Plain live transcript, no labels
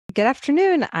Good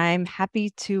afternoon. I'm happy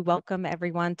to welcome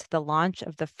everyone to the launch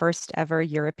of the first ever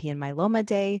European Myeloma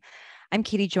Day. I'm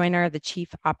Katie Joyner, the Chief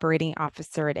Operating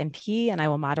Officer at MPE, and I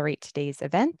will moderate today's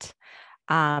event.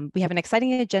 We have an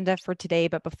exciting agenda for today,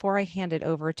 but before I hand it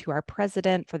over to our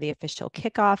president for the official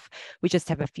kickoff, we just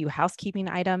have a few housekeeping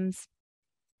items.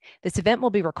 This event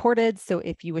will be recorded, so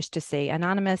if you wish to stay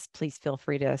anonymous, please feel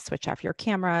free to switch off your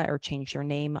camera or change your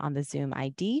name on the Zoom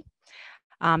ID.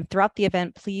 Throughout the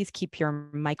event, please keep your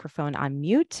microphone on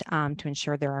mute to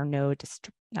ensure there are no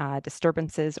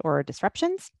disturbances or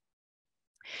disruptions.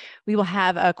 We will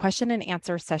have a question and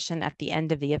answer session at the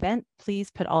end of the event.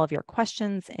 Please put all of your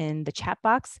questions in the chat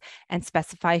box and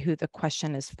specify who the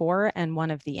question is for, and one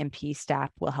of the MPE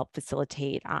staff will help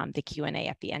facilitate the Q&A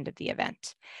at the end of the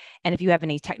event. And if you have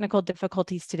any technical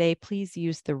difficulties today, please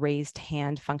use the raised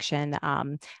hand function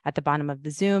at the bottom of the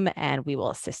Zoom and we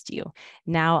will assist you.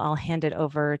 Now I'll hand it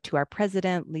over to our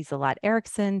president, Liselott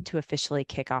Eriksson, to officially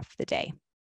kick off the day.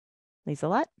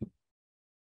 Liselott?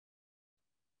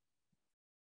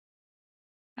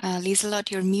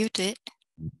 Liselott, you're muted.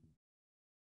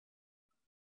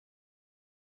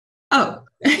 Oh,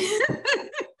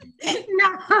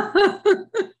 no.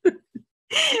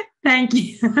 Thank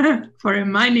you for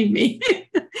reminding me.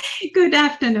 Good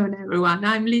afternoon, everyone.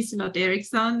 I'm Liselott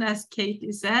Eriksson, as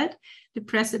Katie said, the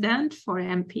president for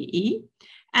MPE.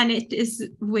 And it is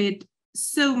with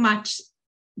so much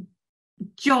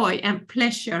joy and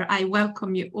pleasure I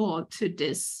welcome you all to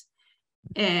this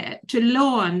to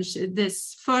launch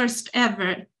this first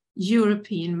ever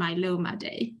European Myeloma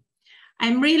Day.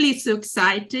 I'm really so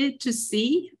excited to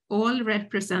see all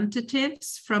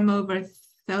representatives from over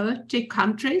 30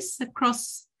 countries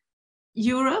across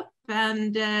Europe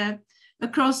and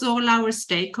across all our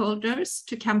stakeholders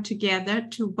to come together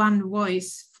to one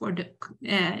voice for the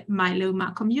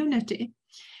myeloma community.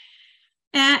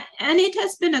 And it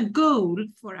has been a goal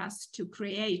for us to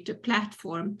create a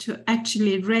platform to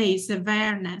actually raise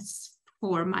awareness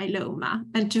for myeloma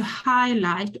and to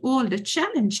highlight all the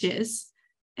challenges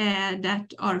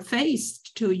that are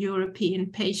faced to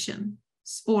European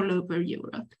patients all over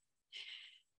Europe.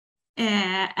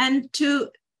 And to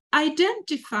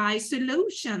identify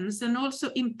solutions and also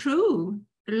improve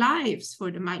lives for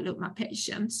the myeloma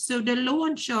patients. So the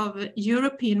launch of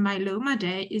European Myeloma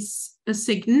Day is a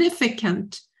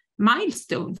significant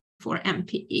milestone for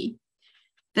MPE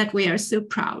that we are so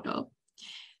proud of.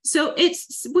 So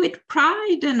it's with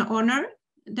pride and honor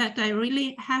that I'm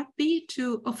really happy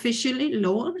to officially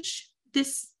launch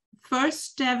this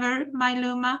first ever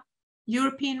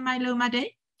European Myeloma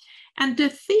Day. And the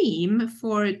theme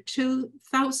for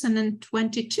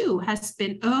 2022 has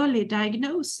been early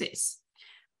diagnosis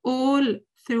all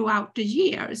throughout the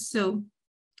year. So,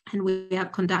 and we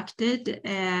have conducted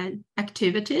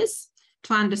activities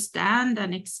to understand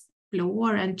and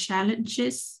explore and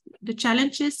the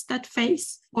challenges that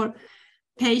face for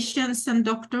patients and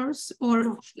doctors all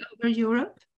over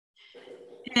Europe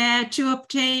to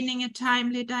obtaining a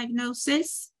timely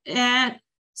diagnosis.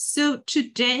 So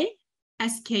today,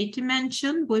 as Katie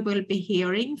mentioned, we will be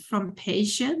hearing from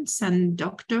patients and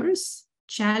doctors,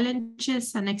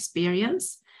 challenges and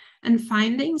experience, and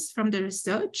findings from the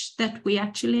research that we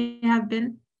actually have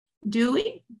been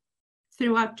doing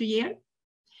throughout the year.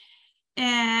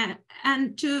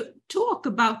 And to talk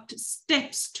about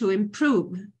steps to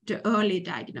improve the early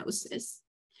diagnosis.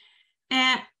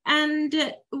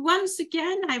 And once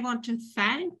again, I want to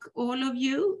thank all of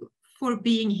you for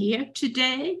being here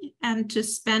today and to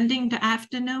spending the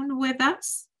afternoon with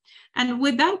us. And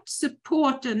without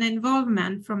support and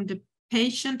involvement from the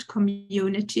patient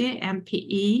community,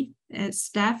 MPE,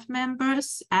 staff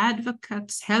members,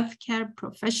 advocates, healthcare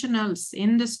professionals,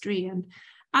 industry, and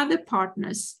other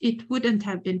partners, it wouldn't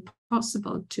have been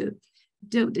possible to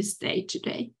do this day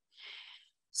today.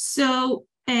 So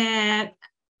I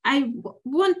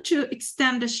want to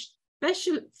extend a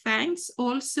special thanks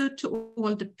also to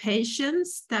all the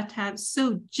patients that have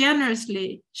so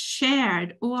generously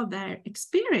shared all their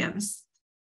experiences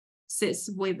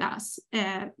with us.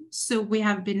 So we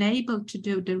have been able to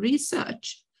do the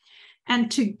research.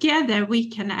 And together we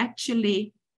can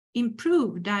actually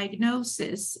improve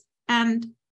diagnosis and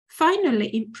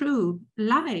finally improve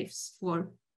lives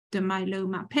for the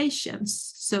myeloma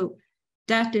patients. So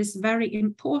that is very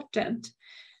important.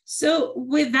 So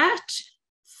with that,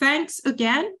 thanks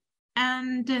again.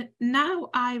 And now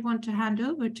I want to hand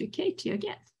over to Katie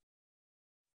again.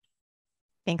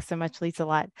 Thanks so much,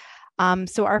 Liselott.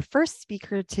 So our first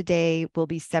speaker today will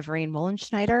be Severine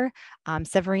Mollenschneider.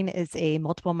 Severine is a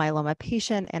multiple myeloma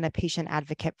patient and a patient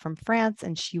advocate from France,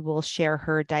 and she will share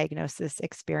her diagnosis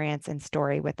experience and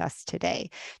story with us today.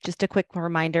 Just a quick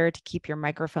reminder to keep your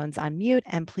microphones on mute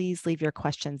and please leave your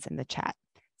questions in the chat.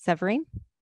 Severine?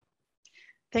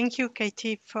 Thank you,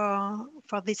 Katie, for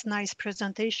this nice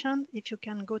presentation. If you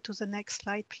can go to the next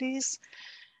slide, please.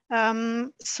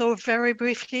 So very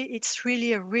briefly, it's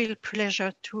really a real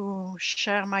pleasure to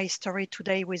share my story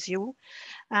today with you.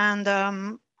 And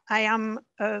I am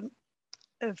a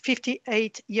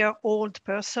 58-year-old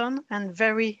person and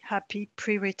very happy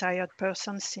pre-retired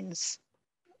person since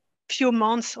few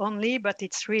months only, but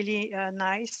it's really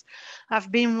nice. I've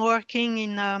been working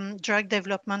in drug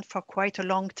development for quite a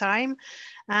long time,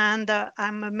 and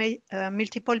I'm a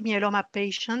multiple myeloma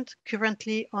patient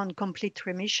currently on complete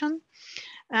remission.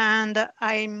 And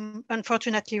I'm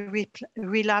unfortunately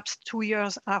relapsed 2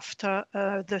 years after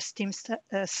the stem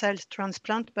cell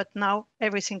transplant, but now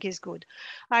everything is good.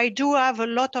 I do have a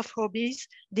lot of hobbies,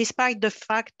 despite the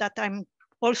fact that I'm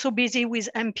also busy with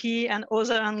MPE and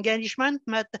other engagement,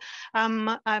 but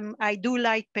I do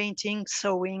like painting,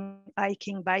 sewing,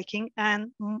 hiking, biking,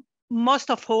 and most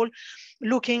of all,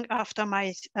 looking after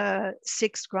my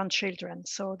 6 grandchildren.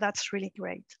 So that's really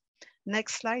great.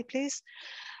 Next slide, please.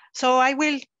 So I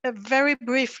will very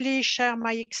briefly share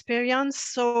my experience.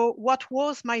 So what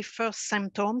was my first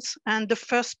symptoms and the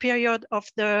first period of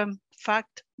the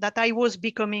fact that I was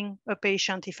becoming a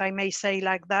patient, if I may say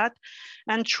like that.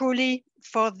 And truly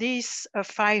for these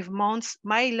 5 months,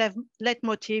 my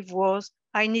leitmotiv was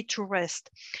I need to rest.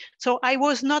 So I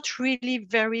was not really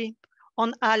very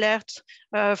on alert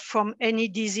from any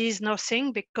disease,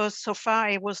 nothing, because so far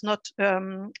I was not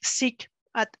sick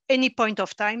at any point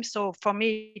of time. So for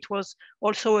me, it was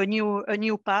also a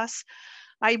new path.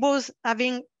 I was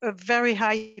having a very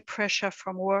high pressure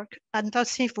from work,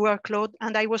 intensive workload,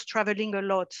 and I was traveling a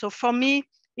lot. So for me,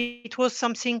 it was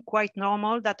something quite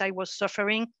normal that I was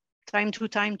suffering time to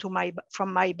time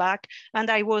from my back, and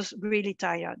I was really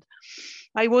tired.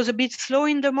 I was a bit slow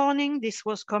in the morning. This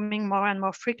was coming more and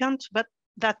more frequent, but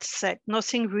that said,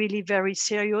 nothing really very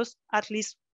serious. At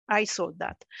least I thought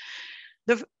that.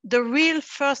 The real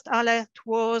first alert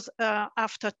was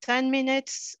after 10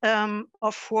 minutes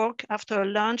of work, after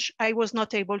lunch, I was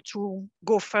not able to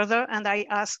go further. And I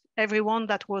asked everyone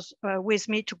that was with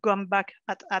me to come back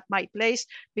at my place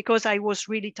because I was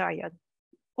really tired.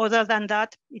 Other than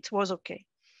that, it was okay.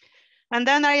 And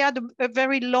then I had a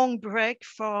very long break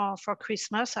for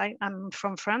Christmas. I'm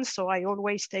from France, so I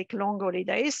always take long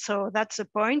holidays. So that's the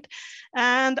point.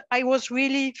 And I was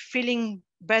really feeling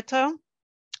better.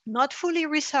 Not fully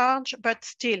recharged, but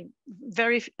still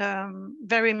very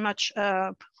much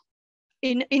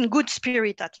in good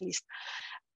spirit at least.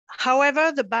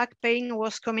 However, the back pain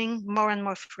was coming more and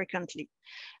more frequently.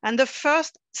 And the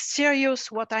first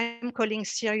serious, what I'm calling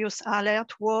serious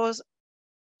alert was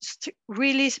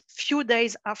really few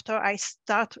days after I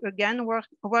start again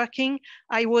working,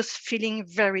 I was feeling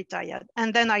very tired.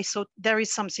 And then I thought there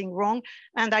is something wrong.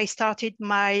 And I started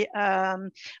my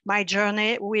my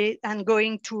journey and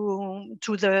going to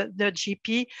the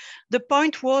GP. The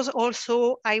point was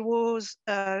also I was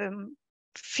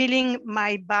feeling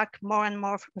my back more and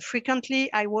more frequently.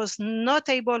 I was not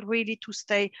able really to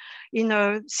stay in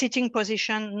a sitting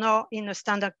position nor in a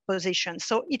standard position.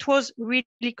 So it was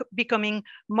really becoming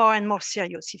more and more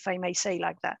serious, if I may say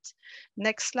like that.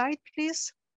 Next slide,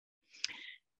 please.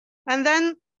 And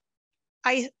then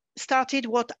I started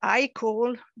what I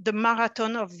call the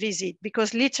marathon of visit,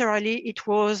 because literally it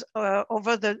was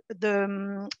over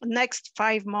the next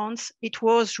 5 months, it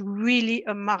was really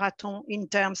a marathon in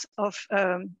terms of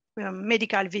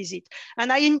medical visit.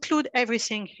 And I include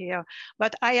everything here,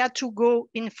 but I had to go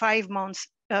in 5 months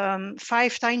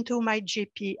 5 times to my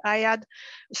GP. I had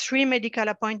 3 medical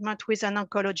appointments with an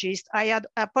oncologist. I had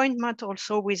appointment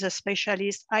also with a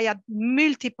specialist. I had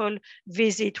multiple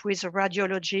visits with a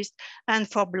radiologist and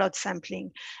for blood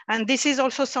sampling. And this is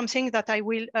also something that I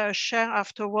will share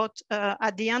afterward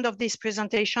at the end of this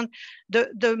presentation,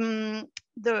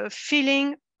 the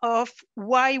feeling of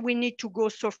why we need to go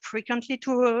so frequently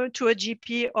to a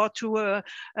GP or to a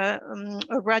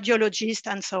radiologist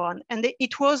and so on. And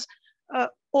it was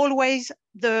always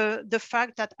the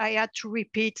fact that I had to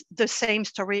repeat the same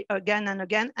story again and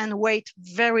again and wait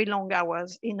very long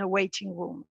hours in a waiting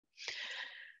room.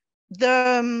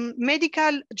 The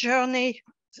medical journey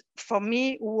for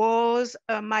me was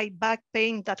my back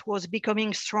pain that was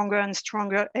becoming stronger and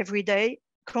stronger every day.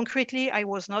 Concretely, I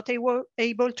was not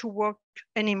able to work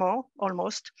anymore,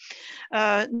 almost,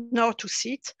 nor to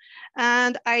sit.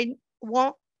 And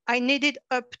I I needed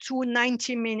up to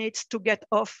 90 minutes to get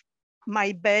off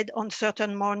my bed on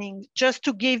certain morning, just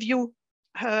to give you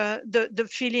the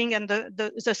feeling and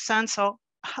the sense of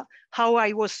how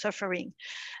I was suffering.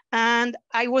 And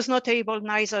I was not able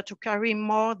neither to carry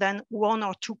more than 1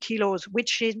 or 2 kilos,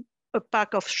 which is a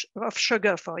pack of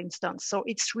sugar, for instance. So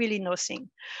it's really nothing.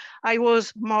 I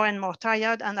was more and more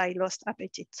tired and I lost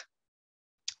appetite.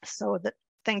 So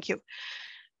thank you.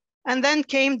 And then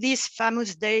came this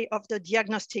famous day of the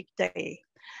diagnostic day.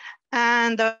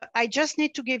 And I just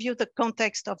need to give you the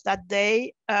context of that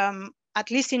day. At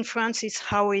least in France, is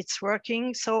how it's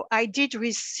working. So I did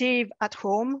receive at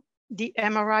home the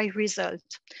MRI result.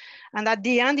 And at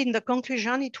the end, in the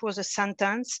conclusion, it was a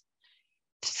sentence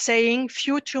saying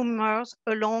few tumors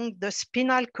along the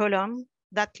spinal column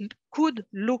that could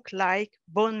look like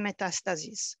bone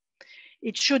metastasis.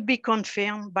 It should be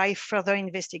confirmed by further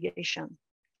investigation.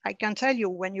 I can tell you,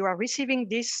 when you are receiving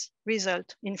this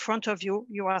result in front of you,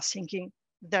 you are thinking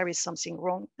there is something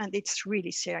wrong and it's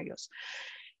really serious.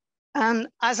 And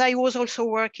as I was also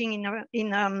working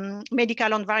in a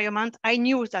medical environment, I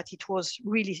knew that it was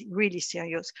really, really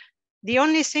serious. The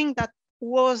only thing that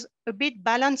was a bit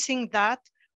balancing that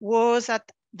was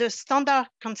that the standard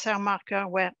cancer marker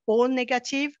were all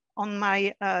negative on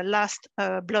my last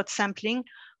blood sampling.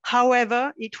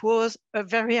 However, it was a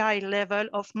very high level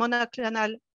of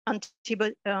monoclonal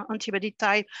antibody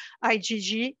type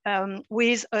IgG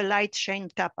with a light chain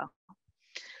kappa.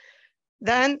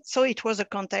 Then, so it was a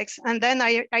context. And then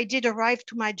I did arrive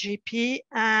to my GP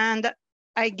and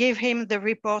I gave him the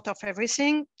report of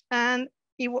everything. And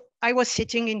I was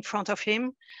sitting in front of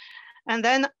him. And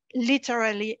then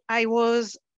literally I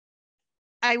was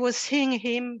seeing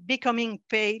him becoming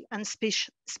pale and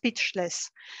speechless.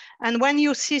 And when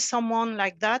you see someone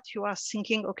like that, you are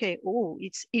thinking, okay, oh,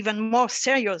 it's even more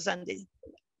serious than this.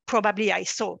 Probably I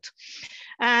thought.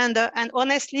 And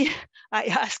honestly, I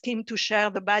asked him to share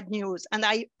the bad news. And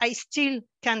I still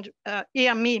can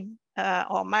hear me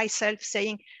or myself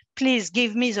saying, please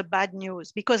give me the bad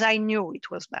news, because I knew it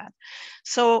was bad.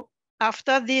 So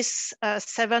after this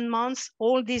 7 months,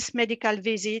 all this medical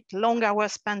visit, long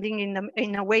hours spending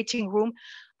in a waiting room,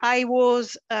 I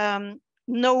was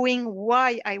knowing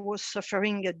why I was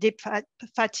suffering a deep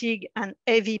fatigue and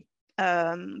heavy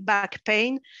back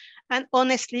pain. And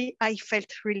honestly, I felt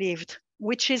relieved,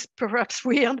 which is perhaps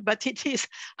weird, but it is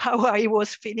how I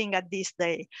was feeling at this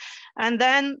day. And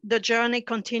then the journey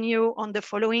continued on the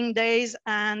following days.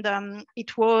 And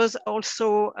it was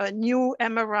also a new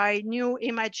MRI, new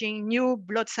imaging, new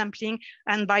blood sampling,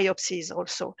 and biopsies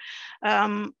also.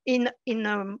 In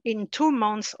 2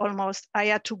 months almost, I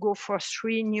had to go for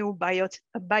 3 new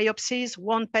biopsies,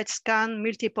 1 PET scan,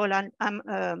 multiple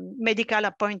medical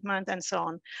appointment, and so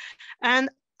on. And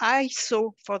I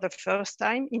saw for the first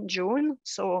time in June,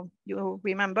 so you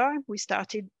remember we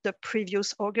started the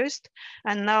previous August,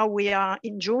 and now we are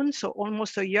in June, so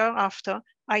almost a year after,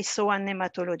 I saw an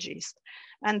hematologist.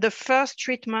 And the first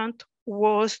treatment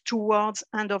was towards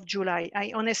end of July.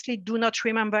 I honestly do not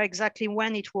remember exactly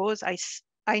when it was.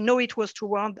 I know it was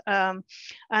toward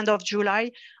end of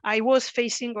July. I was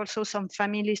facing also some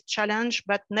family challenge,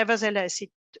 but nevertheless,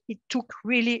 it took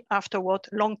really afterward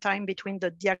a long time between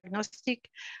the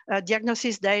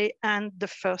diagnosis day and the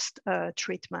first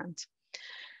treatment.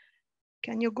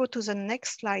 Can you go to the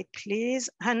next slide, please?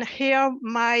 And here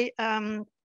my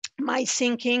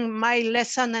thinking, my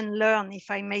lesson and learn, if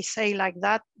I may say like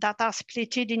that are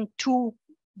split in 2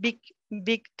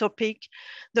 big topics.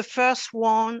 The first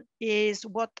one is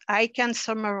what I can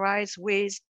summarize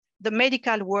with: the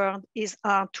medical world is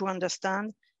hard to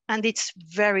understand, and it's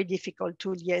very difficult to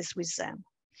liaise with them.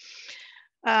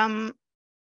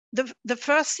 The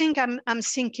first thing I'm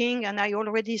thinking, and I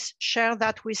already shared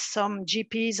that with some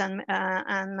GPs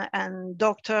and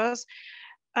doctors,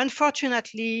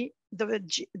 unfortunately,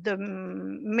 the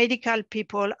medical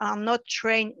people are not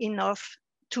trained enough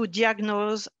to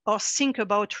diagnose or think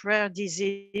about rare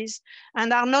disease,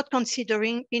 and are not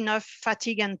considering enough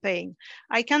fatigue and pain.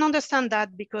 I can understand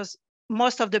that, because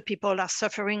most of the people are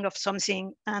suffering of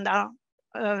something and are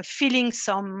feeling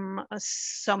some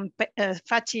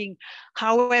fatigue.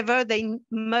 However, they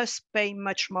must pay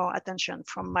much more attention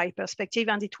from my perspective,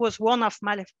 and it was one of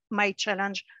my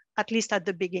challenge, at least at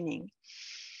the beginning.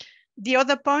 The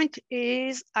other point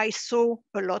is I saw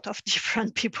a lot of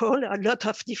different people, a lot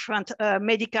of different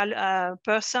medical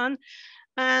person,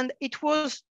 and it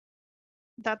was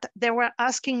that they were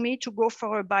asking me to go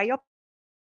for a biopsy,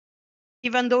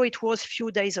 even though it was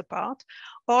few days apart,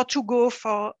 or to go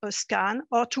for a scan,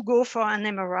 or to go for an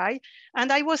MRI.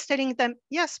 And I was telling them,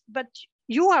 yes, but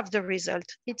you have the result.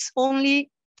 It's only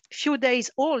few days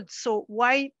old, so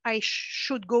why I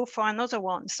should go for another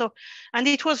one? So, and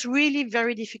it was really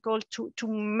very difficult to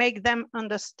make them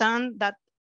understand that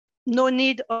no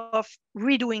need of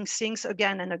redoing things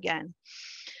again and again.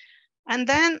 And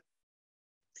then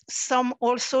some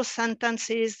also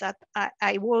sentences that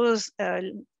I was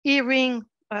hearing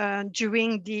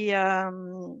during the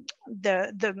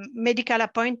medical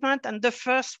appointment, and the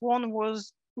first one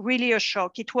was really a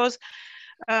shock. It was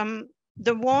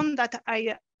the one that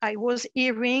I was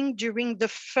hearing during the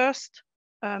first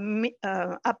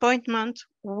appointment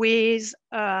with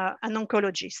an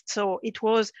oncologist. So it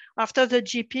was after the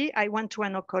GP, I went to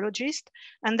an oncologist,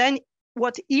 and then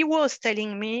what he was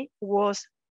telling me was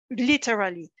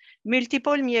literally,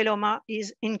 multiple myeloma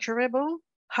is incurable.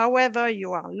 However,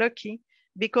 you are lucky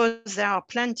because there are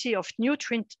plenty of new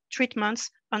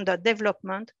treatments under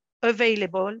development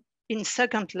available in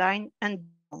second line and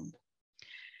beyond.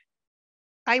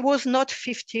 I was not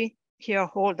 50 years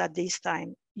old at this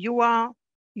time. The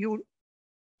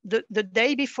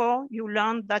day before, you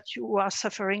learned that you are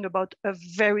suffering about a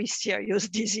very serious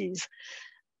disease.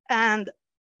 And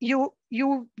you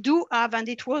do have, and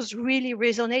it was really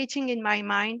resonating in my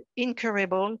mind,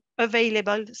 incurable,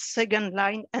 available, second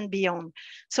line and beyond.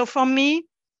 So for me,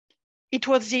 it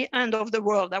was the end of the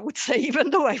world, I would say. Even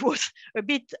though I was a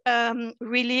bit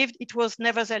relieved, it was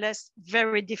nevertheless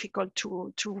very difficult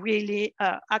to really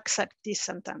accept this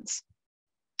sentence.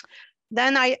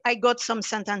 Then I got some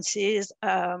sentences.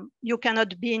 You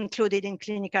cannot be included in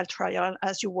clinical trial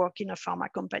as you work in a pharma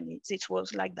company. It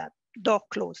was like that, door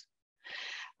closed.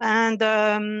 And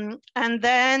then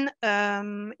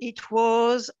it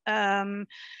was,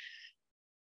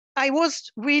 I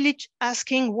was really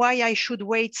asking why I should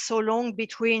wait so long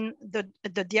between the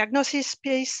diagnosis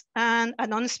piece and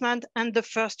announcement and the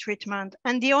first treatment.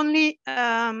 And the only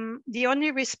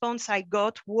response I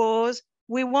got was,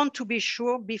 we want to be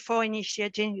sure before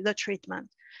initiating the treatment.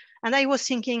 And I was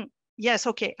thinking, yes,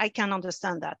 okay, I can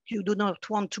understand that. You do not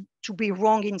want to be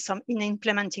wrong in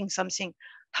implementing something.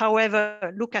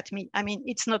 However, look at me. I mean,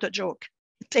 it's not a joke.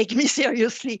 Take me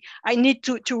seriously. I need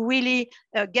to really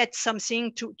get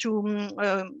something to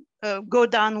go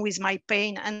down with my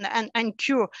pain and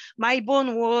cure. My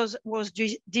bone was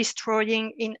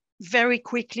destroying in very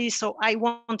quickly, so I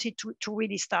wanted to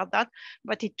really start that,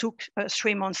 but it took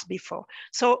 3 months before.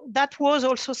 So that was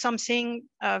also something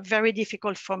very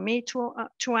difficult for me to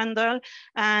handle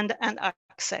and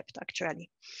accept, actually.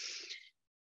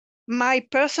 My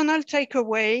personal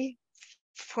takeaway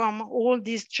from all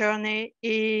this journey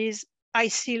is I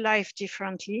see life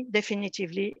differently,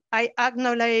 definitively. I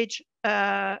acknowledge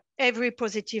every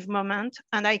positive moment,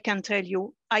 and I can tell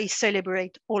you, I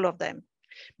celebrate all of them,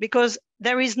 because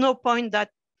there is no point that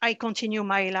I continue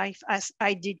my life as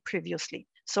I did previously.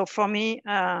 So for me,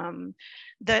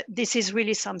 this is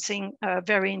really something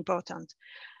very important.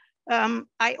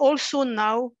 I also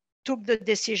now took the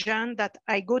decision that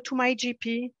I go to my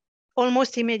GP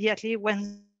almost immediately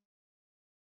when.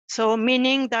 So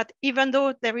meaning that even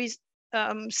though there is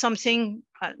something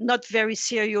not very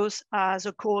serious as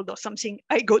a cold or something,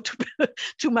 I go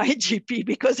to my GP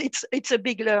because it's a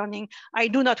big learning. I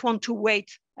do not want to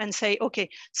wait and say, okay,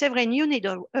 Séverine, you need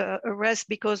a rest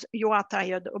because you are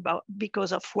tired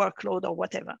because of workload or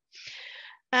whatever.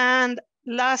 And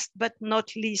last but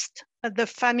not least, the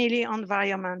family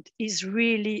environment is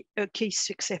really a key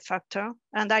success factor.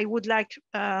 And I would like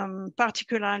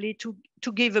particularly to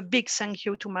give a big thank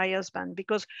you to my husband,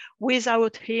 because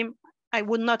without him, I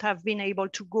would not have been able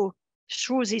to go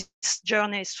through this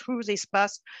journey, through this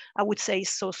path, I would say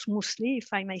so smoothly, if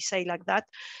I may say like that.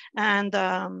 And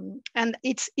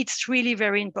it's really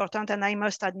very important. And I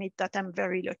must admit that I'm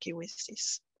very lucky with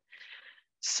this.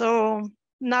 So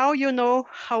now you know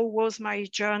how was my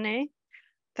journey.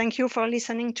 Thank you for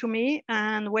listening to me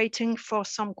and waiting for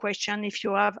some question if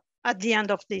you have at the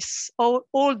end of this,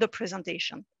 all the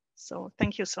presentation. So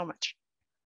thank you so much.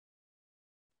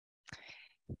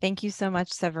 Thank you so much,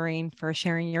 Séverine, for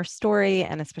sharing your story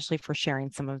and especially for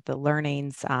sharing some of the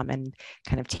learnings and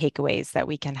kind of takeaways that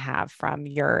we can have from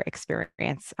your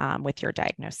experience with your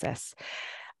diagnosis.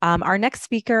 Our next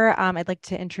speaker I'd like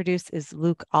to introduce is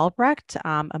Luc Albrecht,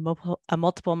 a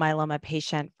multiple myeloma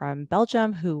patient from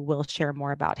Belgium who will share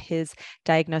more about his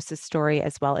diagnosis story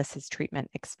as well as his treatment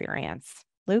experience.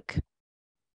 Luc?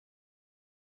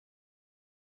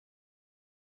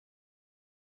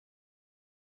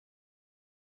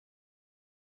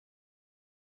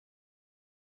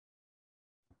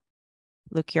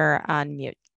 Luc, you're on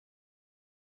mute.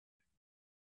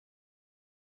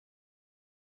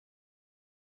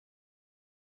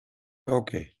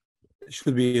 Okay, it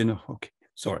should be enough. Okay,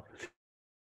 sorry.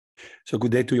 So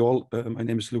good day to you all. My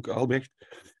name is Luc Albrecht.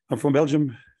 I'm from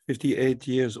Belgium, 58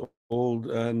 years old,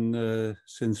 and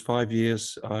since 5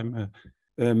 years I'm a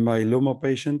myeloma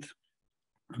patient.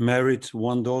 Married,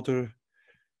 one daughter.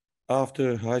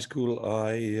 After high school,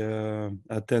 I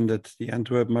attended the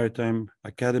Antwerp Maritime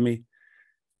Academy,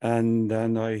 and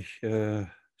then I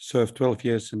served 12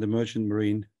 years in the Merchant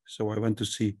Marine. So I went to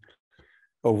sea,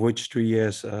 of which 3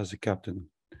 years as a captain.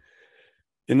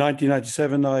 In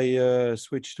 1997, I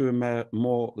switched to a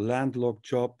more landlocked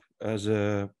job as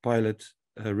a pilot,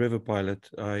 a river pilot.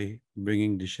 I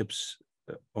bringing the ships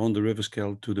on the river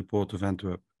scale to the port of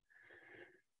Antwerp.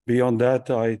 Beyond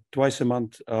that, twice a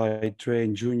month, I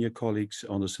train junior colleagues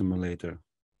on the simulator.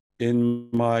 In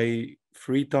my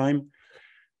free time,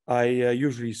 I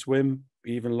usually swim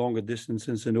even longer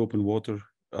distances in open water.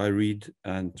 I read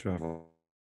and travel.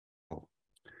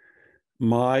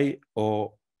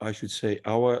 I should say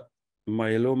our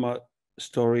myeloma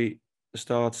story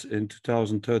starts in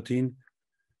 2013.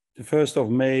 The 1st of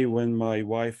May, when my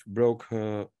wife broke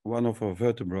one of her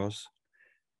vertebrae,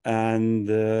 and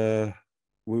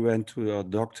we went to our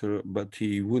doctor, but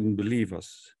he wouldn't believe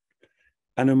us.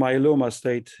 And a myeloma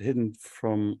stayed hidden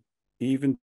from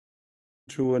even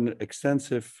through an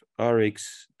extensive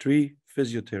RX, 3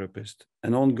 physiotherapists,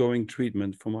 and ongoing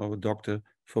treatment from our doctor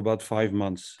for about 5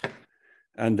 months.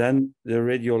 And then the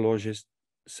radiologist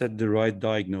set the right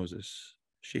diagnosis.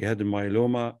 She had a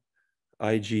myeloma,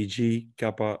 IgG,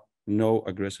 kappa, no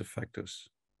aggressive factors.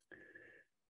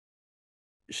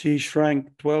 She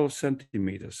shrank 12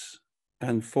 centimeters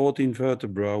and 14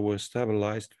 vertebrae were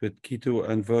stabilized with keto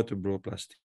and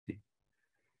vertebroplasty.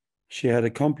 She had a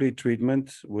complete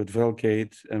treatment with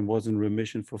Velcade and was in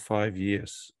remission for 5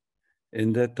 years.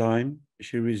 In that time,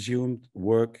 she resumed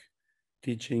work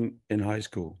teaching in high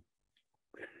school.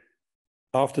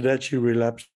 After that, she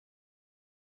relapsed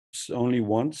only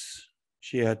once.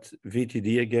 She had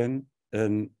VTD again,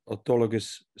 an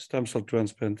autologous stem cell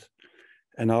transplant.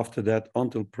 And after that,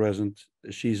 until present,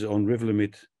 she's on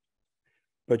Revlimid,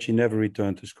 but she never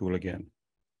returned to school again.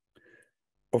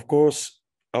 Of course,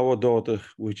 our daughter,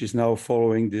 which is now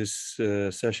following this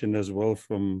session as well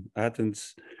from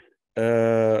Athens,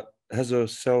 has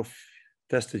herself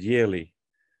tested yearly.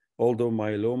 Although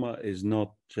myeloma is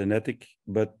not genetic,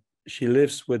 but she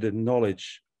lives with the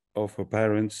knowledge of her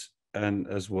parents and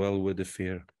as well with the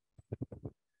fear.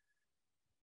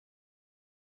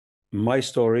 My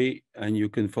story, and you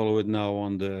can follow it now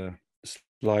on the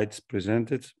slides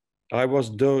presented. I was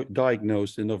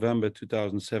diagnosed in November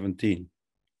 2017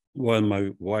 while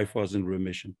my wife was in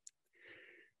remission.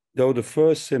 Though the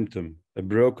first symptom, a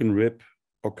broken rib,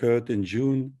 occurred in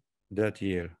June that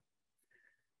year.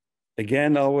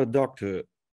 Again, our doctor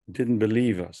didn't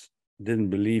believe us, didn't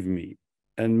believe me.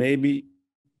 And maybe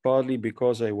partly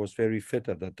because I was very fit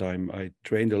at that time. I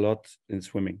trained a lot in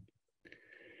swimming.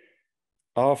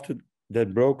 After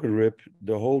that broken rib,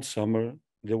 the whole summer,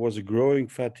 there was a growing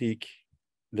fatigue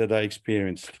that I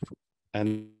experienced,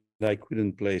 and I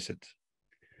couldn't place it.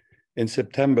 In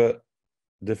September,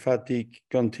 the fatigue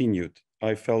continued.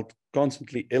 I felt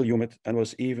constantly ill-humid and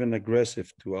was even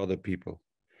aggressive to other people.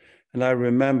 And I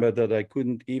remember that I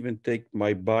couldn't even take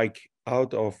my bike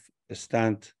out of a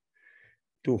stand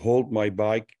to hold my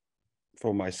bike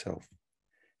for myself.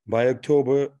 By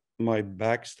October, my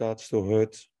back starts to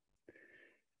hurt,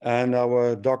 and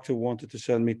our doctor wanted to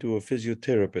send me to a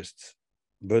physiotherapist,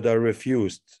 but I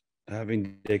refused,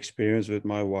 having the experience with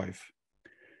my wife.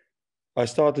 I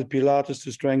started Pilates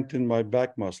to strengthen my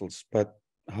back muscles, but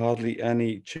hardly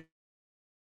any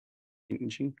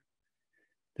changing.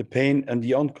 The pain and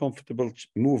the uncomfortable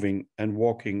moving and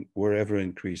walking were ever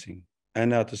increasing.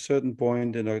 And at a certain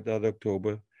point in that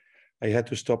October, I had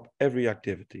to stop every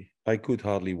activity. I could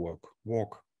hardly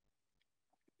walk.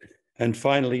 And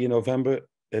finally, in November,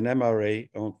 an MRI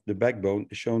on the backbone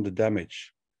showed the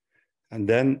damage. And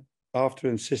then, after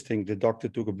insisting, the doctor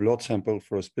took a blood sample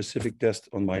for a specific test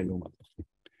on myeloma.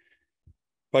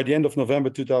 By the end of November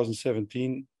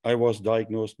 2017, I was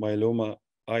diagnosed myeloma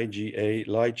IgA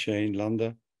light chain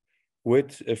lambda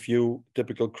with a few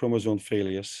typical chromosome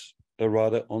failures, a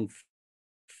rather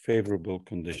unfavorable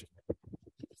condition.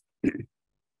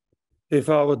 If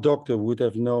our doctor would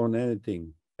have known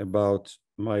anything about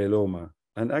myeloma,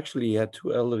 and actually he had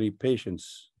 2 elderly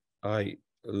patients, I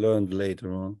learned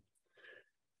later on,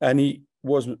 and he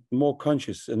was more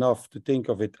conscious enough to think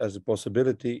of it as a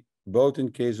possibility, both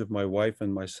in case of my wife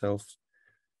and myself,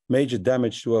 major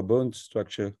damage to our bone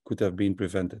structure could have been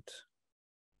prevented.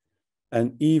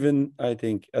 And even, I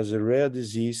think, as a rare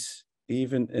disease,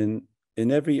 even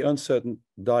in every uncertain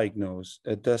diagnosis,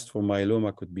 a test for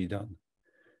myeloma could be done.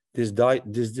 This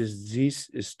disease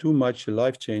is too much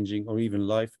life-changing or even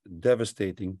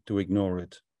life-devastating to ignore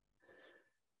it.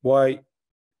 Why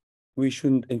we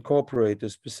shouldn't incorporate a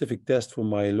specific test for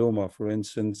myeloma, for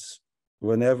instance,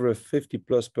 whenever a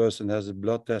 50+ person has a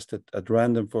blood tested at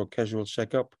random for a casual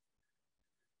checkup.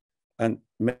 And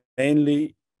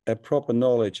mainly a proper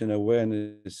knowledge and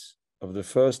awareness of the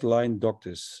first line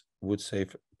doctors would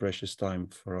save precious time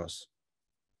for us.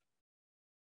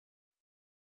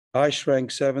 I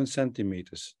shrank 7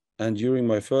 centimeters, and during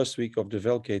my first week of the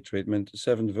Velcade treatment,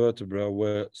 7 vertebrae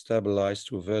were stabilized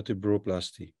through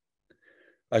vertebroplasty.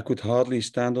 I could hardly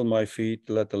stand on my feet,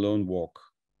 let alone walk.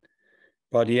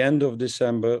 By the end of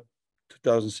December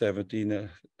 2017,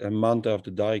 a month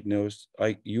after diagnosed,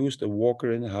 I used a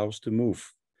walker in the house to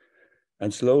move.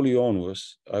 And slowly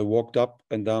onwards, I walked up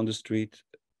and down the street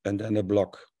and then a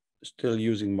block, still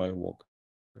using my walker.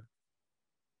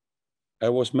 I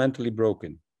was mentally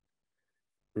broken,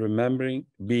 remembering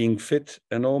being fit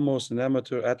and almost an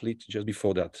amateur athlete just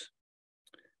before that.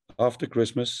 After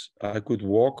Christmas, I could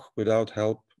walk without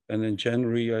help, and in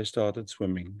January, I started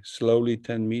swimming, slowly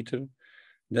 10 meters,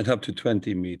 then up to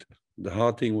 20 meters. The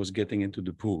hard thing was getting into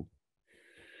the pool.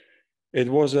 It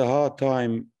was a hard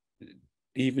time,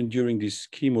 even during these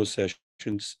chemo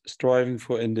sessions, striving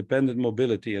for independent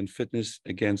mobility and fitness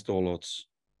against all odds.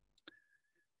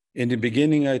 In the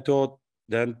beginning, I thought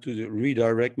then to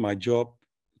redirect my job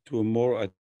to a more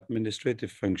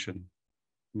administrative function,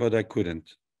 but I couldn't.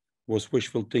 It was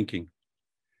wishful thinking.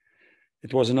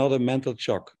 It was another mental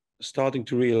shock, starting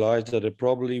to realize that I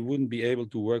probably wouldn't be able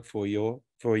to work for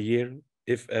a year,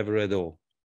 if ever at all.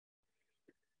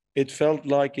 It felt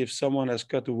like if someone has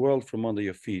cut the world from under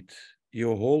your feet,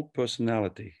 your whole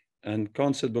personality and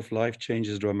concept of life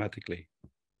changes dramatically.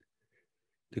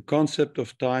 The concept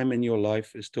of time in your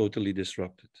life is totally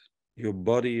disrupted. Your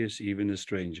body is even a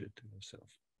stranger to yourself.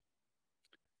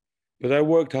 But I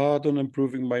worked hard on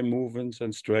improving my movements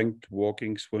and strength,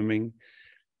 walking, swimming.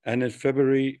 And in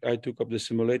February, I took up the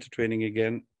simulator training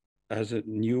again as a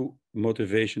new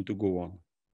motivation to go on.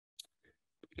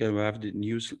 Can we have the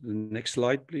next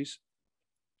slide, please?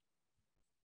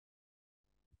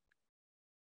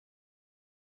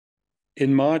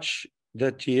 In March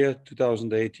that year,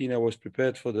 2018, I was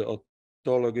prepared for the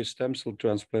autologous stem cell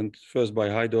transplant, first by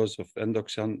high dose of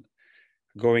endoxan,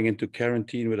 going into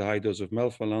quarantine with a high dose of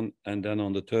melphalan, and then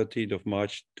on the 13th of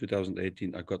March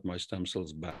 2018, I got my stem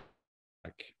cells back.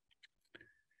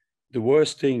 The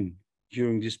worst thing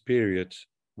during this period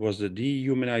was the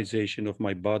dehumanization of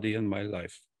my body and my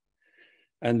life.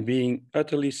 And being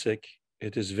utterly sick,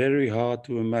 it is very hard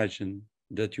to imagine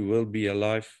that you will be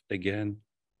alive again,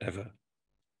 ever.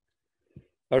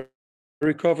 I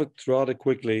recovered rather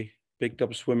quickly, picked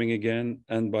up swimming again,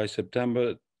 and by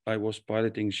September, I was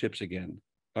piloting ships again.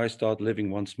 I started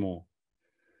living once more.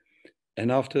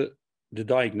 And after the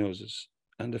diagnosis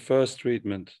and the first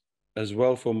treatment, as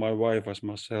well for my wife as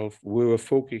myself, we were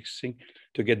focusing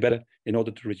to get better in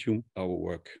order to resume our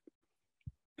work.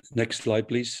 Next slide,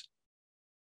 please.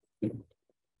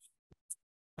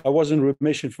 I was in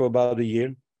remission for about a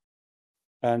year,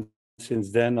 and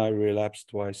since then I relapsed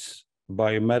twice,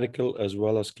 biomedical as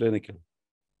well as clinical.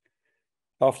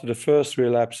 After the first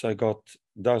relapse, I got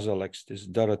Darzalex, this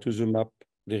daratumumab,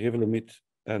 the Revlimid,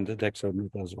 and the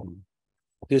dexamethasone.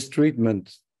 This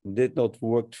treatment did not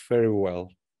work very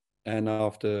well, and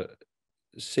after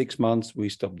 6 months, we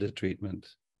stopped the treatment.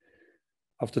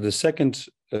 After the second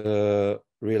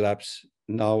relapse,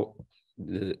 now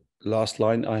the last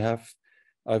line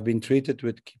I've been treated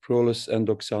with Kyprolis,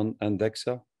 Endoxan, and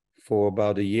Dexa for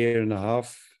about a year and a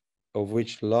half, of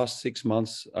which the last 6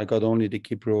 months, I got only the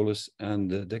Kyprolis and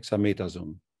the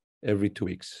dexamethasone every 2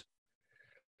 weeks.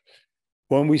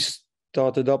 When we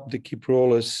started up the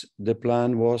Kyprolis, the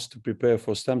plan was to prepare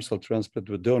for stem cell transplant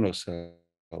with donor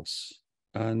cells.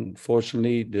 And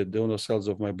fortunately, the donor cells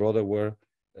of my brother were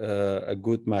a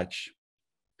good match.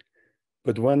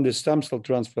 But when the stem cell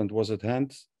transplant was at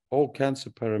hand, all cancer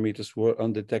parameters were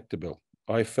undetectable.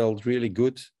 I felt really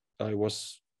good. I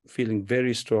was feeling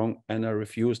very strong, and I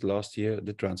refused last year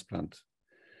the transplant.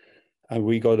 And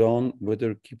we got on with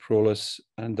the Kyprolis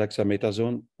and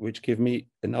dexamethasone, which gave me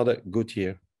another good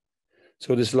year.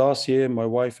 So this last year, my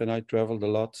wife and I traveled a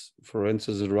lot. For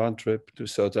instance, a round trip to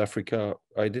South Africa.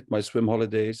 I did my swim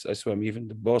holidays. I swam even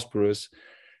the Bosporus,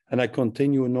 and I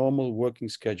continue normal working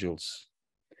schedules.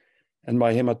 And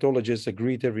my hematologist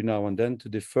agreed every now and then to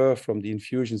defer from the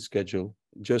infusion schedule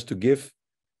just to give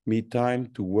me time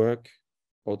to work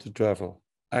or to travel,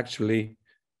 actually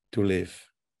to live.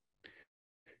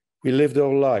 We lived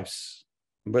our lives,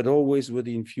 but always with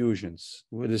the infusions,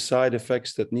 with the side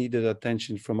effects that needed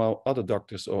attention from our other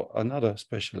doctors or another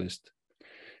specialist.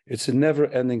 It's a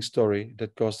never-ending story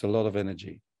that costs a lot of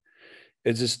energy.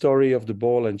 It's a story of the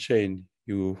ball and chain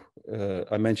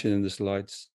I mentioned in the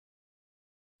slides,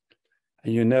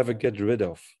 and you never get rid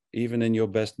of, even in your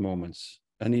best moments.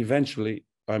 And eventually,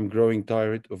 I'm growing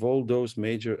tired of all those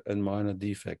major and minor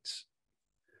defects.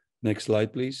 Next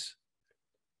slide, please.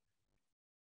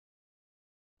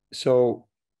 So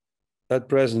at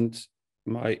present,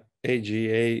 my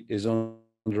AGA is on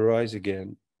the rise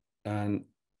again, and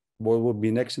what will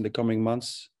be next in the coming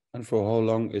months and for how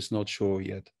long is not sure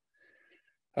yet.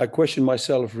 I question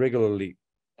myself regularly,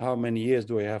 how many years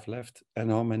do I have left and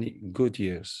how many good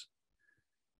years?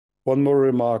 One more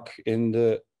remark: in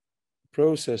the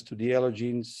process to the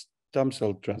allogeneic stem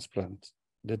cell transplant,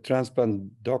 the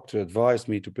transplant doctor advised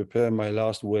me to prepare my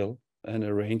last will and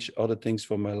arrange other things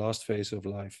for my last phase of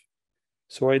life.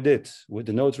 So I did, with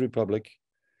the notary public.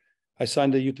 I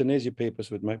signed the euthanasia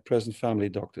papers with my present family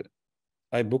doctor.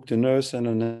 I booked a nurse and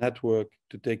a network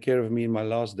to take care of me in my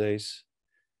last days,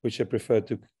 which I preferred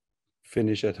to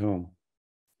finish at home.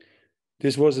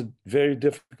 This was a very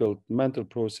difficult mental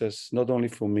process, not only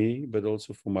for me, but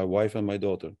also for my wife and my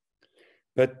daughter.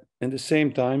 But at the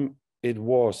same time, it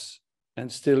was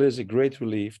and still is a great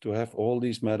relief to have all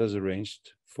these matters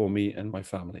arranged for me and my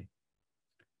family.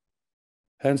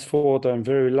 Henceforth, I'm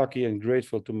very lucky and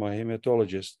grateful to my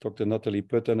hematologist, Dr. Nathalie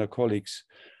Putt, and her colleagues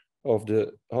of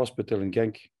the hospital in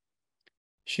Genk.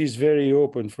 She's very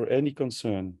open for any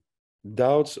concern,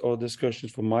 doubts or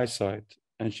discussions from my side,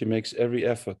 and she makes every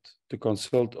effort to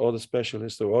consult other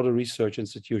specialists or other research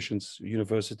institutions,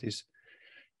 universities,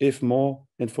 if more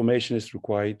information is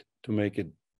required to make a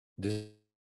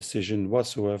decision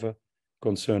whatsoever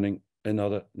concerning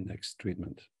another next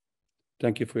treatment.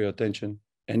 Thank you for your attention.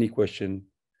 Any question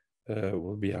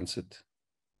will be answered.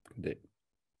 Good day.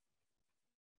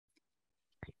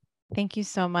 Thank you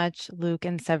so much, Luc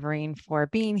and Severine, for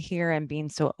being here and being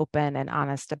so open and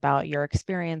honest about your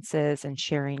experiences and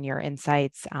sharing your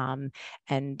insights and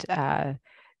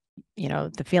you know,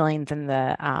 the feelings and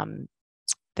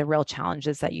the real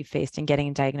challenges that you faced in getting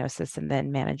a diagnosis and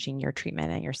then managing your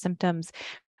treatment and your symptoms.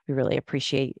 We really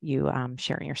appreciate you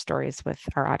sharing your stories with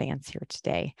our audience here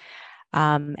today.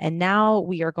 And now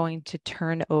we are going to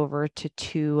turn over to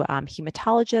two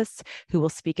hematologists who will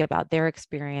speak about their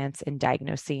experience in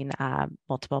diagnosing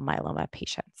multiple myeloma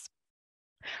patients.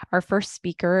 Our first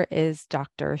speaker is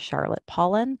Dr. Charlotte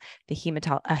Paulin, a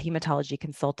hematology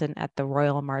consultant at the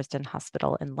Royal Marsden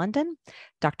Hospital in London.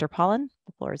 Dr. Paulin,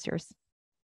 the floor is yours.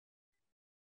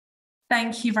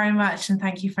 Thank you very much, and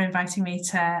thank you for inviting me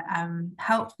to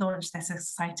help launch this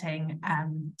exciting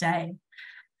day.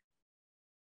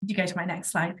 Could you go to my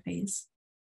next slide, please?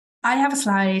 I have a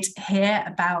slide here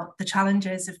about the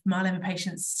challenges of myeloma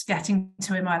patients getting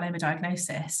to a myeloma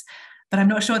diagnosis, but I'm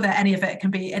not sure that any of it can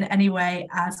be in any way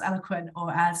as eloquent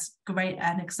or as great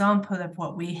an example of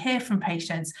what we hear from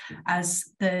patients as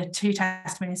the two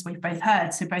testimonies we've both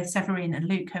heard. So both Severine and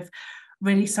Luc have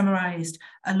really summarized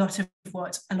a lot of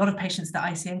what a lot of patients that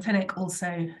I see in clinic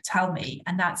also tell me.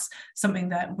 And that's something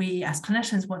that we as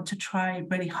clinicians want to try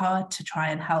really hard to try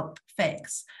and help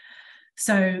fix.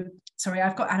 So, sorry,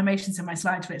 I've got animations in my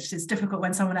slides, which is difficult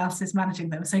when someone else is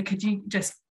managing them. So could you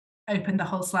just open the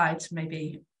whole slide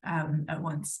maybe at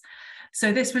once?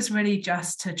 So this was really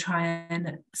just to try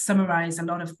and summarize a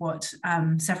lot of what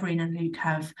Severine and Luc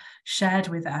have shared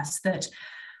with us, that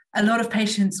a lot of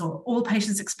patients, or all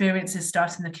patients' experiences,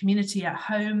 start in the community at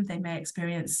home. They may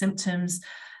experience symptoms.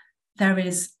 There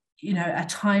is, you know, a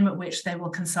time at which they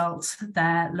will consult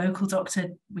their local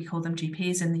doctor. We call them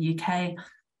GPs in the UK.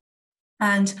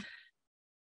 And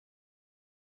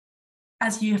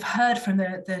as you've heard from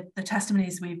the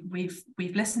testimonies we've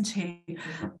listened to,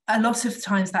 a lot of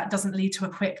times that doesn't lead to a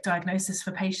quick diagnosis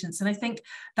for patients. And I think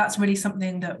that's really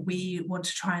something that we want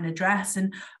to try and address.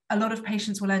 And a lot of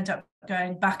patients will end up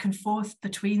going back and forth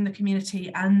between the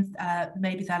community and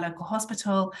maybe their local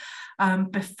hospital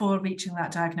before reaching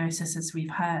that diagnosis, as we've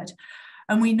heard.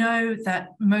 And we know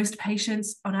that most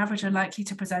patients on average are likely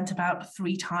to present about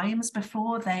 3 times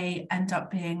before they end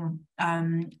up being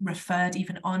referred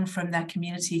even on from their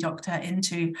community doctor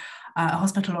into a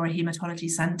hospital or a hematology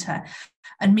centre,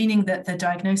 and meaning that the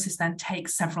diagnosis then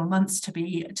takes several months to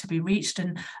be reached,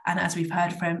 and as we've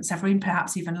heard from Severine,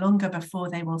 perhaps even longer before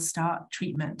they will start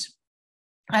treatment.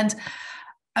 And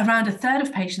around a third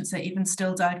of patients are even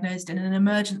still diagnosed in an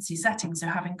emergency setting, so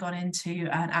having gone into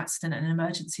an accident and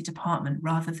emergency department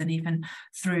rather than even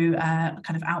through a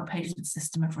kind of outpatient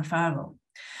system of referral.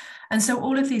 And so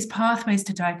all of these pathways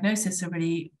to diagnosis are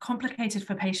really complicated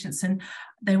for patients, and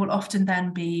they will often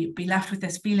then be left with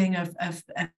this feeling of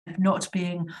not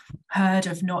being heard,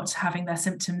 of not having their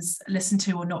symptoms listened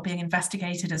to, or not being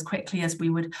investigated as quickly as we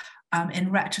would,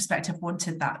 in retrospect, have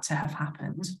wanted that to have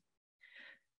happened.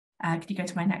 Could you go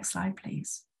to my next slide,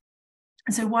 please?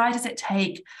 And so why does it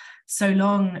take so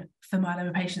long for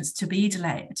myeloma patients to be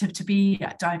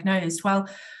diagnosed? Well,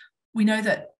 we know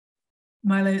that the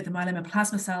myeloma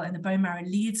plasma cell in the bone marrow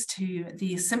leads to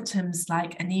these symptoms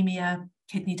like anemia,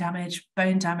 kidney damage,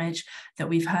 bone damage that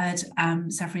we've heard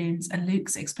Severin's and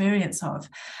Luke's experience of.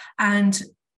 And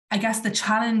I guess the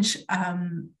challenge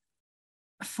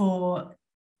for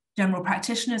general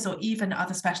practitioners or even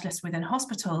other specialists within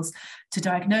hospitals to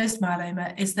diagnose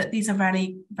myeloma is that these are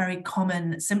very, very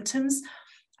common symptoms,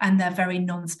 and they're very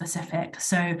non-specific.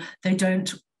 So they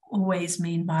don't always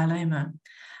mean myeloma.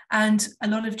 And a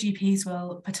lot of GPs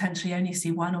will potentially only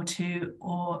see one or two,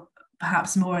 or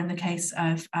perhaps more in the case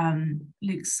of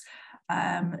Luke's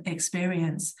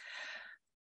experience.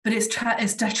 But it's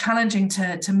challenging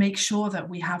to make sure that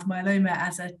we have myeloma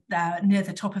as near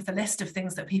the top of the list of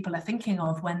things that people are thinking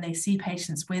of when they see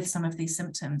patients with some of these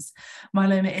symptoms.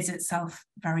 Myeloma is itself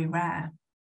very rare.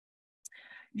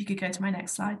 If you could go to my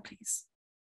next slide, please.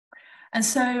 And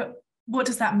so what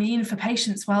does that mean for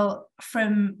patients? Well,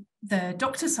 from the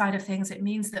doctor's side of things, it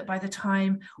means that by the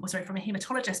time, or sorry, from a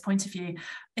hematologist point of view,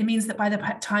 it means that by the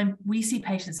time we see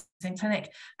patients in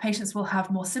clinic, patients will have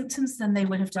more symptoms than they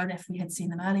would have done if we had seen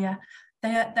them earlier.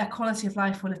 Their quality of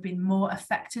life will have been more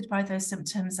affected by those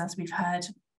symptoms, as we've heard.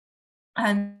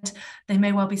 And they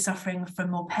may well be suffering from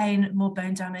more pain, more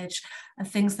bone damage, and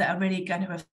things that are really going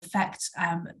to affect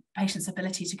patients'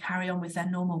 ability to carry on with their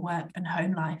normal work and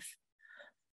home life.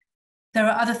 There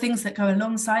are other things that go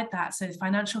alongside that, so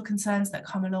financial concerns that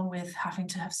come along with having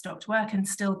to have stopped work and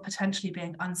still potentially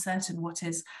being uncertain what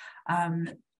is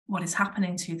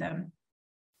happening to them.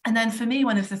 And then for me,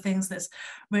 one of the things that's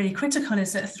really critical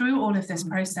is that through all of this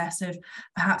process of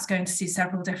perhaps going to see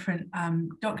several different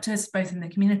doctors, both in the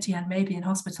community and maybe in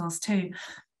hospitals too,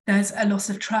 there's a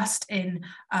loss of trust in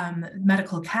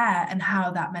medical care and how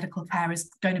that medical care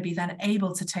is going to be then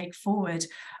able to take forward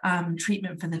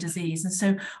treatment for the disease. And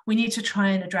so we need to try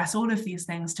and address all of these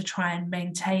things to try and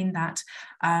maintain that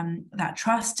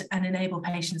trust and enable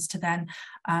patients to then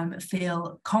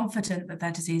feel confident that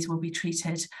their disease will be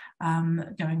treated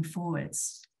going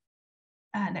forwards.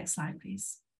 Next slide,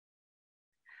 please.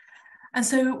 And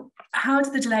so how do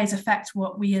the delays affect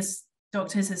what we as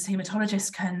doctors, as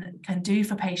hematologists, can do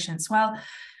for patients? Well,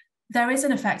 there is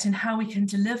an effect in how we can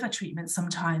deliver treatment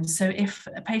sometimes. So if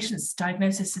a patient's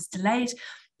diagnosis is delayed,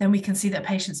 then we can see that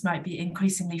patients might be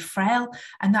increasingly frail,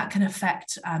 and that can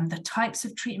affect the types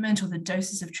of treatment or the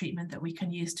doses of treatment that we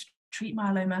can use to treat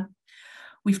myeloma.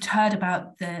 We've heard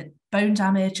about the bone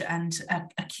damage and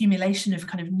accumulation of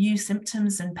kind of new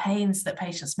symptoms and pains that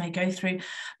patients may go through,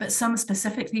 but some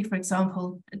specifically, for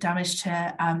example, damage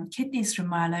to kidneys from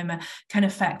myeloma can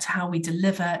affect how we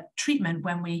deliver treatment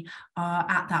when we are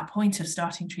at that point of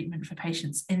starting treatment for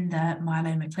patients in the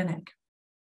myeloma clinic.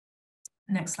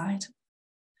 Next slide.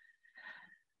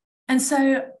 And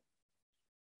so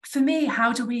for me,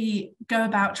 how do we go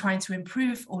about trying to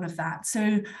improve all of that?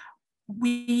 So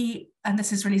and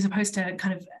this is really supposed to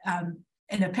kind of,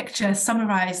 in a picture,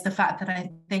 summarize the fact that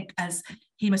I think as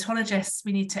hematologists,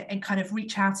 we need to kind of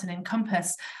reach out and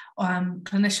encompass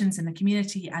clinicians in the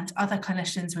community and other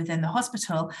clinicians within the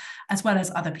hospital, as well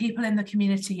as other people in the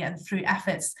community, and through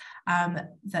efforts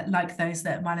that, like those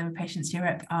that Myeloma Patients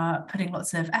Europe are putting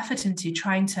lots of effort into,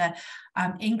 trying to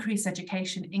increase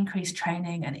education, increase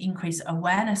training, and increase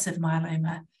awareness of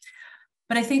myeloma.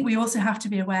 But I think we also have to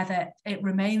be aware that it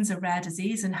remains a rare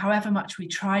disease, and however much we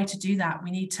try to do that, we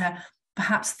need to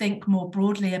perhaps think more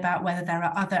broadly about whether there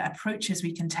are other approaches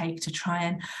we can take to try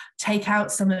and take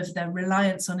out some of the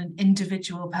reliance on an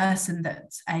individual person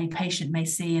that a patient may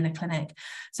see in a clinic.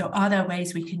 So are there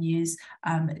ways we can use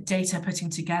data putting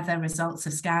together results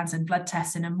of scans and blood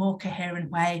tests in a more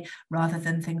coherent way, rather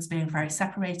than things being very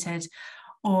separated?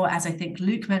 Or, as I think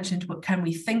Luke mentioned, what can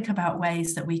we think about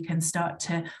ways that we can start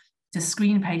to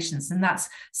screen patients? And that's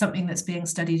something that's being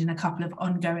studied in a couple of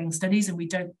ongoing studies, and we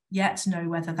don't yet know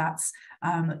whether that's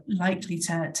likely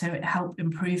to help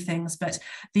improve things. But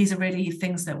these are really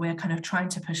things that we're kind of trying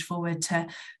to push forward to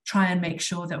try and make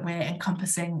sure that we're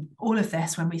encompassing all of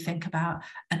this when we think about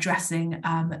addressing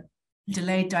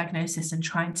delayed diagnosis and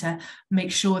trying to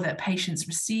make sure that patients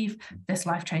receive this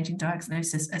life-changing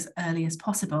diagnosis as early as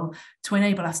possible to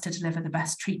enable us to deliver the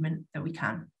best treatment that we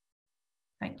can.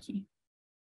 Thank you.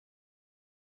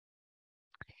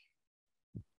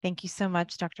 Thank you so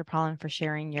much, Dr. Pollan, for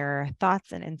sharing your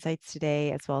thoughts and insights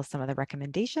today, as well as some of the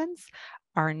recommendations.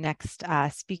 Our next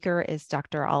speaker is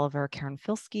Dr. Oliver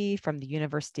Karanfilski from the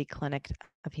University Clinic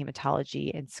of Hematology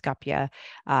in Skopje,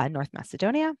 North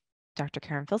Macedonia. Dr.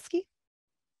 Karanfilski.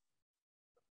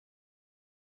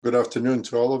 Good afternoon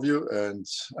to all of you, and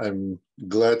I'm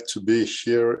glad to be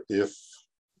here if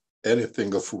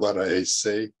anything of what I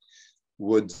say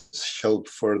would help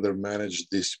further manage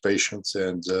these patients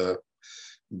and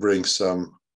bring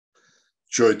some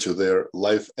joy to their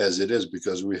life as it is,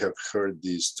 because we have heard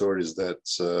these stories that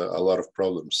a lot of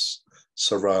problems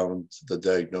surround the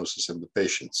diagnosis and the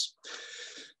patients.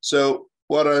 So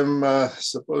what I'm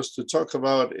supposed to talk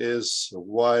about is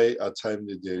why a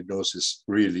timely diagnosis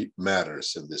really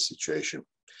matters in this situation.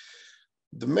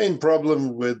 The main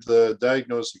problem with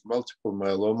diagnosing multiple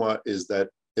myeloma is that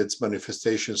its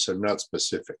manifestations are not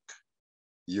specific.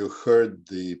 You heard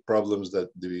the problems that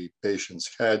the patients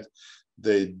had.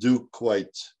 They do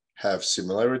quite have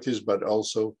similarities, but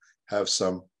also have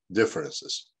some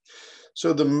differences.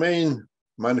 So the main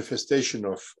manifestation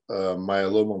of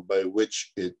myeloma by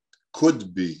which it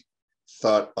could be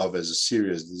thought of as a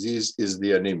serious disease is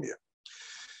the anemia.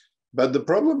 But the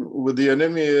problem with the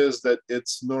anemia is that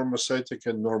it's normocytic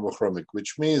and normochromic,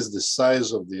 which means the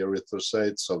size of the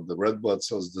erythrocytes of the red blood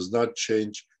cells does not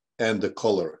change and the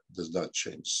color does not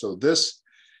change. So this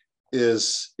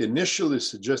is initially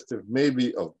suggestive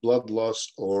maybe of blood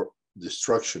loss or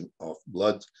destruction of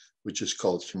blood, which is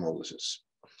called hemolysis.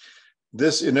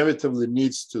 This inevitably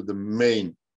leads to the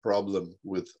main problem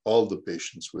with all the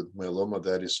patients with myeloma,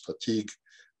 that is fatigue,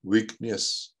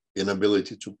 weakness,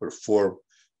 inability to perform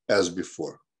as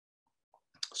before.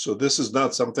 So this is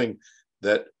not something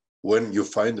that when you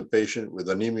find a patient with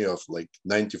anemia of like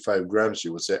 95 grams,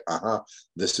 you would say, aha,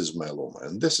 this is myeloma,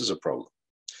 and this is a problem.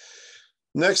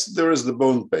 Next, there is the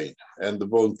bone pain and the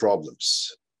bone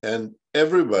problems. And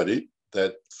everybody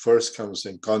that first comes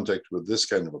in contact with this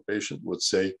kind of a patient would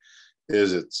say,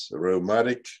 is it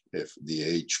rheumatic, if the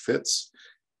age fits?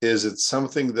 Is it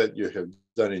something that you have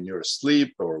done in your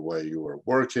sleep or while you were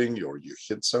working, or you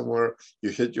hit somewhere, you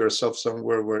hit yourself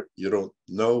somewhere where you don't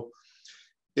know?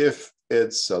 If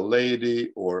it's a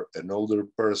lady or an older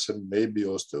person, maybe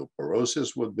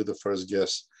osteoporosis would be the first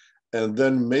guess. And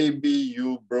then maybe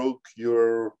you broke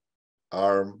your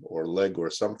arm or leg or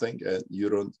something and you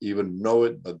don't even know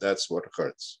it, but that's what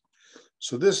hurts.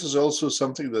 So this is also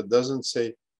something that doesn't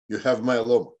say you have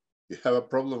myeloma. You have a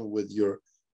problem with your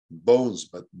bones,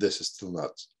 but this is still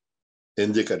not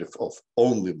indicative of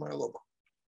only myeloma.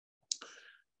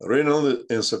 Renal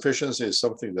insufficiency is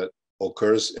something that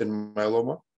occurs in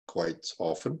myeloma quite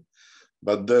often,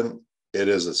 but then it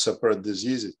is a separate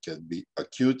disease. It can be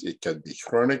acute, it can be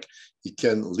chronic, it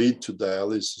can lead to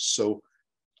dialysis. So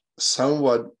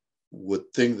someone would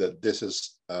think that this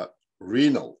is a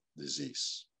renal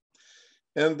disease.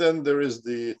 And then there is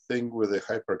the thing with the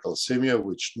hypercalcemia,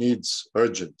 which needs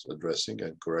urgent addressing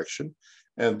and correction,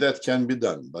 and that can be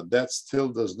done, but that still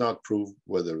does not prove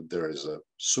whether there is a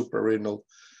suprarenal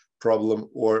problem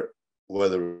or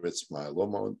whether it's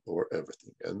myeloma or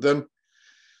everything. And then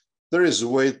there is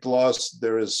weight loss,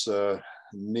 there is a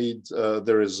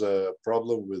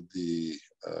problem with the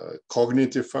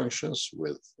cognitive functions,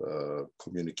 with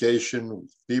communication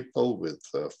with people, with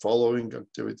following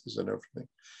activities and everything.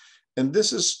 And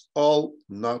this is all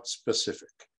not specific.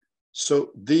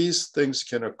 So these things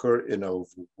can occur in a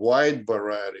wide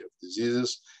variety of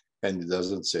diseases, and it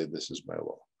doesn't say this is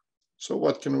myeloma. So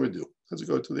what can we do? Let's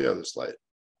go to the other slide.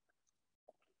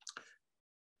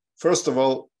 First of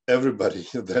all, everybody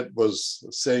that was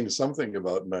saying something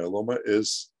about myeloma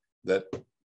is that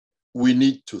we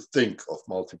need to think of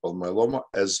multiple myeloma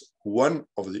as one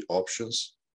of the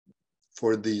options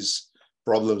for these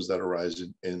problems that arise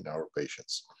in our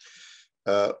patients.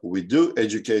 We do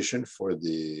education for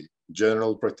the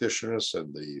general practitioners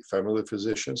and the family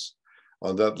physicians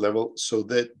on that level so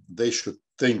that they should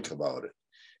think about it.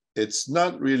 It's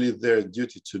not really their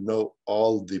duty to know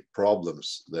all the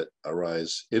problems that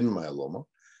arise in myeloma,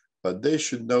 but they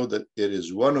should know that it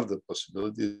is one of the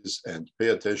possibilities and pay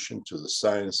attention to the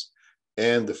science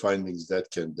and the findings that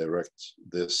can direct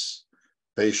this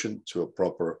patient to a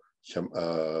proper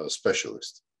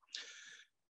specialist.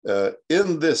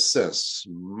 In this sense,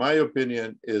 my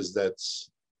opinion is that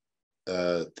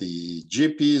the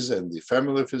GPs and the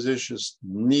family physicians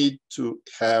need to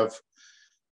have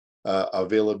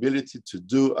availability to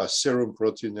do a serum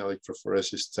protein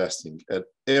electrophoresis testing at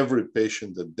every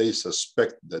patient that they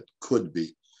suspect that could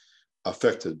be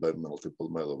affected by multiple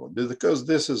myeloma, because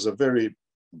this is a very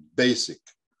basic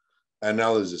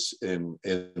analysis in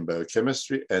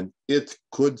biochemistry, and it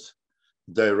could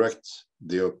direct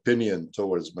the opinion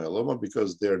towards myeloma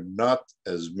because there are not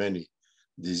as many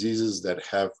diseases that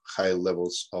have high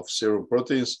levels of serum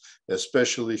proteins,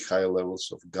 especially high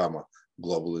levels of gamma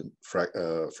globulin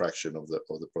fraction of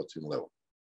the protein level.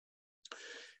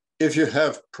 If you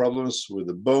have problems with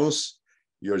the bones,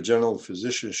 your general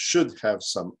physician should have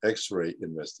some X-ray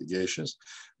investigations.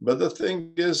 But the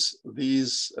thing is,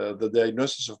 the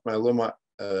diagnosis of myeloma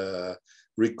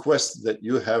requests that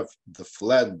you have the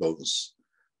flat bones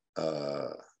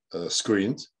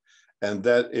screened, and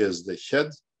that is the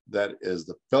head, that is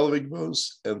the pelvic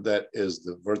bones, and that is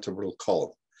the vertebral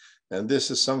column. And this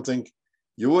is something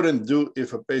you wouldn't do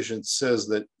if a patient says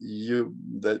that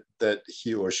that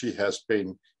he or she has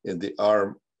pain in the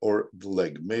arm or the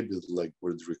leg. Maybe the leg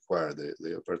would require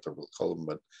the vertebral column,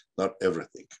 but not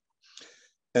everything.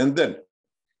 And then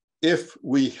if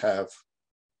we have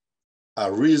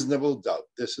a reasonable doubt,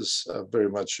 this is very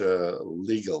much a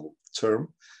legal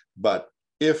term, but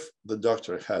if the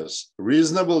doctor has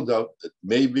reasonable doubt that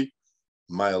maybe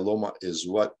myeloma is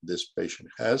what this patient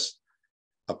has,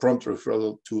 a prompt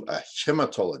referral to a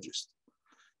hematologist.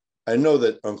 I know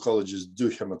that oncologists do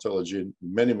hematology in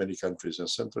many, many countries and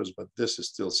centers, but this is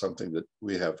still something that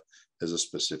we have as a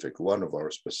specific, one of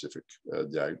our specific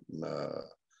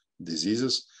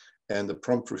diseases. And the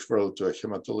prompt referral to a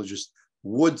hematologist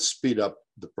would speed up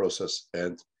the process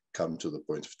and come to the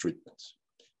point of treatment.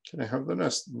 Can I have the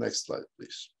next slide,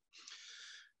 please?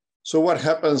 So what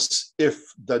happens if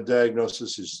the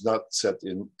diagnosis is not set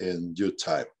in due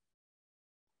time?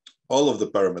 All of the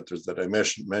parameters that I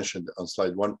mentioned on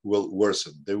slide 1 will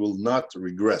worsen. They will not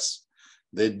regress.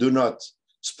 They do not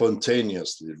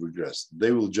spontaneously regress.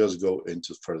 They will just go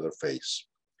into further phase.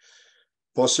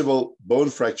 Possible bone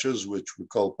fractures, which we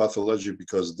call pathology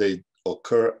because they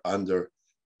occur under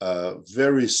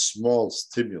very small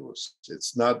stimulus.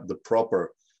 It's not the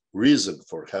proper reason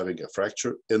for having a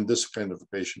fracture. In this kind of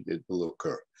a patient, it will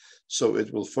occur. So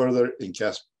it will further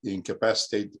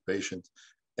incapacitate the patient.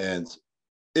 And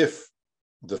if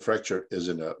the fracture is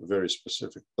in a very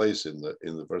specific place in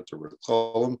the vertebral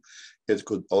column, it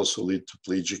could also lead to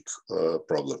plegic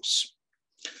problems.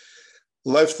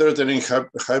 Life-threatening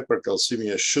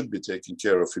hypercalcemia should be taken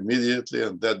care of immediately,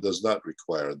 and that does not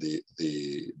require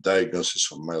the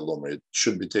diagnosis of myeloma. It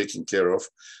should be taken care of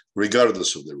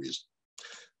regardless of the reason.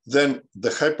 Then the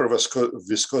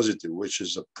hyperviscosity, which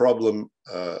is a problem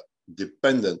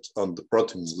dependent on the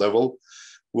protein level,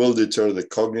 will deter the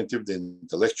cognitive, the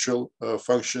intellectual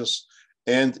functions,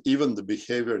 and even the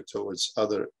behavior toward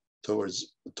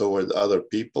other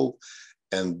people.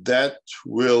 And that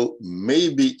will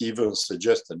maybe even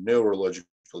suggest a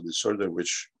neurological disorder,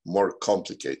 which more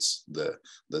complicates the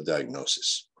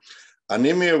diagnosis.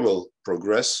 Anemia will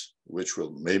progress, which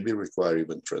will maybe require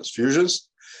even transfusions,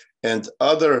 and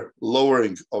other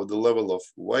lowering of the level of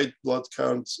white blood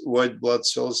counts, white blood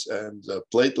cells, and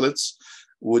platelets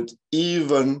would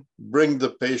even bring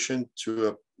the patient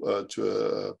to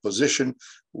a position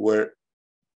where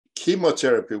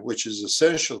chemotherapy, which is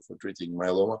essential for treating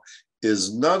myeloma,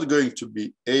 is not going to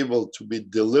be able to be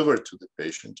delivered to the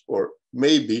patient, or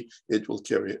maybe it will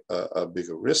carry a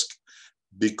bigger risk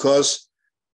because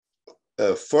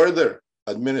further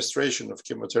administration of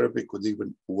chemotherapy could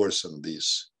even worsen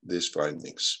these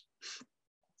findings.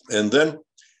 And then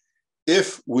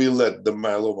if we let the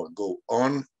myeloma go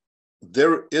on,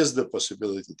 there is the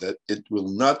possibility that it will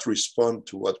not respond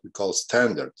to what we call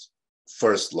standard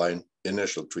first-line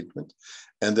initial treatment,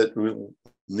 and that we will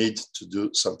need to do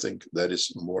something that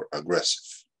is more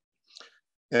aggressive.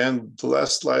 And the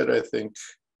last slide, I think,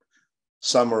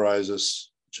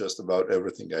 summarizes just about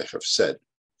everything I have said.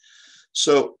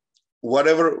 So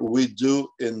whatever we do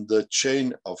in the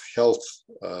chain of health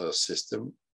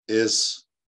system is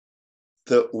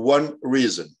the one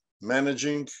reason,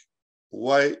 managing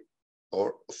why,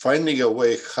 or finding a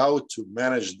way how to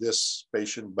manage this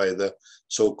patient by the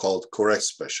so-called correct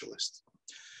specialist.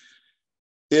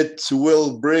 It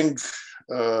will bring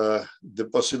the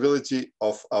possibility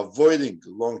of avoiding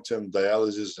long-term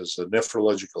dialysis as a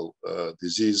nephrological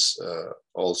disease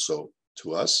also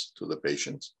to us, to the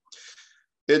patient.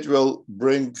 It will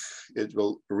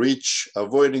reach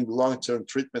avoiding long-term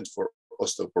treatment for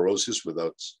osteoporosis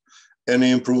without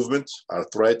any improvement,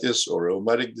 arthritis or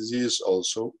rheumatic disease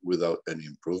also without any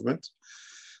improvement.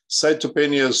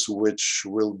 Cytopenias, which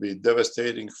will be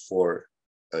devastating for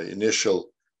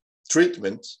initial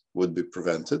treatment, would be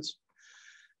prevented.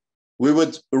 We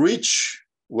would reach,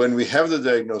 when we have the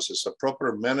diagnosis, a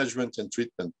proper management and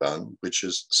treatment plan, which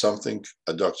is something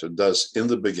a doctor does in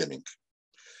the beginning.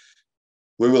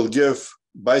 We will give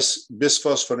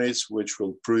bisphosphonates, which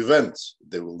will prevent,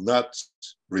 they will not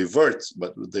revert,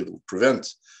 but they will prevent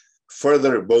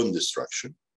further bone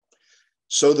destruction.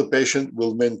 So the patient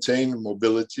will maintain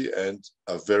mobility and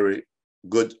a very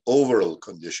good overall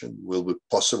condition, will be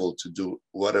possible to do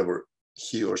whatever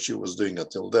he or she was doing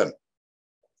until then,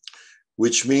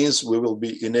 which means we will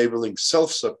be enabling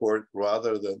self-support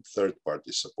rather than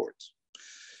third-party support.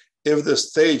 If the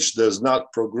stage does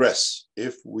not progress,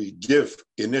 if we give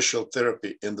initial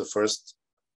therapy in the first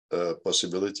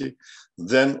possibility,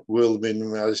 then we'll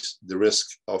minimize the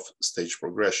risk of stage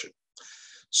progression.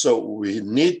 So we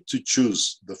need to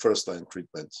choose the first-line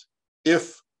treatment.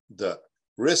 If the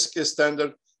risk is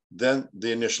standard, then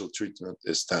the initial treatment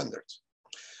is standard.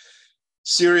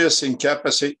 Serious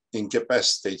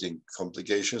incapacitating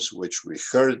complications, which we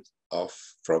heard of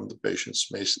from the patients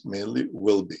mainly,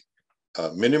 will be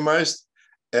minimized,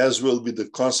 as will be the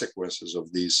consequences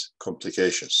of these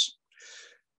complications.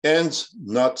 And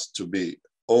not to be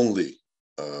only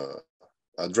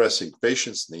addressing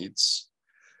patients' needs,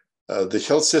 the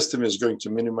health system is going to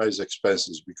minimize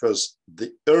expenses, because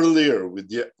the earlier we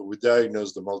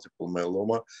diagnose the multiple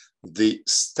myeloma, the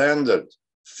standard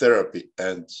therapy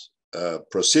and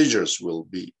procedures will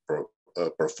be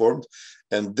performed,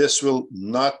 and this will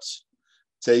not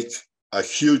take a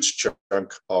huge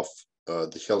chunk of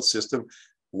the health system.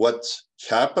 What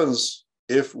happens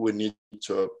if we need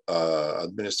to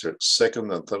administer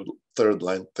second and third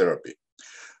line therapy?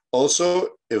 Also,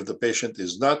 if the patient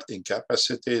is not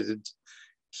incapacitated,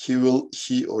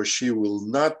 he or she will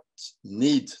not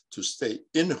need to stay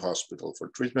in hospital for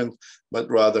treatment, but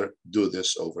rather do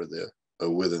this over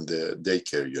within the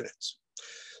daycare units.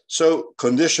 So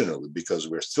conditionally, because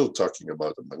we're still talking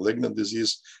about a malignant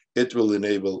disease, it will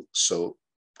enable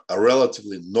a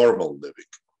relatively normal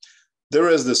living. There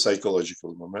is the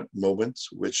psychological moment,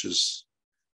 which is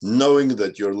knowing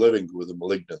that you're living with a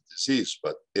malignant disease,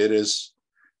 but it is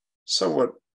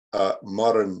somewhat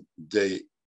modern day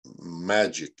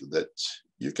magic that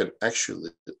you can actually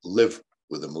live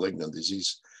with a malignant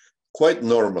disease quite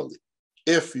normally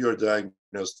if you're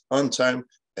diagnosed on time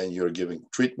and you're giving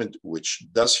treatment, which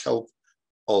does help,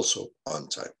 also on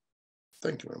time.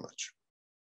 Thank you very much.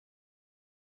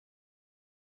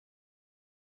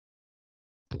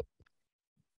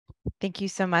 Thank you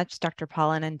so much, Dr.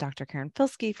 Paulin and Dr. Karen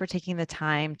Filski, for taking the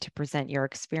time to present your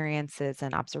experiences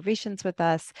and observations with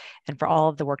us, and for all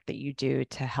of the work that you do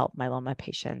to help myeloma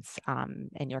patients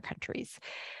in your countries.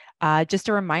 Just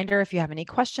a reminder, if you have any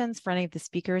questions for any of the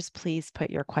speakers, please put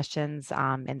your questions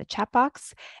in the chat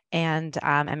box. And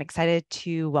I'm excited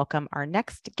to welcome our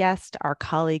next guest, our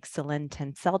colleague Celine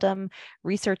Tenseldam,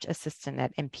 Research Assistant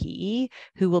at MPE,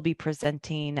 who will be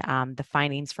presenting the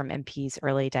findings from MPE's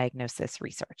early diagnosis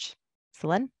research.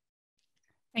 Celine?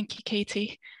 Thank you,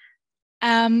 Katie.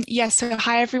 Yes, so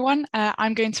hi everyone.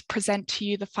 I'm going to present to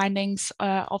you the findings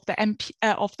of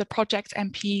the project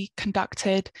MPE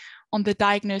conducted on the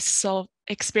diagnosis of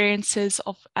experiences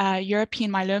of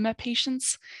European myeloma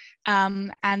patients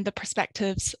and the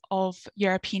perspectives of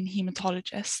European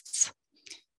hematologists.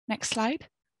 Next slide.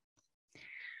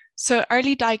 So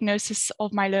early diagnosis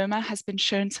of myeloma has been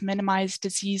shown to minimize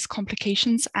disease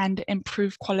complications and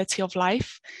improve quality of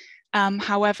life.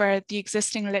 However, the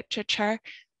existing literature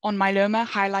on myeloma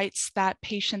highlights that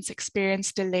patients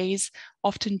experience delays,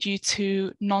 often due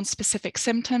to non-specific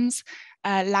symptoms,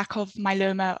 lack of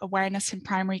myeloma awareness in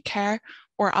primary care,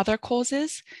 or other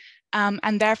causes.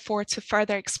 And therefore, to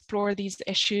further explore these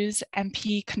issues,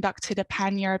 MPE conducted a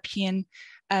pan-European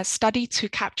study to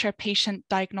capture patient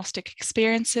diagnostic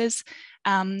experiences,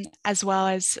 as well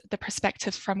as the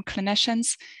perspective from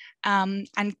clinicians,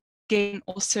 and gain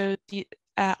also the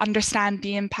understand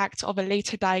the impact of a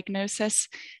later diagnosis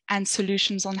and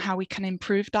solutions on how we can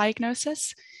improve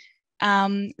diagnosis.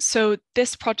 So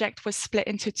this project was split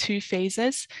into two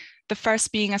phases, the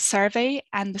first being a survey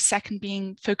and the second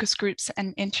being focus groups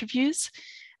and interviews.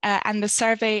 And the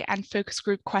survey and focus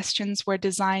group questions were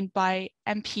designed by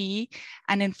MPE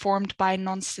and informed by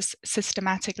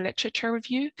non-systematic literature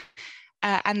review.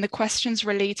 And the questions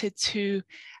related to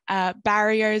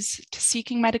barriers to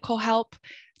seeking medical help,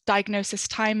 diagnosis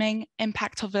timing,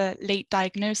 impact of a late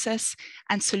diagnosis,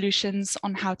 and solutions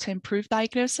on how to improve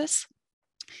diagnosis.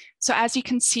 So as you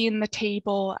can see in the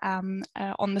table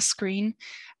on the screen,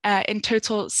 in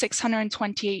total,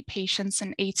 628 patients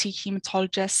and 80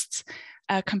 hematologists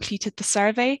completed the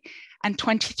survey, and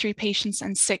 23 patients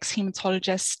and 6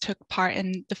 hematologists took part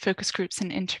in the focus groups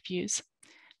and interviews.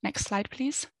 Next slide,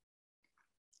 please.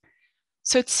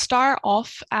 So to start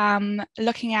off,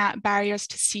 looking at barriers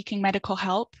to seeking medical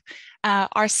help,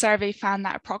 our survey found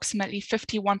that approximately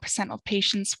 51% of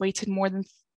patients waited more than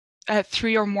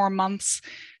 3 or more months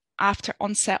after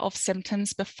onset of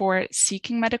symptoms before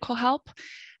seeking medical help.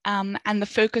 And the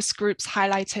focus groups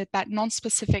highlighted that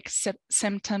non-specific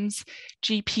symptoms,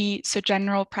 GP, so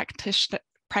general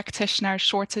practitioner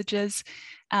shortages,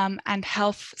 and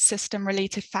health system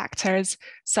related factors,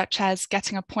 such as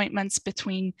getting appointments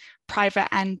between private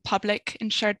and public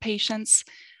insured patients,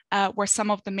 were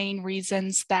some of the main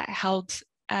reasons that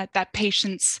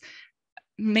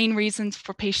main reasons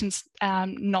for patients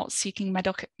not seeking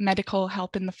medical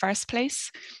help in the first place.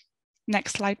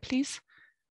 Next slide, please.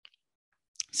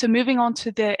 So moving on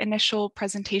to the initial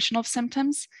presentation of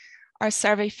symptoms, our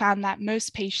survey found that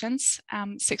most patients,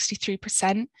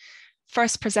 63%,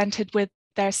 first presented with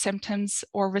their symptoms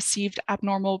or received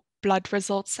abnormal blood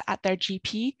results at their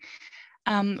GP.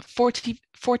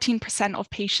 14% of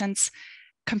patients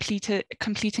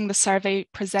completing the survey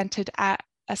presented at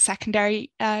a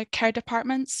secondary care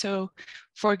department. So,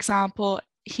 for example,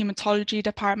 hematology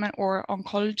department or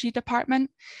oncology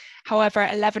department. However,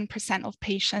 11% of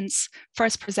patients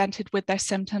first presented with their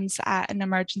symptoms at an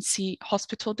emergency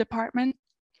hospital department.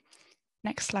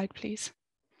 Next slide, please.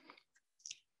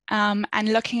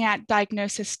 And looking at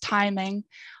diagnosis timing,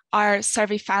 our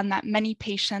survey found that many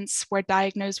patients were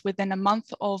diagnosed within a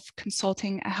month of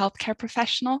consulting a healthcare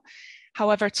professional.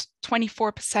 However,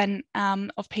 24%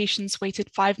 of patients waited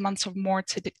 5 months or more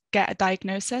to get a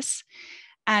diagnosis.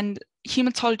 And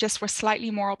hematologists were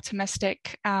slightly more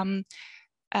optimistic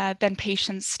than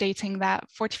patients, stating that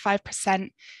 45%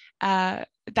 that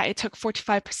it took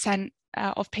 45%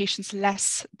 of patients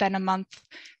less than a month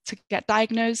to get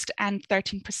diagnosed, and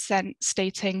 13%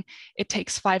 stating it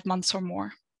takes 5 months or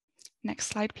more. Next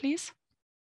slide, please.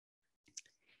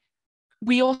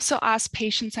 We also asked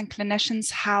patients and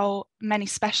clinicians how many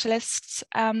specialists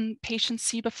patients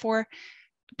see before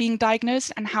being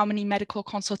diagnosed and how many medical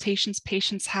consultations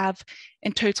patients have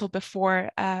in total before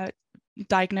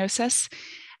diagnosis.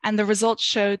 And the results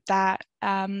showed that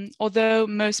although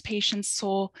most patients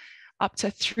saw up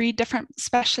to 3 different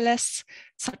specialists,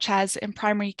 such as in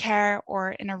primary care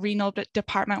or in a renal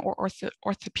department or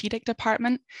orthopedic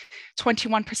department,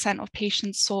 21% of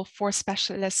patients saw 4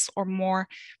 specialists or more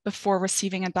before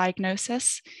receiving a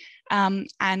diagnosis. And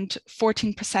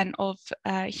 14% of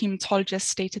hematologists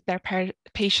stated their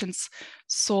patients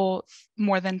saw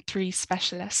more than 3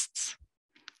 specialists.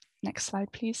 Next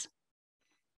slide, please.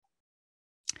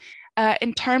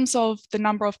 In terms of the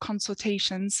number of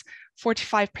consultations,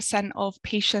 45% of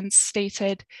patients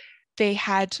stated they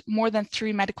had more than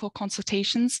 3 medical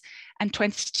consultations, and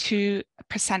 22%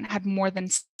 had more than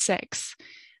 6.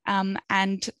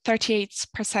 And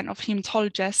 38% of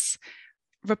hematologists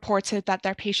reported that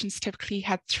their patients typically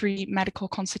had 3 medical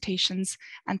consultations,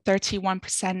 and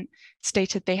 31%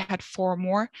 stated they had 4 or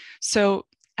more. So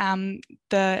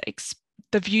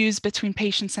the views between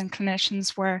patients and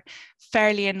clinicians were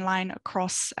fairly in line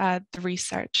across the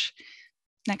research.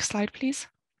 Next slide, please.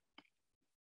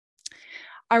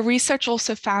 Our research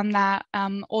also found that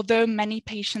although many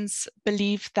patients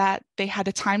believed that they had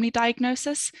a timely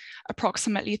diagnosis,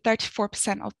 approximately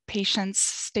 34% of patients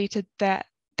stated that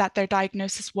their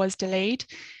diagnosis was delayed.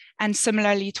 And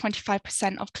similarly,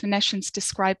 25% of clinicians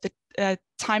described the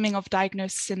timing of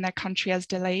diagnosis in their country as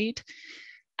delayed.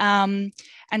 And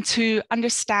to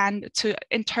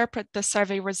interpret the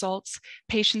survey results,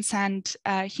 patients and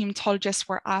hematologists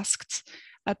were asked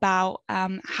about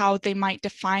how they might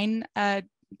define a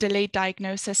delayed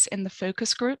diagnosis in the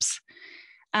focus groups.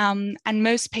 And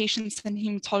most patients and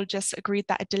hematologists agreed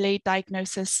that a delayed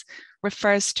diagnosis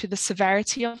refers to the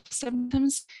severity of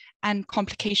symptoms and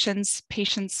complications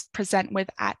patients present with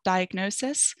at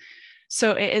diagnosis.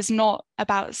 So it is not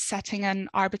about setting an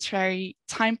arbitrary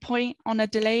time point on a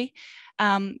delay,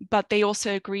 but they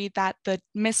also agree that the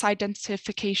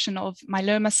misidentification of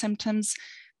myeloma symptoms,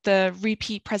 the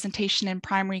repeat presentation in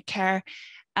primary care,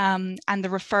 and the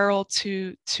referral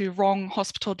to wrong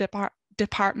hospital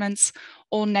departments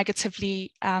all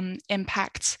negatively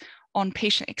impact on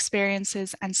patient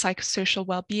experiences and psychosocial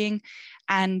well-being.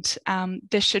 And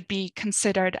this should be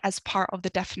considered as part of the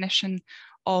definition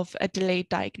of a delayed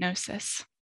diagnosis.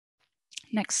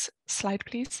 Next slide,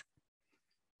 please.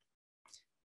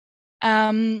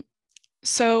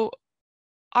 So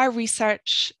our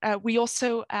research, we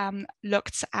also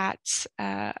looked at,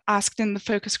 asked in the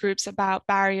focus groups about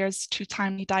barriers to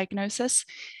timely diagnosis.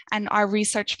 And our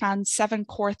research found 7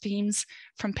 core themes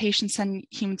from patients and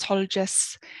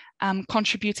hematologists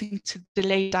contributing to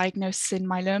delayed diagnosis in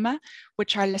myeloma,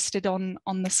 which are listed on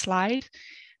the slide.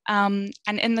 And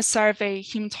in the survey,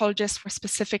 hematologists were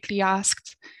specifically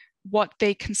asked what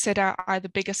they consider are the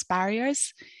biggest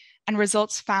barriers, and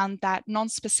results found that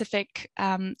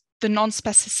the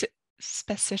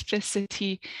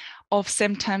non-specificity of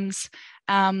symptoms,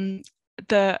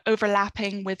 the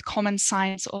overlapping with common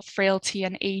signs of frailty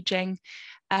and aging,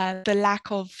 the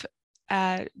lack of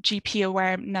GP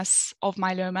awareness of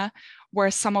myeloma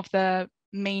were some of the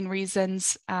main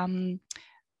reasons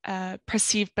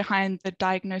perceived behind the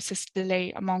diagnosis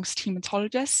delay amongst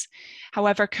hematologists.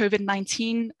 However,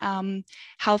 COVID-19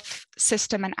 health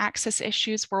system and access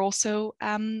issues were also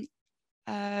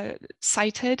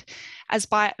cited as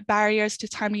barriers to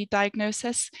timely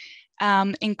diagnosis,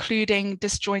 including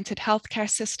disjointed healthcare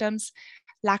systems,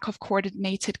 lack of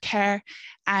coordinated care,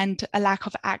 and a lack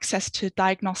of access to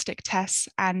diagnostic tests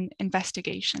and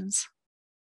investigations.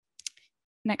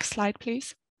 Next slide,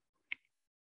 please.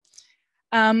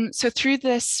 So through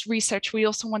this research, we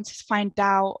also wanted to find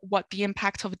out what the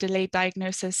impact of a delayed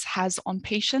diagnosis has on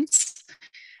patients.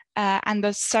 And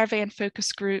the survey and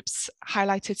focus groups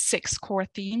highlighted 6 core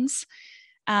themes.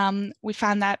 We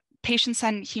found that patients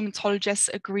and hematologists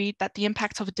agreed that the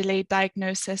impact of a delayed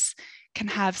diagnosis can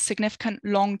have significant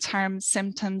long-term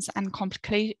symptoms and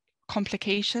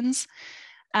complications.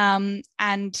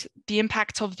 And the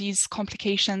impact of these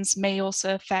complications may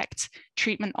also affect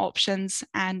treatment options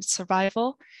and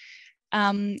survival.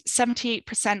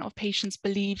 78% of patients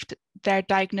believed their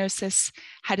diagnosis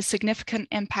had a significant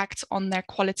impact on their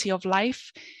quality of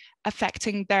life,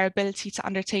 affecting their ability to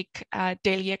undertake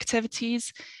daily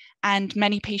activities. And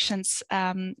many patients'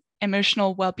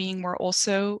 emotional well-being were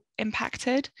also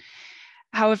impacted.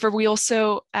 However, we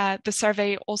also, the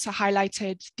survey also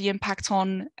highlighted the impact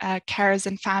on carers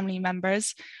and family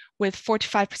members, with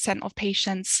 45% of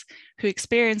patients who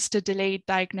experienced a delayed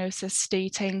diagnosis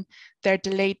stating their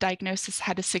delayed diagnosis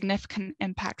had a significant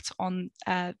impact on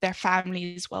their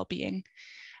family's well-being.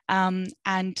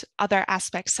 And other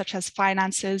aspects such as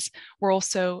finances were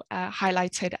also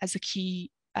highlighted as a key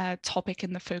topic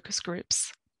in the focus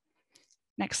groups.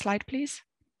 Next slide, please.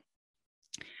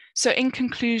 So in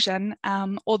conclusion,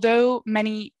 although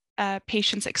many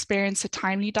patients experience a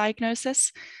timely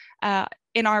diagnosis,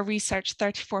 in our research,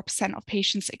 34% of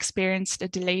patients experienced a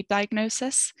delayed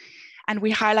diagnosis. And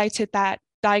we highlighted that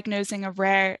diagnosing a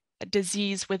rare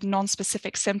disease with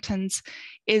non-specific symptoms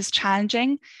is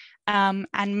challenging, and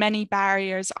many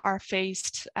barriers are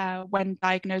faced when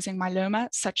diagnosing myeloma,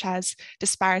 such as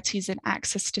disparities in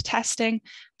access to testing,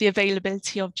 the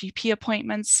availability of GP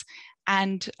appointments,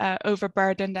 and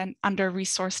overburdened and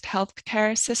under-resourced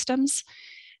healthcare systems.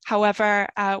 However,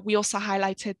 we also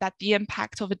highlighted that the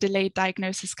impact of a delayed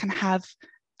diagnosis can have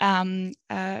it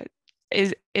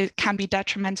can be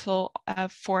detrimental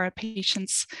for a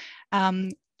patient's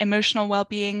emotional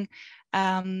well-being.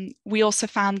 We also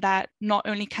found that not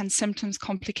only can symptom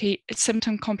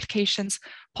complications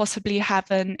possibly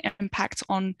have an impact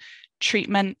on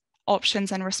treatment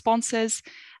options and responses,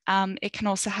 it can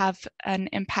also have an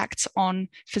impact on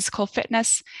physical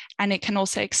fitness, and it can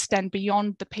also extend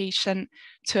beyond the patient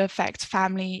to affect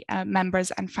family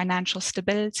members and financial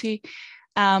stability,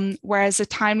 whereas a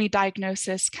timely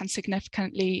diagnosis can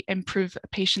significantly improve a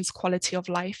patient's quality of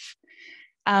life.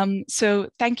 So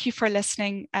thank you for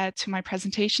listening to my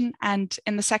presentation. And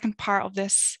in the second part of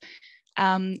this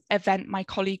event, my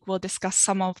colleague will discuss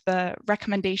some of the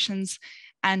recommendations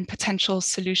and potential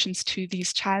solutions to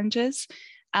these challenges.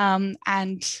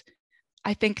 And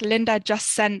I think Linda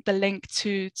just sent the link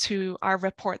to our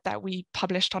report that we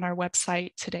published on our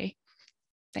website today.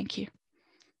 Thank you.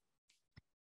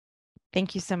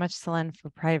 Thank you so much, Celine,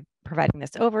 for providing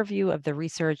this overview of the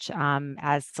research.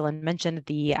 As Celine mentioned,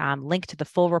 the link to the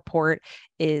full report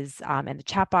is in the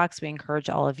chat box. We encourage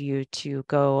all of you to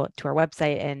go to our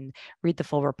website and read the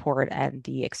full report and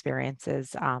the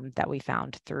experiences that we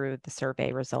found through the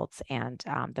survey results and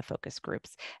the focus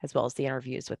groups, as well as the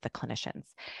interviews with the clinicians.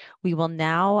 We will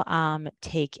now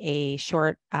take a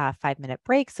short 5-minute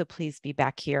break, so please be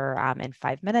back here in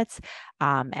 5 minutes,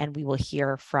 and we will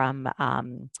hear from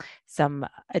some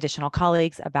additional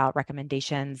colleagues about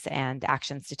recommendations and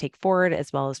actions to take forward,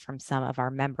 as well as from some of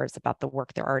our members about the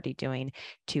work they're already doing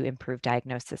to improve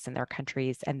diagnosis in their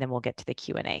countries, and then we'll get to the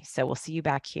Q&A. So we'll see you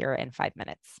back here in 5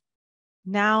 minutes.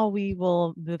 Now we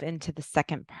will move into the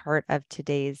second part of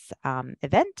today's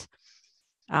event.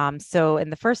 So in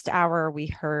the first hour, we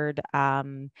heard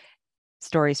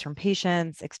stories from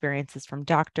patients, experiences from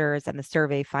doctors, and the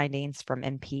survey findings from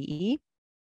MPE.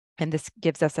 And this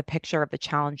gives us a picture of the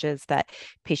challenges that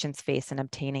patients face in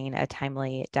obtaining a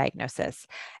timely diagnosis.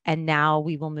 And now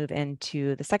we will move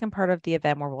into the second part of the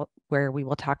event where we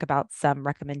will talk about some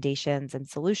recommendations and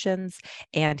solutions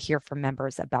and hear from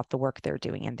members about the work they're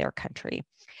doing in their country.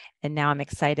 And now I'm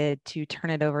excited to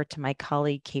turn it over to my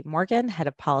colleague, Kate Morgan, Head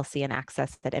of Policy and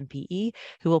Access at MPE,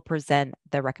 who will present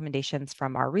the recommendations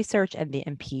from our research and the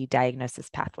MPE diagnosis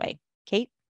pathway. Kate?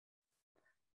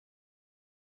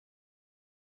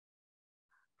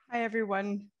 Hi,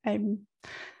 everyone.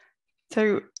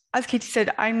 So as Katie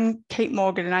said, I'm Kate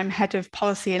Morgan and I'm Head of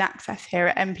Policy and Access here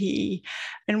at MPE.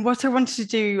 And what I wanted to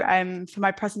do for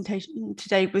my presentation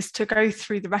today was to go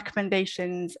through the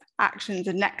recommendations, actions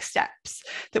and next steps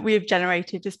that we have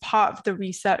generated as part of the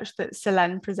research that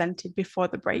Selene presented before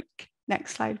the break.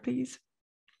 Next slide, please.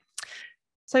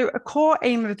 So a core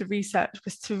aim of the research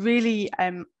was to really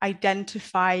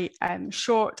identify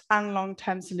short and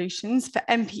long-term solutions for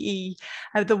MPE,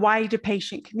 the wider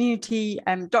patient community,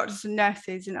 doctors and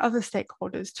nurses and other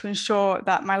stakeholders to ensure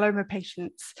that myeloma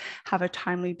patients have a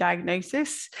timely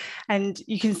diagnosis. And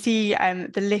you can see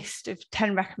the list of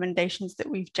 10 recommendations that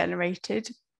we've generated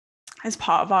as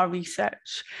part of our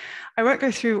research. I won't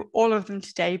go through all of them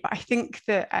today, but I think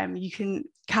that you can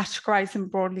categorize them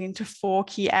broadly into 4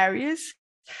 key areas.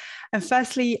 And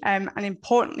firstly, and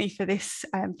importantly for this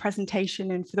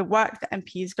presentation and for the work that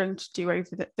MPE is going to do over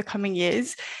the coming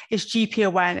years, is GP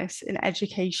awareness and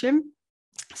education,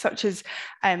 such as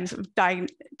sort of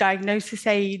diagnosis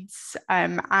aids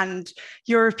and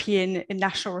European and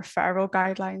national referral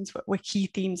guidelines were key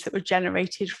themes that were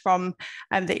generated from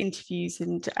the interviews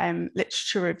and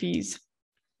literature reviews.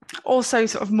 Also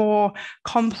sort of more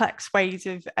complex ways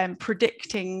of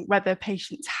predicting whether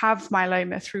patients have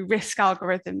myeloma through risk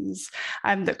algorithms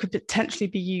that could potentially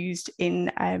be used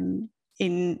in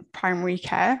primary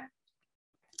care.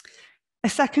 A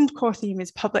second core theme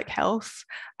is public health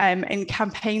and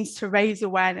campaigns to raise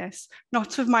awareness,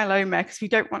 not of myeloma, because we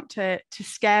don't want to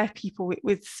scare people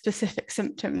with specific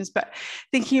symptoms, but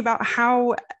thinking about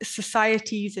how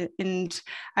societies and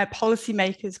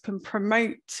policymakers can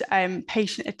promote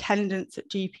patient attendance at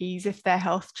GPs if their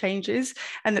health changes,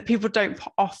 and that people don't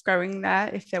put off going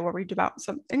there if they're worried about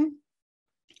something.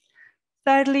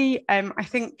 Thirdly, I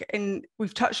think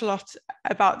we've touched a lot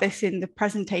about this in the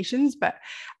presentations, but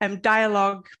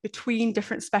dialogue between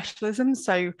different specialisms,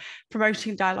 so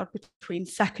promoting dialogue between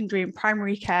secondary and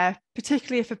primary care,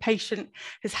 particularly if a patient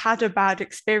has had a bad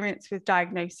experience with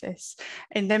diagnosis,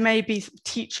 and there may be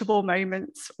teachable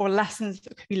moments or lessons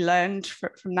that could be learned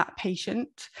from that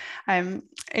patient. And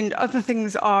other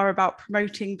things are about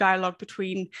promoting dialogue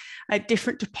between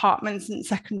different departments in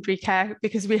secondary care,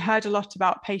 because we heard a lot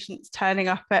about patients turning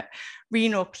up at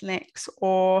renal clinics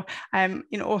or in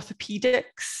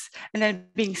orthopedics and then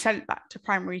being sent back to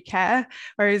primary care.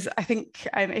 Whereas I think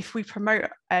if we promote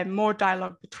more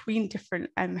dialogue between different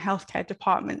healthcare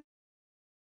departments.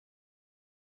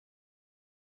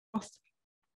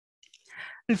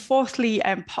 And fourthly,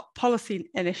 policy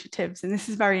initiatives, and this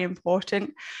is very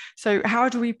important. So how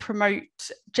do we promote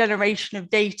generation of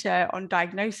data on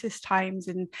diagnosis times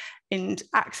and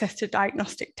access to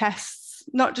diagnostic tests,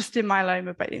 not just in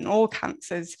myeloma, but in all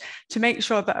cancers, to make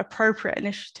sure that appropriate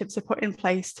initiatives are put in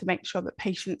place to make sure that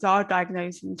patients are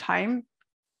diagnosed in time.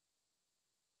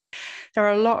 There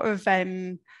are a lot of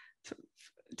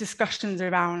discussions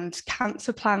around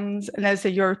cancer plans, and there's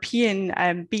a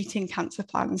European beating cancer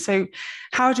plan. So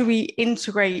how do we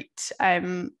integrate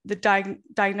the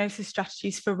diagnosis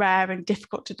strategies for rare and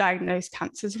difficult to diagnose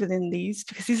cancers within these,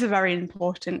 because these are very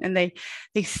important and they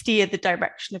steer the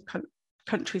direction of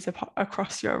countries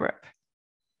across Europe.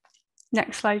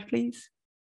 Next slide, please.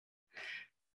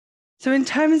 So in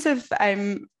terms of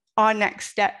our next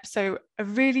step, so a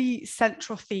really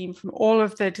central theme from all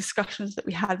of the discussions that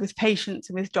we had with patients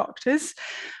and with doctors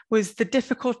was the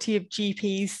difficulty of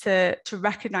GPs to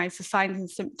recognize the signs and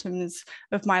symptoms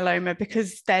of myeloma,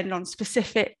 because they're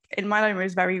non-specific and myeloma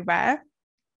is very rare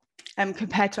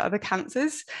compared to other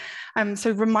cancers.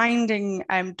 So reminding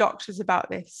doctors about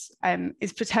this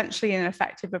is potentially an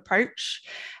effective approach.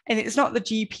 And it's not the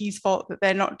GP's fault that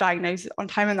they're not diagnosed on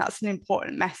time, and that's an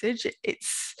important message.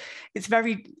 It's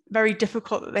very, very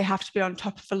difficult that they have to be on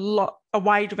top of a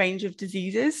wide range of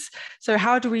diseases. So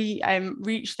how do we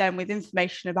reach them with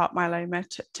information about myeloma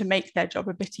to make their job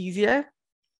a bit easier?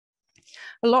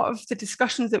 A lot of the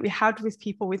discussions that we had with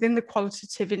people within the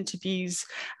qualitative interviews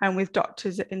and with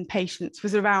doctors and patients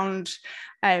was around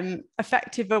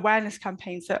effective awareness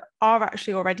campaigns that are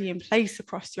actually already in place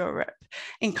across Europe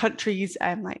in countries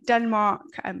like Denmark,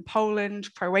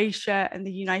 Poland, Croatia, and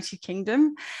the United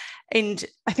Kingdom. And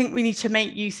I think we need to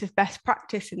make use of best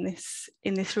practice in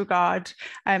this regard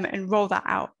and roll that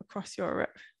out across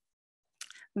Europe.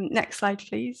 Next slide,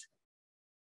 please.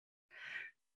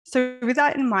 So with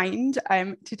that in mind,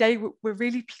 today we're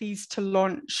really pleased to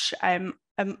launch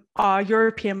our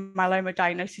European Myeloma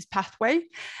Diagnosis Pathway.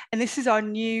 And this is our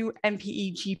new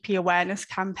MPE GP awareness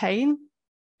campaign.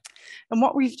 And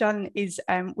what we've done is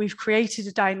we've created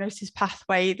a diagnosis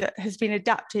pathway that has been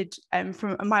adapted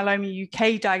from a Myeloma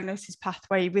UK diagnosis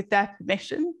pathway with their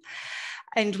permission.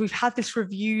 And we've had this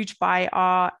reviewed by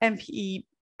our MPE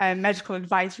Medical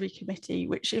Advisory Committee,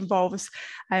 which involves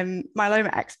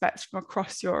myeloma experts from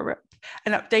across Europe,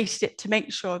 and updated it to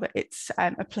make sure that it's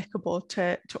applicable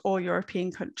to all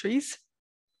European countries.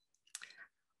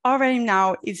 Our aim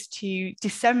now is to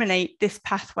disseminate this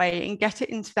pathway and get it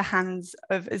into the hands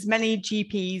of as many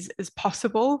GPs as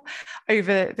possible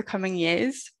over the coming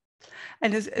years.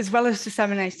 And as well as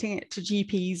disseminating it to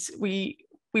GPs,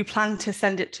 we plan to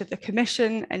send it to the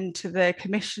Commission and to the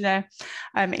Commissioner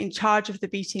in charge of the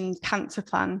Beating Cancer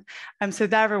Plan. So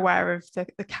they're aware of the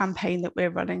campaign that we're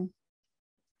running.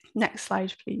 Next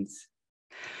slide, please.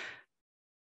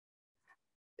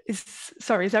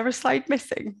 Sorry, is there a slide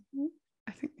missing?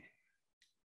 I think.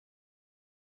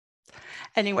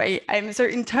 Anyway, so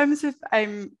in terms of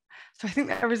so I think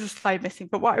there is a slide missing,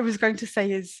 but what I was going to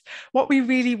say is what we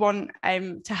really want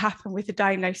to happen with the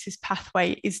diagnosis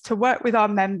pathway is to work with our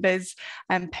members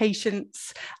and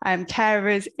patients,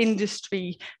 carers,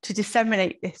 industry to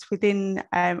disseminate this within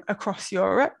across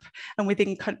Europe and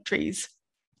within countries.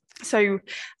 So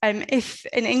if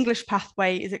an English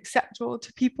pathway is acceptable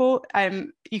to people,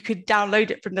 you could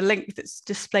download it from the link that's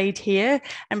displayed here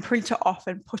and print it off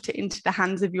and put it into the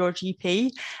hands of your GP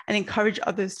and encourage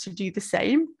others to do the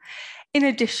same. In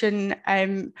addition,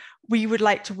 we would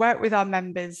like to work with our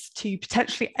members to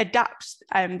potentially adapt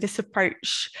this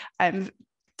approach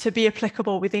to be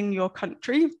applicable within your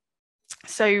country.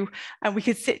 So we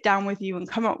could sit down with you and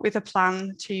come up with a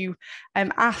plan to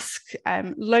ask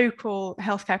local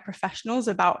healthcare professionals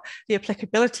about the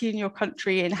applicability in your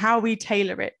country and how we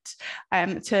tailor it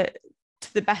to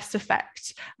the best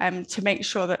effect to make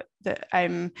sure that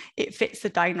it fits the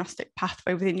diagnostic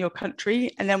pathway within your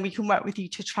country. And then we can work with you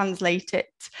to translate it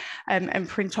and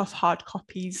print off hard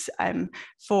copies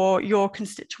for your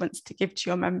constituents to give to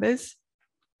your members.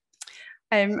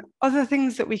 Other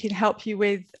things that we can help you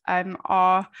with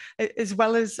are, as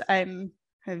well as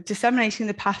disseminating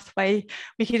the pathway,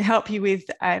 we can help you with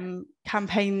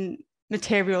campaign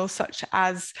materials such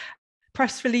as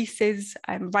press releases,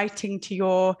 writing to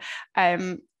your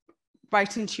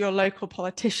local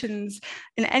politicians,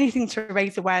 and anything to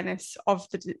raise awareness of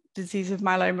the disease of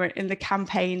myeloma in the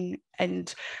campaign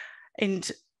and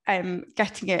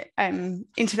getting it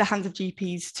into the hands of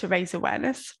GPs to raise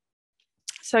awareness.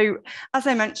 So as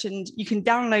I mentioned, you can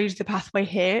download the pathway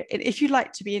here. And if you'd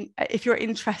like to be, if you're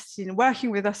interested in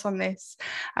working with us on this,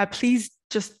 please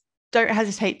just don't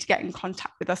hesitate to get in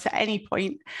contact with us at any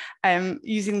point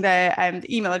using the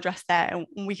email address there,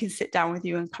 and we can sit down with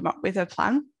you and come up with a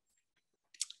plan.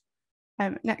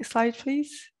 Next slide,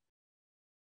 please.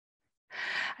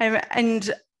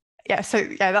 And yeah, so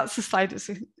yeah, that's the slide.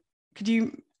 So could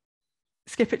you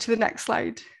skip it to the next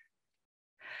slide?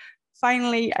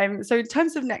 Finally, so in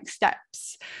terms of next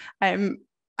steps, I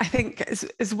think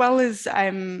as well as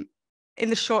in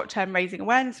the short term raising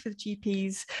awareness with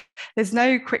GPs, there's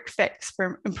no quick fix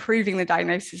for improving the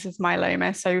diagnosis of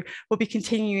myeloma. So we'll be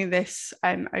continuing this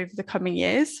over the coming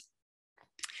years.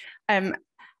 And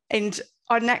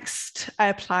our next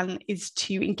plan is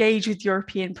to engage with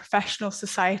European professional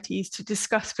societies to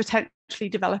discuss potentially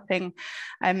developing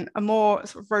a more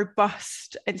sort of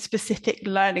robust and specific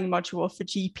learning module for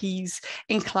GPs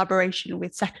in collaboration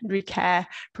with secondary care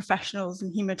professionals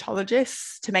and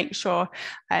haematologists to make sure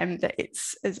that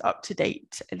it's as up to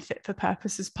date and fit for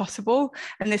purpose as possible.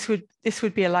 And this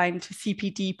would be aligned to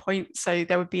CPD points, so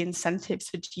there would be incentives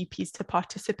for GPs to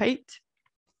participate.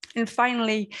 And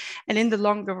finally, and in the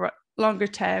longer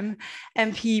term,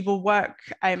 MPE will work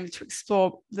to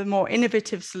explore the more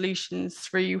innovative solutions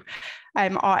through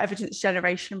our evidence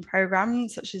generation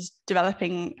programs, such as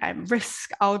developing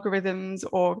risk algorithms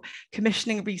or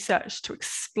commissioning research to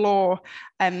explore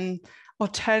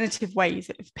alternative ways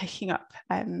of picking up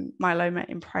myeloma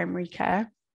in primary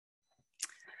care.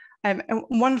 And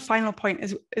one final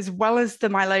point, as well as the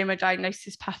myeloma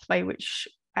diagnosis pathway, which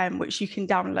which you can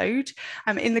download.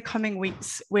 In the coming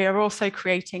weeks, we are also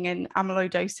creating an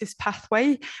amyloidosis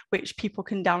pathway, which people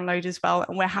can download as well.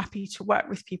 And we're happy to work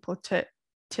with people to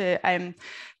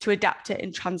adapt it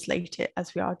and translate it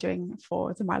as we are doing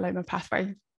for the myeloma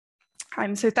pathway.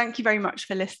 So thank you very much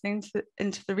for listening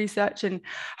into the research, and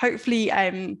hopefully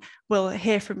we'll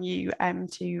hear from you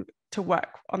to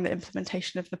work on the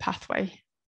implementation of the pathway.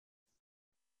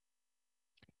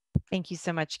 Thank you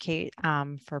so much, Kate,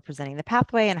 for presenting the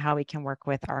pathway and how we can work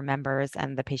with our members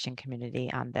and the patient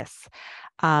community on this.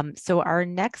 So our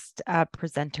next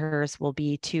presenters will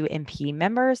be two MPE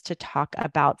members to talk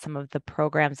about some of the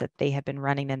programs that they have been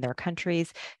running in their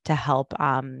countries to help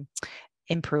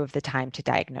improve the time to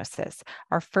diagnosis.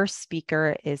 Our first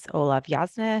speaker is Olav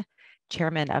Jasne,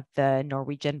 chairman of the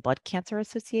Norwegian Blood Cancer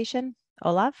Association.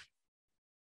 Olav?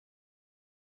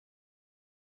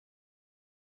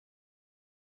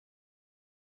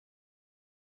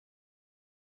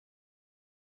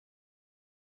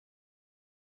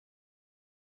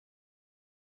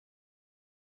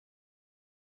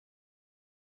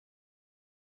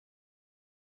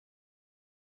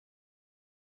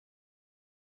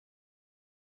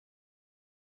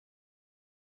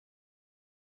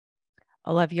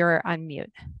 Olav, you're on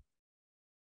mute.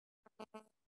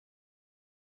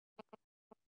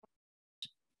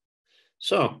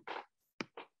 So,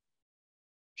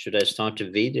 should I start the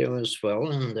video as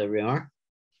well? And there we are.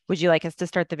 Would you like us to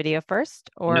start the video first?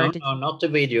 Or no, not the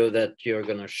video that you're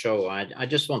going to show. I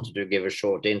just wanted to give a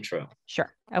short intro.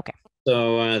 Sure. Okay.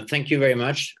 So thank you very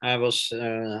much.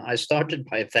 I started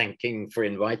by thanking for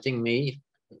inviting me,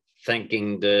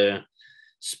 thanking the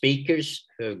speakers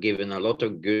who have given a lot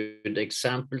of good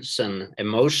examples and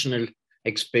emotional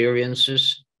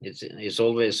experiences. It's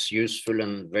always useful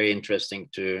and very interesting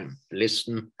to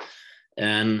listen.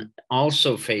 And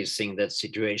also facing that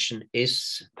situation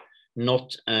is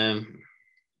not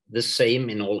the same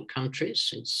in all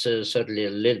countries. It's certainly a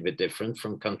little bit different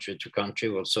from country to country,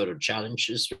 what sort of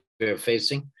challenges we're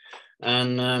facing.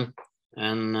 And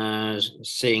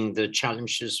seeing the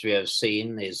challenges we have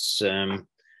seen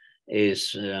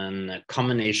is a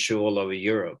common issue all over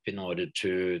Europe in order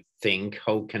to think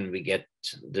how can we get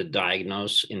the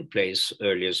diagnosis in place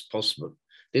early as possible.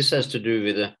 This has to do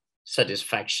with the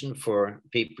satisfaction for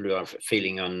people who are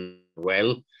feeling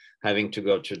unwell, having to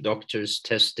go to doctors,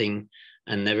 testing,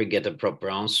 and never get a proper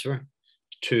answer,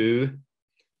 to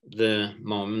the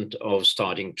moment of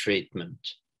starting treatment.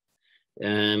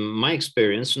 My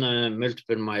experience in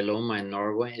multiple myeloma in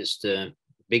Norway is the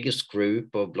biggest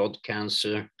group of blood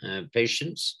cancer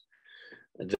patients.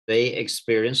 They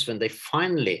experience when they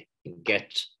finally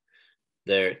get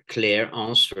their clear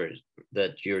answer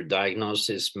that your diagnosis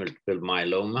is multiple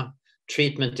myeloma,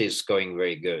 treatment is going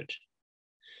very good.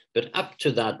 But up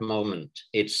to that moment,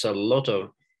 it's a lot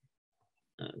of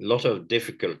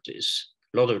difficulties,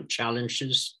 a lot of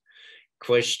challenges,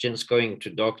 questions, going to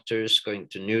doctors, going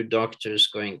to new doctors,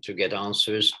 going to get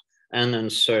answers, and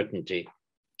uncertainty.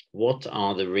 What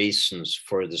are the reasons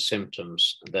for the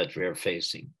symptoms that we are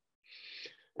facing?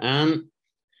 And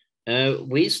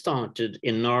we started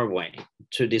in Norway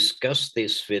to discuss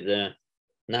this with the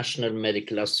National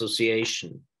Medical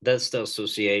Association. That's the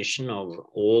association of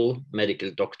all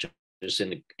medical doctors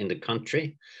in the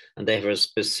country. And they have a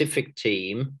specific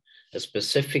team, a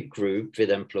specific group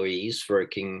with employees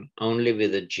working only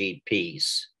with the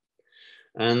GPs.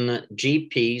 And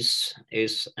GPs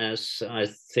is, as I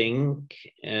think,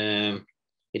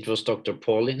 it was Dr.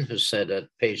 Paulin who said that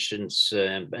patients,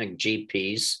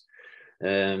 GPs,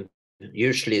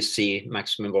 usually see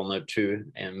maximum 1 or 2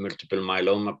 multiple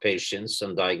myeloma patients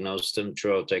and diagnose them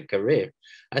throughout their career.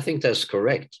 I think that's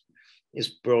correct. It's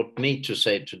brought me to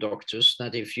say to doctors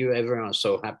that if you ever are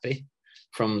so happy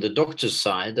from the doctor's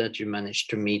side that you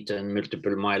managed to meet a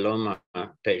multiple myeloma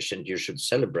patient, you should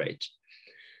celebrate.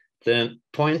 The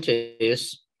point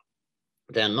is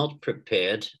they're not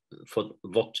prepared for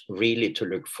what really to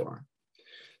look for.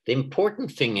 The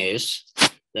important thing is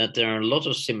that there are a lot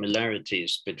of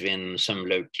similarities between some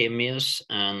leukemias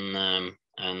and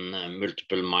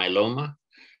multiple myeloma.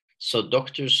 So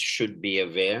doctors should be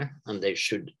aware and they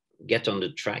should get on the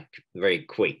track very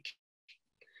quick.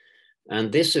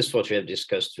 And this is what we have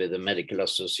discussed with the Medical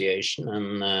Association,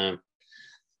 and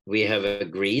we have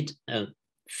agreed a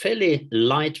fairly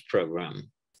light program.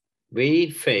 We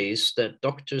face that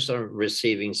doctors are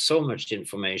receiving so much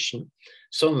information,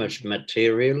 so much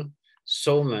material,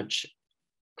 so much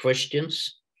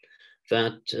questions,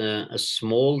 that a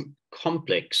small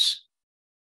complex,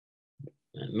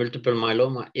 multiple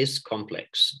myeloma is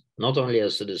complex, not only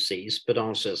as a disease, but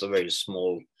also as a very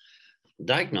small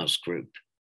diagnosed group.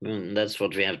 And that's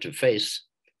what we have to face.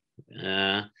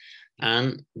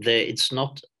 and it's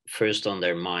not first on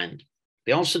their mind.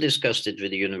 We also discussed it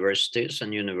with the universities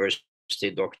and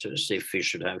university doctors if we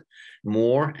should have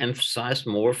more emphasize,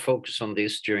 more focus on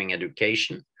this during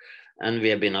education. And we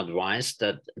have been advised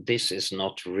that this is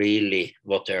not really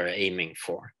what they're aiming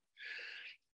for.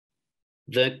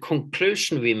 The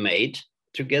conclusion we made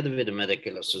together with the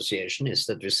medical association is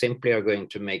that we simply are going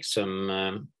to make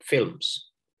some films,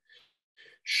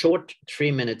 short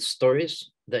 3-minute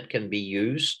stories that can be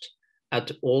used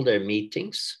at all their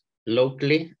meetings,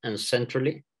 locally and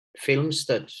centrally, films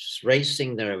that's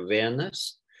raising their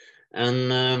awareness.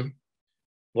 And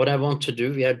what I want to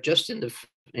do, we are just in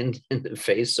the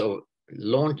phase of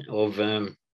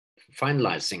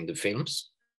finalizing the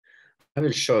films. I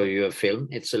will show you a film.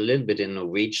 It's a little bit in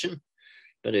Norwegian,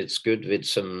 but it's good with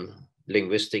some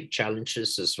linguistic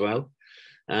challenges as well.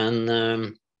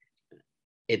 And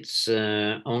it's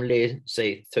only,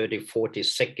 say, 30, 40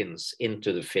 seconds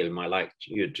into the film. I like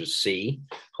you to see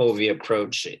how we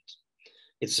approach it.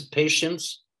 It's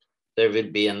patients. There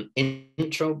will be an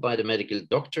intro by the medical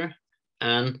doctor.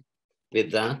 And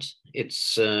with that,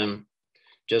 it's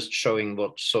just showing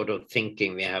what sort of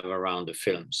thinking we have around the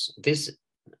films.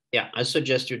 Yeah, I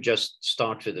suggest you just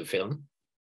start with the film.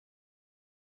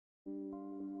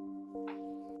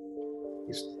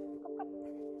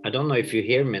 I don't know if you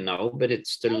hear me now, but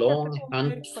it's the long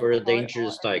hunt for a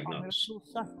dangerous diagnosis.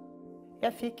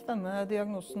 Jeg fikk denne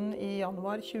diagnosen i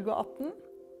januar 2018.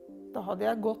 Da hadde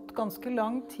jeg gått ganske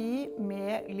lang tid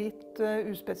med litt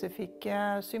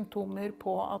uspesifikke symptomer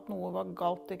på at noe var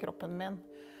galt i kroppen min.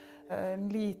 En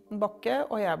liten bakke,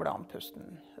 og jeg ble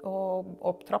andpusten. Og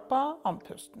opptrappa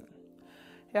andpusten.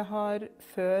 Jeg har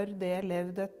før det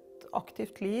levd et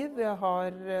aktivt liv. Jeg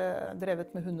har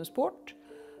drevet med hundesport,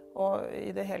 og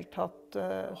i det hele tatt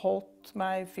holdt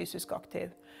meg fysisk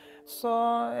aktiv. Så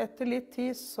etter litt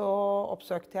tid så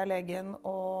oppsøkte jeg legen,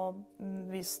 og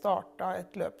vi startet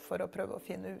et løp for å prøve å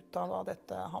finne ut av hva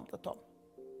dette handlet om.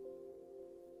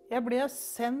 Jeg ble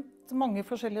sendt mange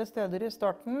forskjellige steder i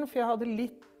starten, for jeg hadde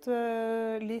litt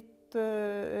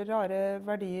rare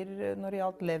verdier når det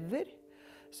gjaldt lever.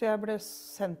 Så jeg ble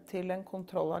sendt til en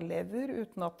kontroll av lever,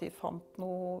 uten at de fant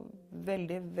noe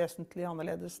veldig vesentlig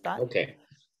annerledes der. Okay.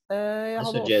 Jeg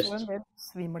hadde også en del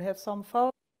svimmelhetsanfall.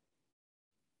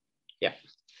 Yeah.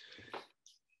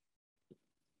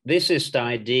 This is the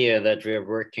idea that we are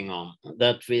working on,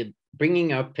 that we're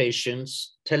bringing up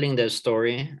patients, telling their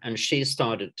story, and she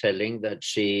started telling that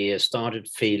she started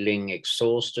feeling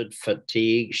exhausted,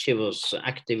 fatigued. She was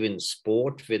active in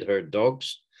sport with her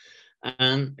dogs,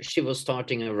 and she was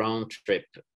starting a round trip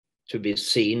to be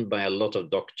seen by a lot of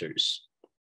doctors.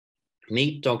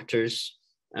 Meet doctors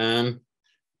and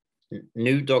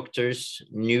new doctors,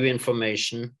 new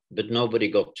information, but nobody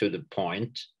got to the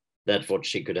point that what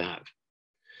she could have.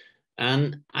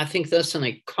 And I think that's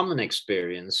a common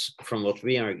experience from what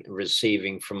we are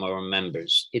receiving from our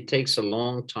members. It takes a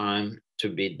long time to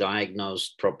be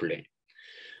diagnosed properly.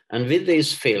 And with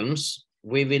these films,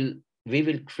 we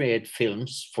will create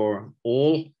films for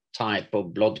all type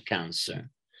of blood cancer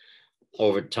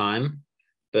over time,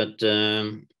 but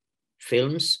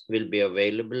films will be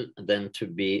available then to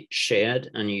be shared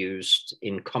and used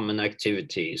in common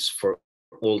activities for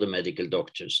all the medical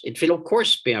doctors. It will of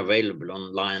course be available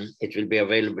online. It will be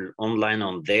available online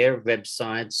on their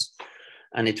websites,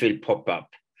 and it will pop up,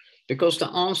 because the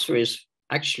answer is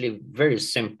actually very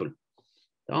simple.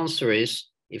 The answer is,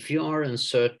 if you are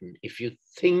uncertain, if you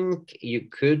think you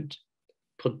could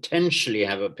potentially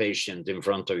have a patient in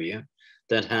front of you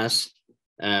that has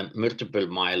multiple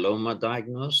myeloma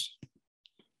diagnosis,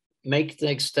 make the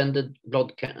extended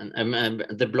blood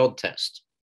test.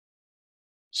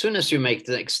 Soon as you make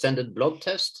the extended blood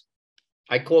test,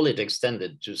 I call it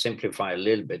extended to simplify a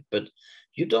little bit, but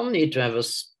you don't need to have a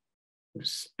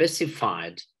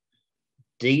specified,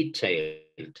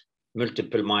 detailed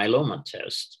multiple myeloma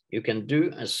test. You can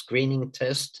do a screening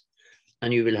test,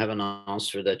 and you will have an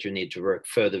answer that you need to work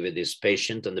further with this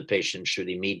patient, and the patient should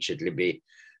immediately be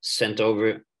sent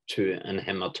over to an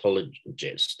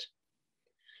hematologist.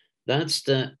 That's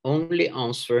the only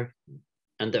answer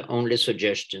and the only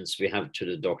suggestions we have to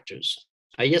the doctors.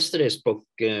 I yesterday spoke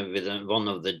with one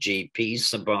of the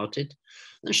GPs about it,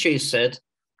 and she said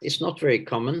it's not very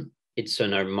common. It's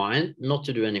in her mind not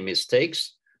to do any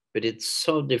mistakes, but it's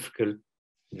so difficult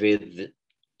with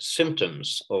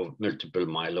symptoms of multiple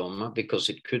myeloma because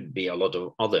it could be a lot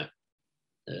of other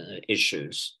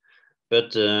issues.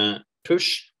 But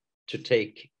push to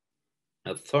take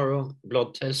a thorough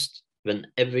blood test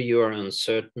whenever you are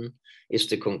uncertain is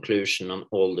the conclusion on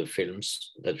all the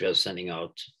films that we are sending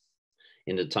out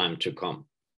in the time to come.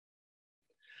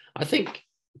 I think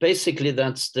basically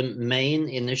that's the main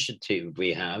initiative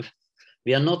we have.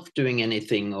 We are not doing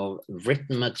anything of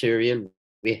written material.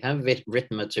 We have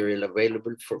written material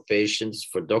available for patients,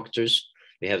 for doctors.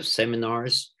 We have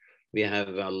seminars. We have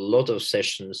a lot of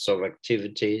sessions of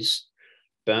activities,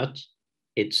 but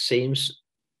it seems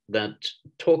that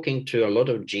talking to a lot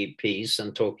of GPs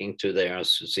and talking to their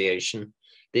association,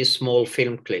 these small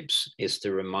film clips is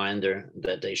the reminder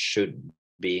that they should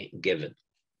be given.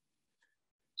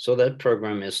 So that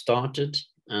program is started,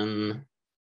 and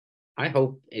I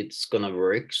hope it's going to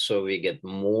work so we get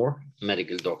more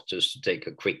medical doctors to take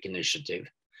a quick initiative.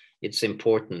 It's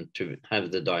important to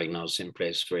have the diagnosis in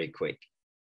place very quick.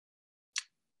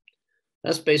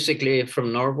 That's basically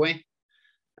from Norway.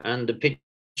 And the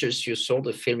pictures you saw,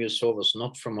 the film you saw was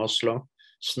not from Oslo.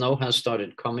 Snow has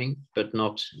started coming, but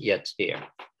not yet here.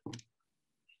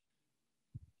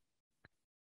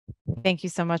 Thank you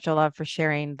so much, Olav, for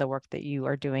sharing the work that you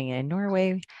are doing in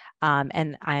Norway.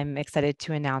 And I'm excited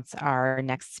to announce our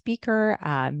next speaker,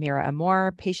 Mira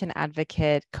Amor, patient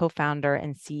advocate, co-founder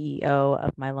and CEO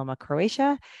of Myeloma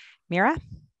Croatia. Mira?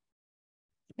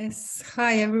 Yes,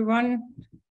 hi everyone.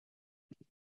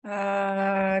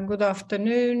 Good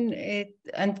afternoon,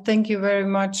 and thank you very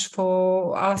much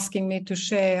for asking me to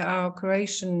share our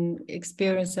Croatian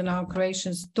experience and our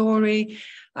Croatian story.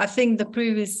 I think the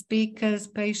previous speakers,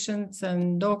 patients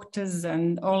and doctors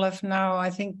and Olaf now,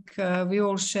 I think we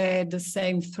all share the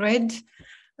same thread.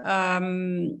 I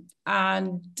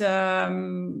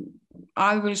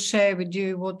will share with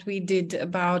you what we did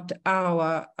about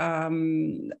our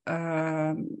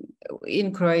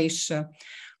in Croatia.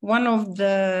 One of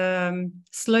the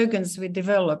slogans we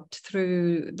developed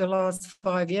through the last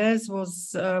 5 years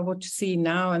was what you see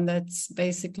now, and that's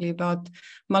basically about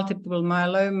multiple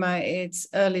myeloma. It's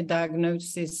early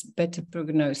diagnosis, better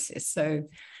prognosis. So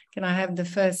can I have the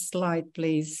first slide,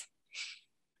 please?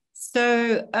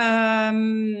 So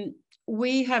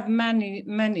we have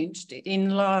managed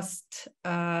in last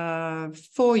 5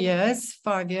 years,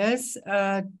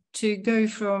 to go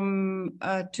from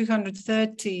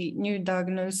 230 new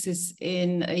diagnoses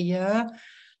in a year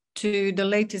to the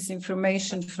latest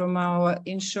information from our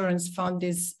insurance fund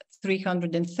is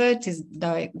 330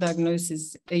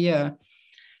 diagnoses a year.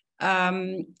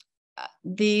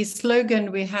 The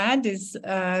slogan we had is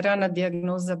rana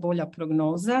diagnoza, bolja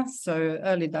prognoza, so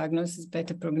early diagnosis,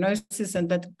 better prognosis, and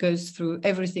that goes through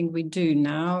everything we do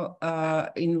now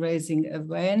in raising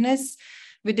awareness.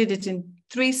 We did it in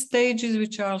 3 stages,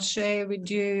 which I'll share with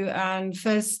you. And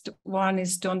first one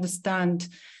is to understand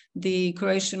the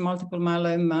Croatian multiple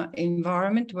myeloma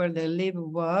environment where they live,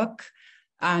 work,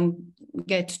 and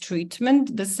get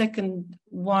treatment. The second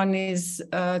one is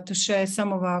to share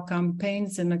some of our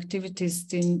campaigns and activities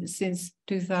since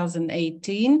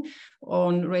 2018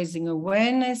 on raising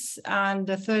awareness. And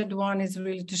the third one is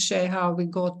really to share how we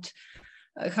got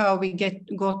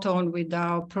on with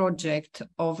our project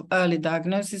of early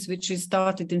diagnosis, which we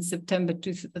started in September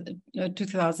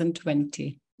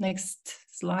 2020. Next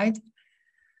slide.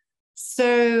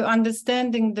 So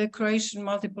understanding the Croatian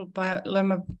multiple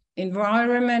myeloma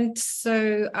environment.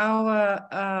 So our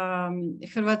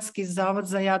Hrvatski Zavod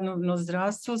za javno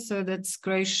zdravstvo, so that's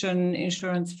Croatian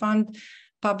Insurance Fund,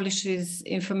 publishes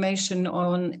information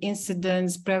on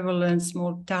incidence, prevalence,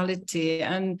 mortality.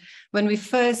 And when we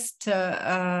first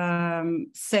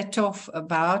set off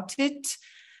about it,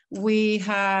 we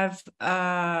have,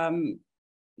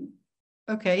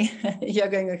 okay, you're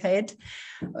going ahead.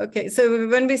 Okay, so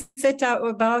when we set out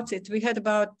about it, we had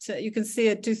about, you can see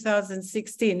it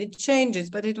 2016, it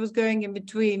changes, but it was going in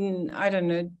between, I don't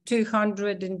know,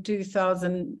 200 in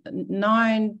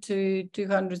 2009 to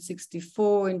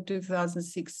 264 in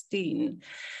 2016.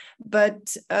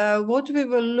 But what we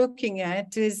were looking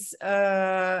at is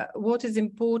what is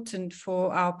important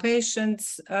for our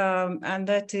patients, and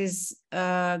that is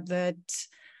that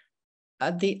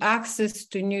the access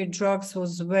to new drugs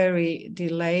was very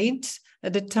delayed.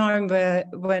 At the time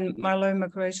when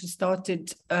Myeloma Croatia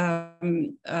started,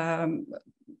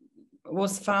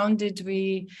 was founded,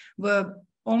 we were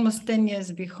almost 10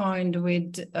 years behind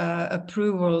with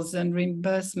approvals and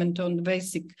reimbursement on the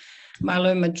basic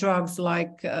myeloma drugs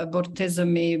like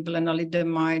bortezomib,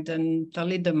 lenalidomide, and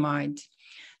thalidomide.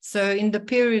 So in the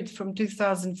period from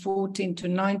 2014 to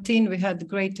 19, we had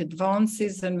great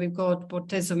advances, and we got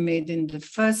bortezomib in the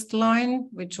first line,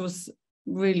 which was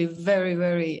really very,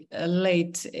 very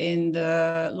late in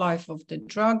the life of the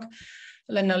drug.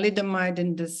 Lenalidomide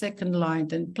in the second line,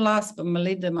 and plus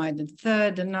pomalidomide in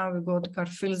third, and now we got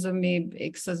carfilzomib,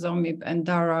 ixazomib, and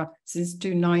dara since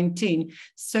 2019.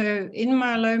 So in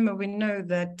myeloma, we know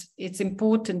that it's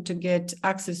important to get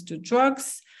access to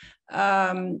drugs,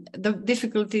 The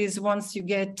difficulty is once you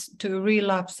get to a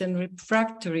relapse and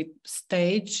refractory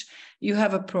stage, you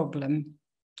have a problem.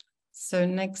 So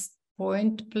next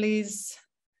point, please.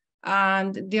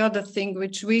 And the other thing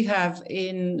which we have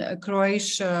in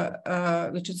Croatia,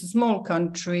 which is a small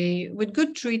country with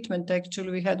good treatment,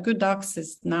 actually, we had good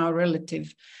access now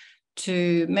relative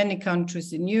to many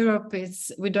countries in Europe.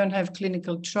 We don't have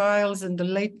clinical trials, and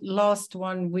the last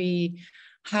one we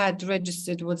had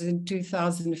registered was in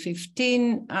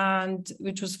 2015, and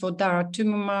which was for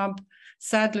daratumumab.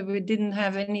 Sadly, we didn't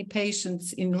have any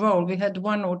patients enrolled. We had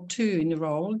 1 or 2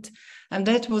 enrolled, and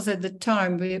that was at the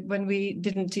time when we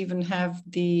didn't even have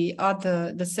the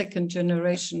second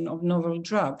generation of novel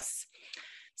drugs.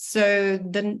 So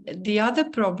the other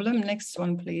problem, next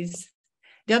one, please.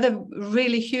 The other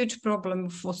really huge problem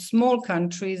for small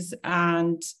countries,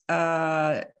 and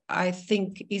I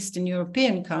think Eastern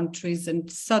European countries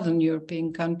and Southern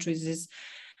European countries, is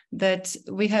that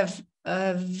we have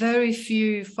very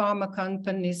few pharma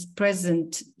companies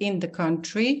present in the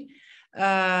country.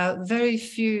 Very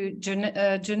few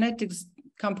genetics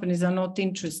companies are not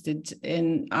interested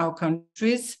in our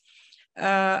countries.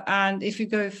 And if you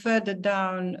go further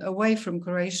down away from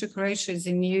Croatia, Croatia is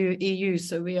in EU,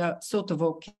 so we are sort of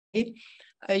okay.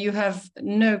 You have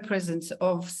no presence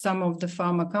of some of the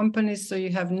pharma companies, so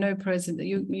you have no presence,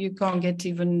 you can't get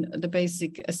even the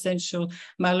basic essential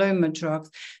myeloma drugs.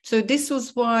 So this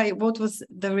was what was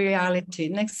the reality.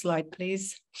 Next slide,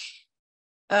 please.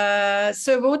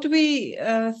 So what we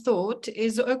thought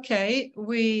is, okay,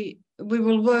 we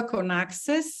will work on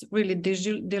access really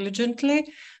diligently,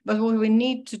 but what we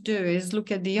need to do is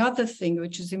look at the other thing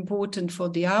which is important for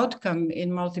the outcome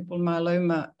in multiple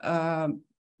myeloma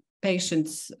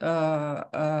patients,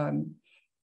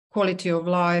 quality of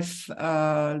life,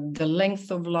 the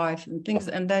length of life and things,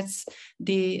 and that's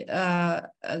the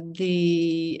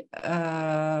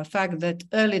fact that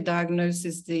early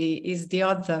diagnosis is the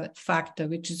other factor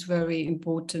which is very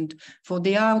important for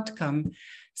the outcome.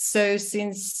 So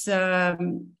since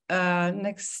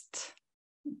next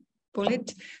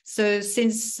bullet. So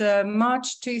since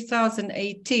March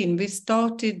 2018, we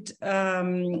started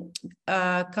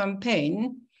a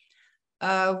campaign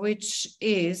which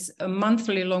is a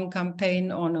monthly long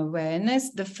campaign on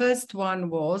awareness. The first one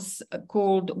was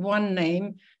called One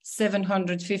Name,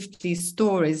 750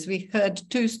 Stories. We heard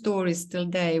 2 stories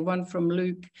today, one from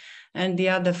Luke and the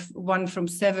other one from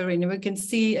Severin. We can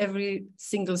see every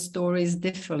single story is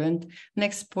different.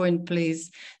 Next point,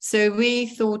 please. So we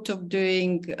thought of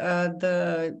doing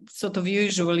the sort of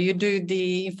usual. You do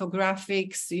the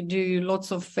infographics, you do lots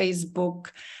of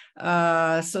Facebook,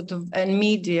 and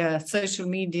media, social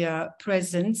media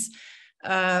presence.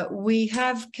 We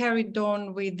have carried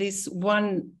on with this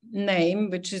one name,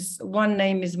 which is One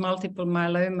Name is Multiple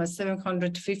Myeloma,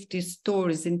 750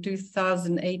 Stories. In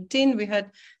 2018, we had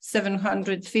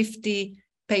 750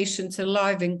 patients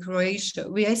alive in Croatia.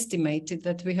 We estimated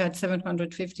that we had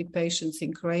 750 patients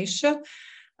in Croatia.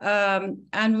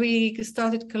 And we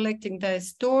started collecting their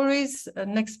stories.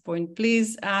 Next point,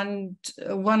 please. And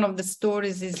one of the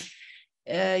stories is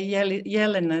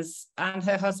Jelena's and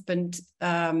her husband,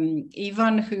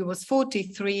 Ivan, who was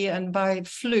 43, and by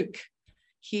fluke,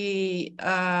 he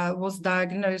was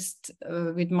diagnosed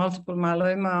with multiple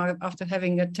myeloma after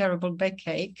having a terrible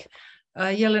backache.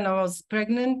 Jelena was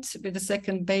pregnant with a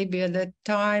second baby at that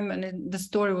time, and the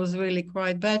story was really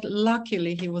quite bad.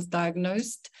 Luckily, he was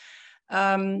diagnosed.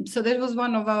 So that was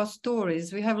one of our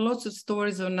stories. We have lots of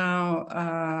stories on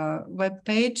our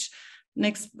webpage.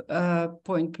 Next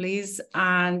point, please.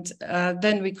 And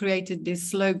then we created this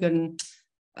slogan,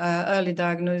 early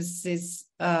diagnosis,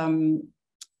 better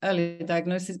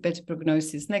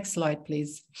prognosis. Next slide,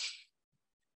 please.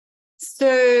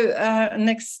 So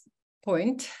next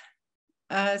point.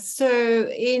 Apart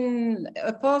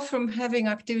from having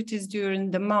activities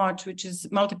during the March, which is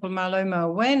Multiple Myeloma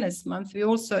Awareness Month, we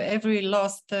also, every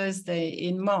last Thursday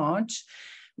in March,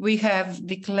 we have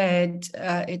declared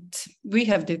it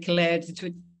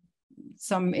with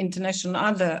some international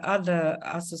other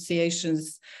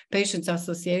associations, patients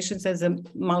associations, as a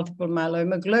Multiple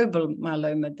Myeloma Global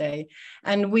Myeloma Day.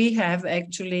 And we have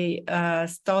actually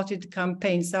started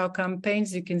campaigns. Our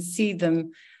campaigns, you can see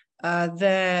them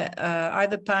there,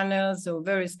 either panels or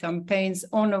various campaigns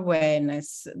on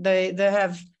awareness. They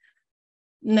have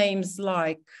names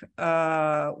like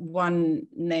One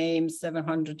Name,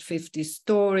 750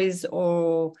 Stories,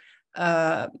 or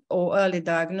early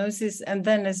diagnosis. And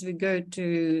then as we go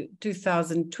to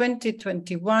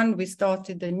 2020-21, we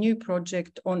started a new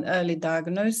project on early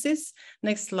diagnosis.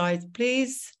 Next slide,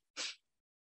 please.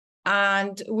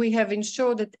 And we have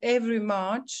ensured that every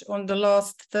March, on the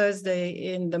last Thursday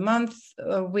in the month,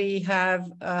 we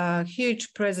have a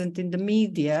huge presence in the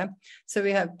media. So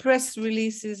we have press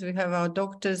releases, we have our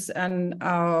doctors and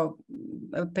our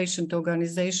patient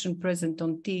organization present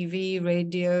on TV,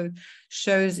 radio,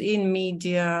 shows in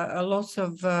media, a lot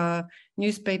of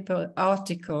newspaper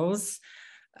articles.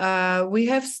 We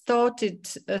have started,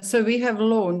 so we have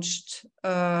launched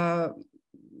our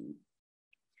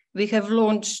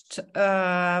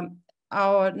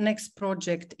next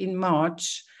project in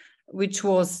March, which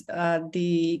was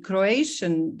the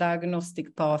Croatian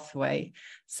diagnostic pathway.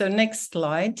 So next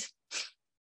slide.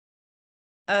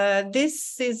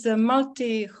 This is a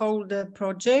multi-holder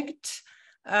project,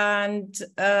 and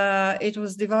it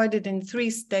was divided in 3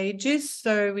 stages.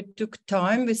 So it took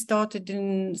time. We started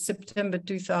in September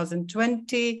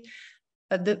 2020.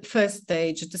 The first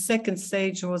stage. The second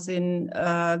stage was in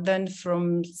then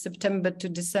from September to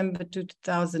December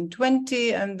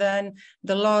 2020, and then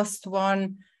the last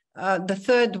one, the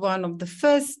third one of the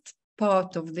first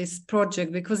part of this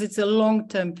project, because it's a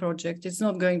long-term project. It's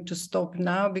not going to stop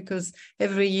now, because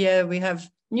every year we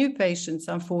have new patients,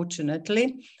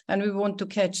 unfortunately, and we want to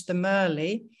catch them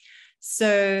early.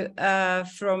 So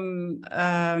from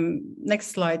next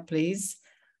slide, please.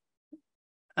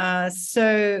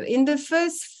 So in the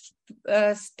first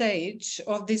stage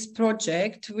of this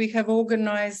project, we have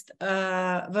organized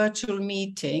a virtual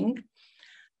meeting.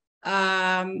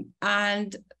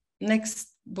 And next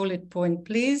bullet point,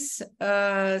 please.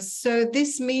 So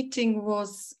this meeting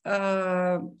was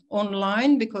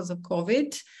online because of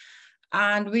COVID,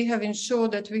 and we have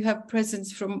ensured that we have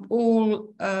presence from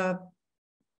all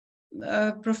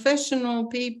professional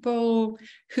people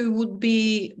who would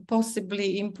be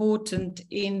possibly important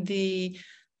in the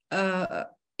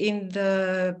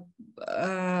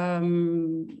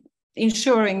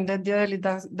ensuring that the early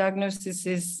diagnosis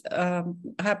is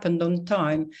happened on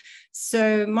time.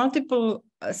 So multiple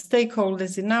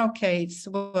stakeholders in our case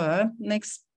were,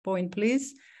 next point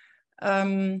please,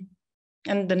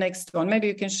 and the next one, maybe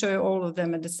you can show all of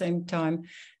them at the same time.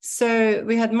 So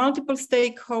we had multiple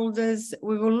stakeholders.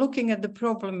 We were looking at the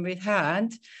problem we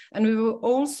had, and we were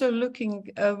also looking,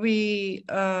 we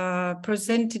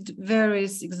presented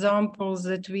various examples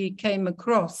that we came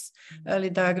across early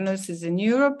diagnosis in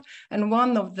Europe. And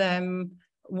one of them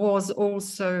was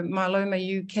also Myeloma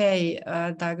UK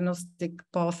diagnostic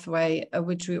pathway,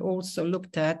 which we also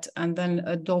looked at and then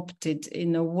adopted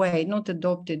in a way, not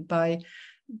adopted by,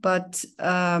 but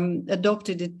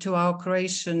adopted it to our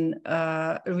Croatian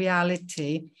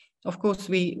reality. Of course,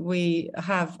 we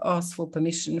have asked for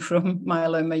permission from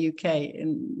Myeloma UK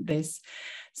in this.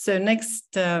 So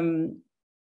next, so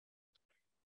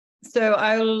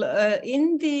I'll,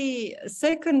 in the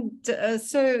second,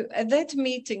 so at that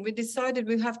meeting, we decided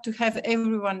we have to have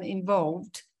everyone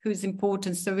involved who's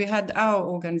important. So we had our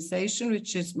organization,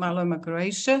 which is Myeloma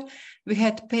Croatia. We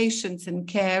had patients and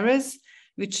carers,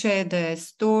 which shared their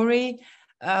story.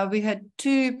 We had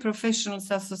 2 professional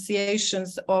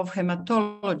associations of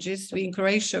hematologists. In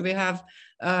Croatia, we have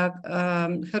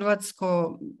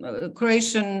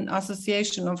Croatian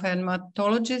Association of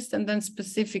Hematologists, and then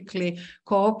specifically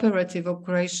Cooperative of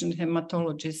Croatian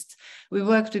Hematologists. We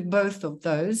worked with both of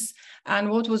those.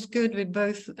 And what was good with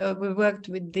both, we worked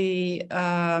with the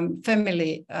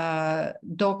family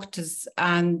doctors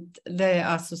and their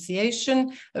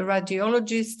association, a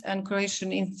radiologist, and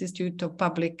Croatian Institute of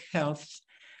Public Health.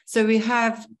 So we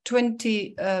have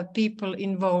 20 people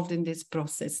involved in this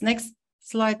process. Next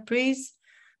slide, please.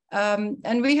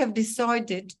 And we have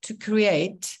decided to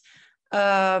create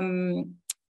a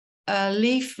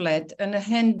leaflet and a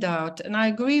handout. And I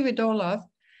agree with Olaf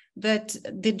that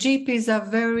the GPs are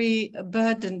very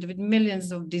burdened with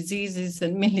millions of diseases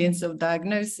and millions of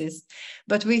diagnoses.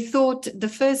 But we thought the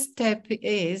first step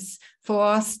is for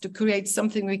us to create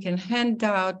something we can hand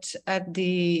out at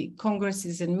the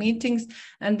congresses and meetings.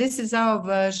 And this is our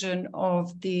version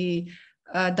of the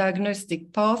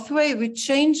diagnostic pathway. We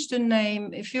changed the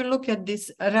name. If you look at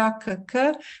this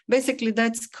RAKK, basically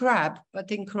that's crab,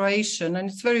 but in Croatian. And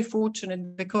it's very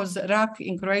fortunate because rak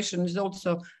in Croatian is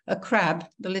also a crab,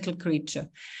 the little creature.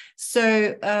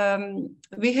 So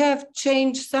we have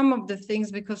changed some of the things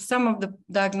because some of the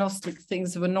diagnostic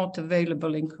things were not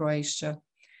available in Croatia.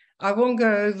 I won't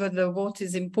go over what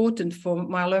is important for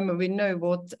myeloma. We know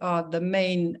what are the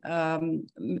main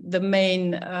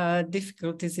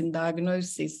difficulties in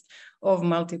diagnosis of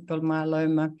multiple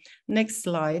myeloma. Next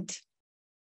slide.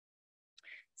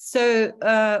 So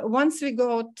once we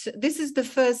got, this is the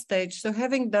first stage. So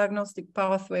having diagnostic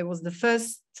pathway was the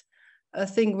first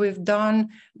thing we've done,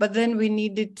 but then we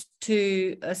needed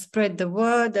to spread the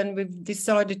word, and we've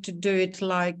decided to do it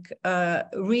like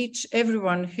reach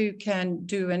everyone who can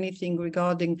do anything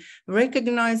regarding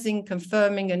recognizing,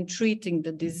 confirming, and treating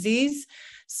the disease.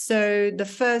 So the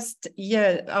first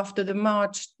year after the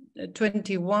March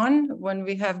 21, when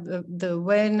we have the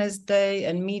Awareness Day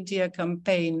and media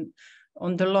campaign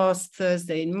on the last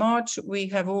Thursday in March, we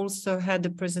have also had a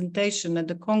presentation at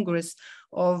the Congress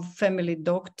of Family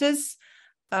Doctors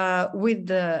with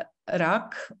the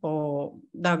RAC, or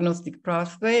diagnostic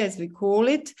pathway as we call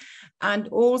it. And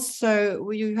also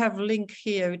you have a link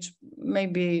here, which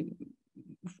maybe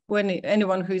when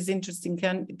anyone who is interested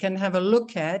can have a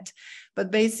look at.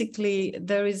 But basically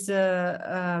there is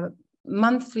a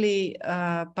monthly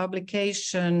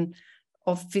publication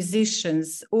of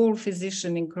physicians, all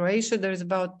physicians in Croatia. There's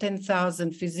about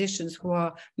 10,000 physicians who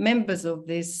are members of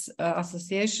these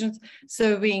associations.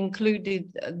 So we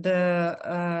included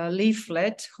the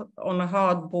leaflet on a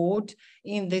hardboard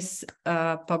in this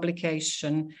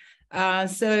publication.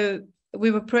 So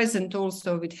we were present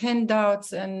also with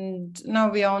handouts, and now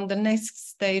we are on the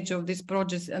next stage of this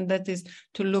project, and that is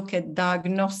to look at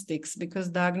diagnostics, because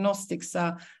diagnostics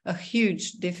are a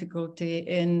huge difficulty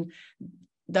in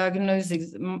diagnosing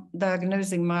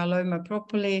myeloma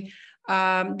properly.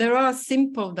 There are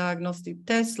simple diagnostic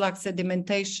tests like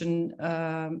sedimentation,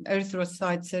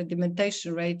 erythrocyte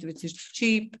sedimentation rate, which is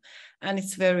cheap and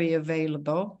it's very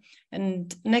available.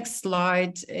 And next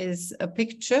slide is a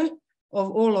picture of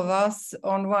all of us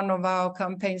on one of our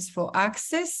campaigns for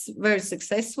access, very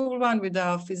successful one with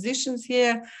our physicians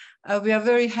here. We are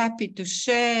very happy to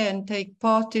share and take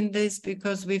part in this,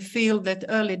 because we feel that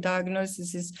early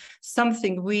diagnosis is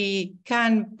something we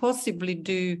can possibly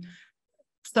do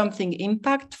something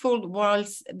impactful,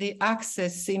 whilst the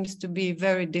access seems to be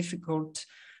very difficult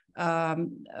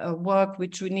work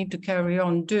which we need to carry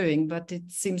on doing, but it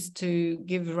seems to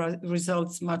give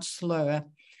results much slower.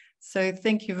 So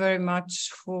thank you very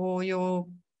much for your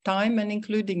time and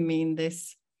including me in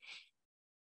this.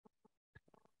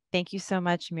 Thank you so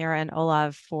much, Mira and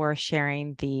Olav, for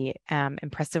sharing the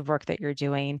impressive work that you're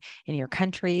doing in your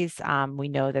countries. We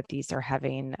know that these are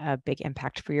having a big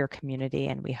impact for your community,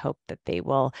 and we hope that they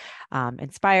will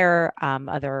inspire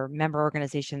other member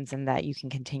organizations, and that you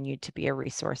can continue to be a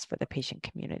resource for the patient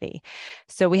community.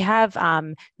 So we have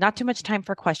not too much time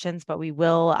for questions, but we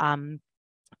will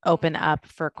open up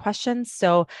for questions.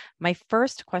 So my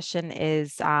first question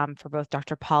is for both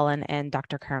Dr. Paulin and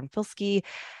Dr. Karanfilski.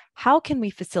 How can we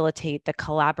facilitate the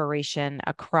collaboration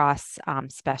across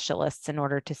specialists in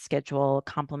order to schedule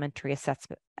complementary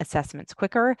assessments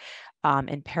quicker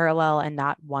in parallel and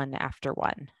not one after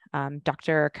one?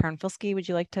 Dr. Karanfilski, would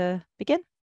you like to begin?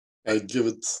 I give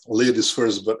it ladies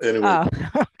first, but anyway.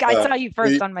 Oh, I saw you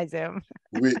first on my Zoom.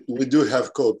 we do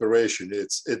have cooperation.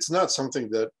 It's not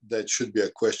something that should be a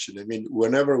question. I mean,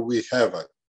 whenever we have a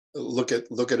look at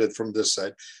it from this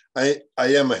side, I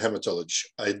am a hematologist.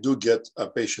 I do get a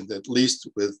patient at least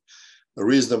with a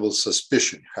reasonable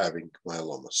suspicion having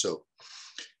myeloma. So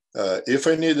if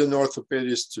I need an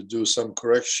orthopedist to do some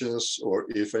corrections, or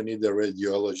if I need a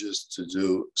radiologist to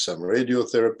do some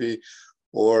radiotherapy,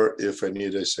 or if I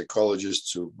need a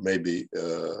psychologist to maybe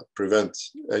prevent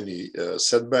any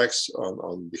setbacks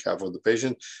on behalf of the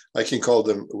patient, I can call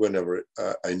them whenever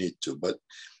I need to. But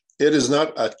it is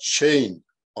not a chain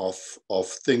of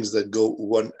things that go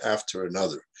one after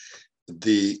another.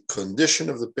 The condition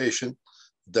of the patient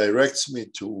directs me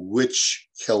to which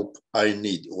help I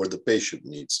need or the patient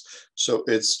needs. So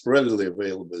it's readily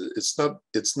available. It's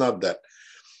not that.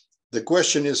 The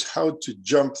question is how to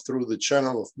jump through the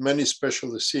channel of many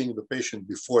specialists seeing the patient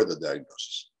before the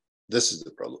diagnosis. This is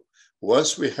the problem.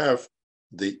 Once we have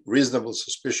the reasonable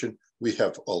suspicion, we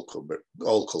have all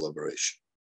collaboration.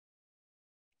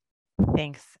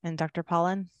 Thanks. And Dr.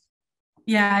 Paulin?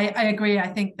 Yeah, I agree. I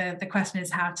think the question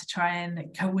is how to try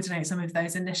and coordinate some of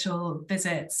those initial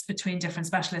visits between different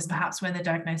specialists, perhaps when the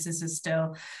diagnosis is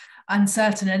still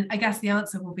uncertain. And I guess the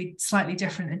answer will be slightly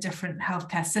different in different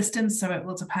healthcare systems. So it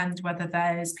will depend whether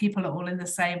there's people all in the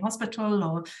same hospital,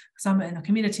 or some in a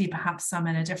community, perhaps some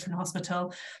in a different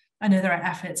hospital. I know there are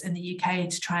efforts in the UK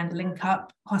to try and link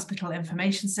up hospital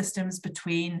information systems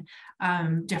between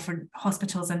different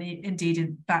hospitals, and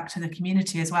indeed back to the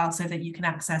community as well, so that you can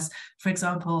access, for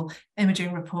example,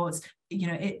 imaging reports. You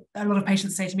know, a lot of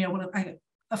patients say to me, oh, well,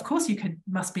 of course you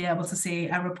must be able to see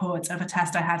a report of a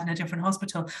test I had in a different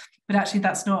hospital. But actually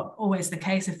that's not always the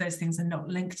case if those things are not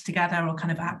linked together or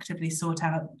kind of actively sought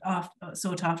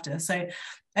after. So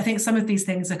I think some of these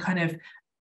things are kind of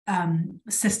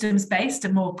systems based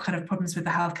and more kind of problems with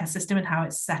the healthcare system and how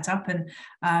it's set up, and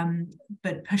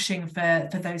but pushing for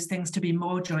those things to be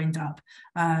more joined up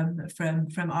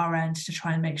from our end to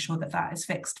try and make sure that that is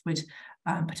fixed would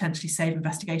potentially save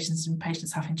investigations and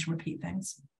patients having to repeat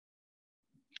things.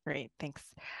 Great, thanks.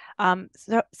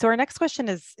 So our next question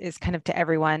is kind of to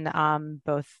everyone,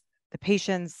 both the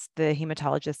patients, the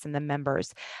hematologists, and the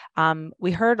members.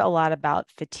 We heard a lot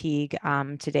about fatigue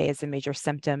today as a major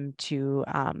symptom to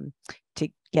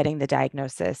getting the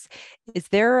diagnosis. Is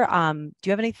there, do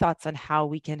you have any thoughts on how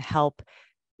we can help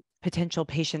potential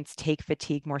patients take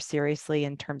fatigue more seriously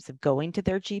in terms of going to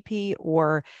their GP,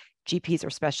 or GPs or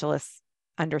specialists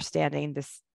understanding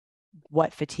this,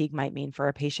 what fatigue might mean for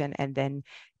a patient, and then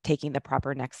taking the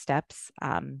proper next steps?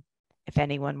 If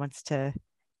anyone wants to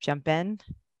jump in.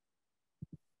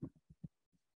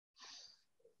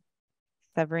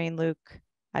 Severine, Luke,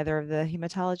 either of the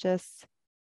hematologists?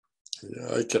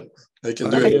 Yeah, I can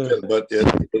do it again, but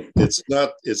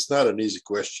it's not an easy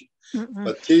question.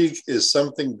 Fatigue is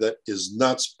something that is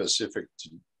not specific to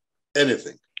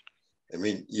anything. I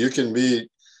mean, you can be,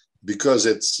 because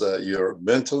it's you're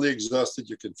mentally exhausted,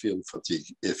 you can feel fatigue.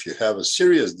 If you have a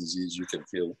serious disease, you can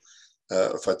feel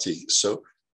fatigue. So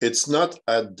it's not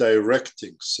a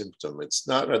directing symptom. It's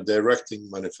not a directing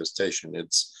manifestation.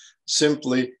 It's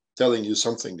simply telling you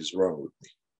something is wrong with me.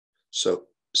 So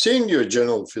seeing your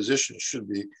general physician should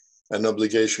be an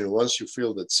obligation once you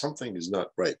feel that something is not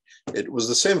right. It was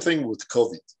the same thing with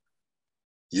COVID.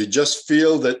 You just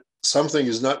feel that something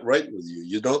is not right with you.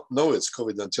 You don't know it's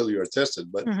COVID until you are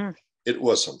tested, but it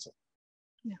was something.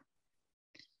 Yeah.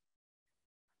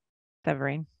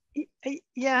 Severine.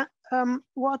 Yeah,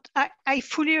 what I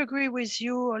fully agree with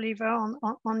you, Oliver,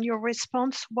 on your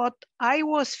response. What I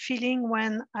was feeling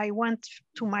when I went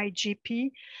to my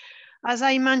GP, as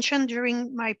I mentioned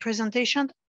during my presentation,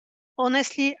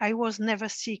 honestly, I was never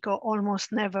sick, or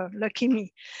almost never, lucky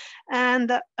me.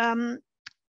 And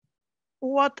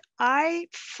what I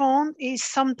found is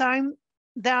sometimes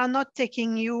they are not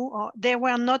taking you, or they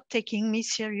were not taking me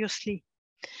seriously.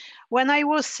 When I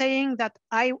was saying that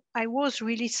I was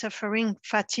really suffering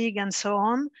fatigue and so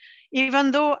on,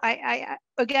 even though I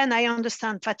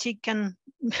understand fatigue can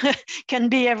can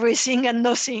be everything and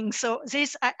nothing. So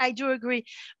this I do agree,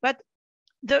 but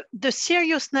the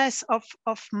seriousness of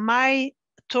my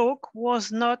talk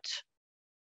was not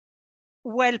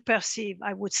well perceived,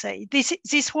 I would say.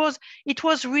 It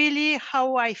was really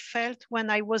how I felt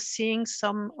when I was seeing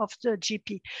some of the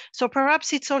GP. So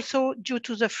perhaps it's also due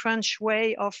to the French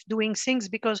way of doing things,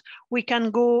 because we can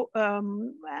go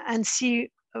and see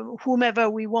whomever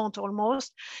we want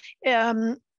almost.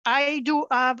 I do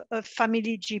have a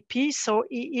family GP, so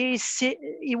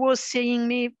he was seeing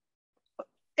me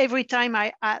every time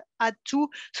I had to.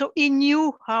 So he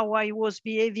knew how I was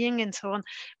behaving and so on,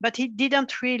 but he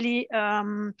didn't really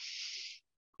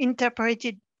interpret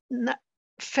it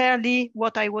fairly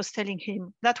what I was telling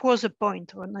him. That was the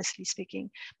point, honestly speaking.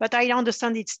 But I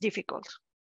understand it's difficult.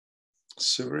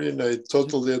 Severine, I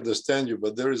totally understand you,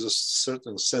 but there is a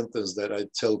certain sentence that I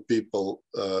tell people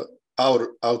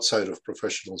outside of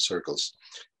professional circles.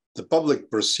 The public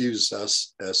perceives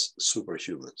us as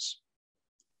superhumans.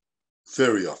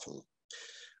 Very often.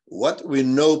 What we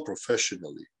know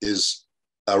professionally is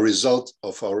a result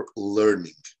of our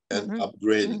learning and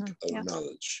upgrading our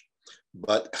knowledge.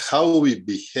 But how we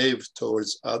behave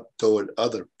toward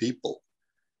other people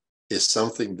is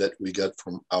something that we got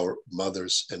from our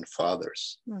mothers and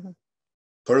fathers.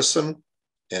 Person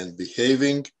and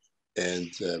behaving and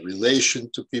relation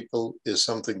to people is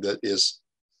something that is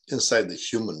inside the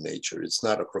human nature. It's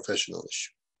not a professional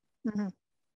issue.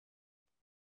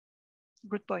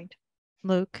 Good point.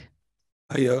 Luke?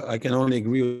 I can only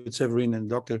agree with Severine and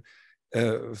Doctor.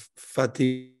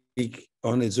 Fatigue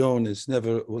on its own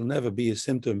will never be a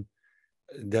symptom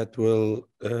that will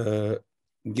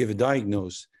give a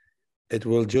diagnosis. It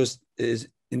will just,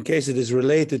 in case it is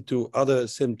related to other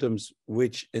symptoms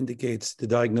which indicates the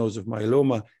diagnosis of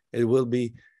myeloma, it will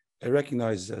be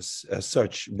recognized as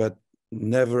such, but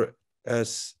never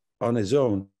as on its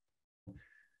own.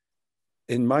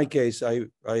 In my case,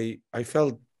 I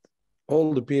felt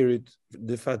all the period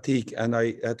the fatigue, and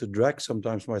I had to drag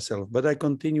sometimes myself, but I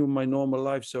continue my normal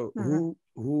life. So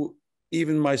who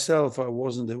even myself, I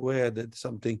wasn't aware that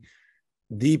something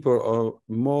deeper or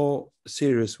more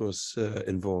serious was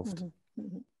involved.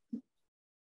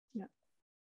 Yeah.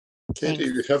 Katie,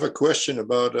 you have a question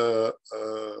about a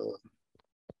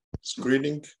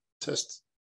screening test?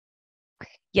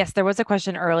 Yes, there was a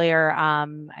question earlier.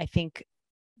 I think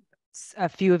a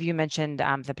few of you mentioned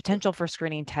the potential for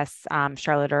screening tests.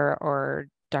 Charlotte or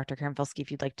Dr. Karamfilski,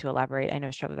 if you'd like to elaborate. I know,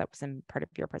 Charlotte, that was in part of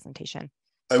your presentation.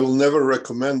 I will never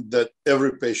recommend that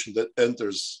every patient that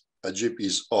enters a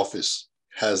GP's office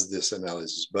has this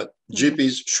analysis, but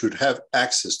GPs should have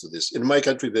access to this. In my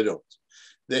country, they don't.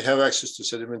 They have access to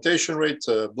sedimentation rate,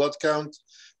 blood count,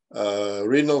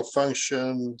 renal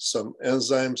function, some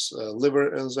enzymes,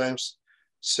 liver enzymes,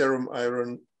 serum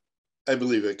iron. I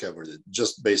believe I covered it,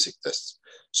 just basic tests.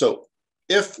 So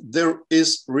if there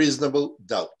is reasonable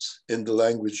doubt in the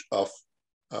language of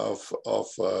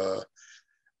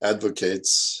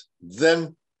advocates,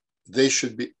 then they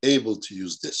should be able to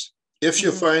use this. If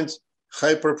you find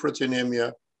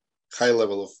hyperproteinemia, high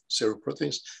level of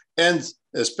seroproteins, and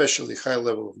especially high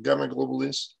level of gamma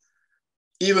globulins,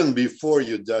 even before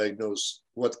you diagnose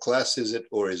what class is it,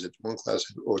 or is it one class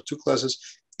or two classes,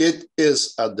 it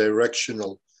is a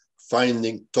directional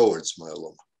finding towards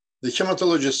myeloma. The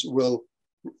hematologist will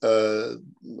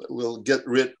get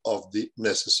rid of the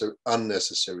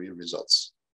unnecessary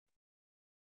results.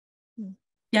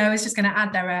 Yeah, I was just going to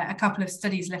add there are a couple of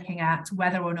studies looking at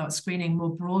whether or not screening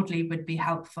more broadly would be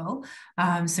helpful.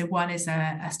 So one is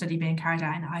a study being carried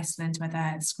out in Iceland where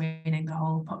they're screening the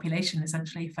whole population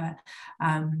essentially for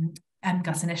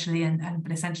MGUS initially,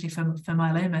 but essentially for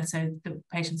myeloma, so the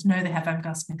patients know they have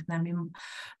MGUS and can then be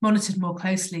monitored more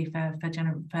closely for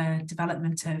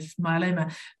development of myeloma.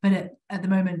 But at the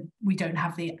moment, we don't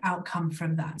have the outcome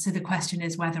from that. So the question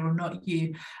is whether or not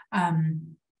you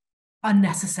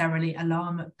unnecessarily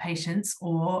alarm patients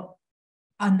or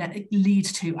lead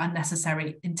to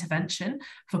unnecessary intervention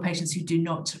for patients who do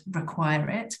not require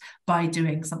it by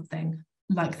doing something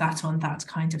like that on that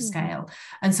kind of scale.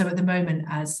 And so at the moment,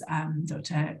 as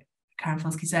Dr.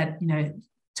 Karamfilski said,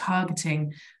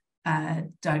 targeting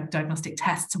diagnostic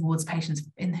tests towards patients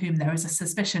in whom there is a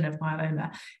suspicion of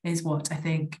myeloma is what I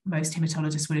think most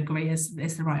hematologists would agree is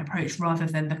the right approach, rather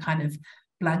than the kind of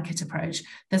blanket approach.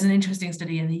 There's an interesting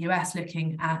study in the US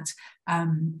looking at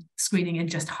screening in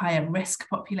just higher risk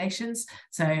populations.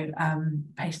 So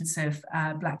patients of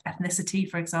Black ethnicity,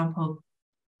 for example,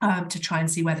 to try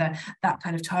and see whether that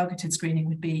kind of targeted screening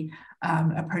would be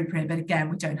appropriate. But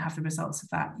again, we don't have the results of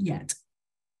that yet.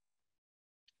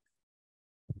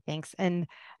 Thanks. And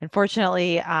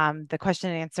unfortunately, the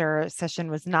question and answer session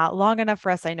was not long enough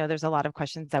for us. I know there's a lot of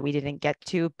questions that we didn't get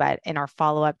to, but in our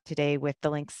follow-up today with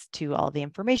the links to all the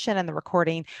information and the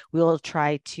recording, we will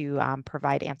try to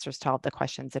provide answers to all the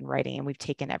questions in writing, and we've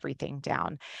taken everything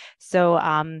down. So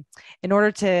in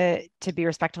order to be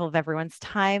respectful of everyone's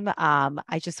time,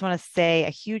 I just want to say a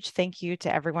huge thank you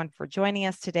to everyone for joining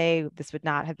us today. This would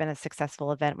not have been a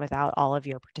successful event without all of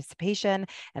your participation,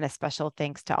 and a special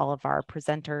thanks to all of our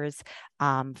presenters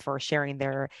for sharing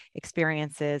their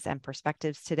experiences and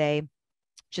perspectives today.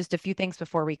 Just a few things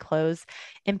before we close.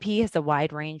 MPE has a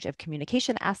wide range of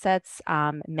communication assets,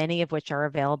 many of which are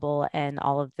available in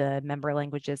all of the member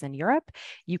languages in Europe.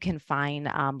 You can find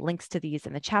links to these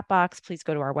in the chat box. Please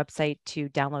go to our website to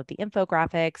download the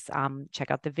infographics,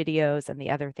 check out the videos and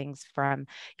the other things from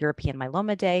European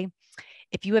Myeloma Day.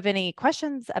 If you have any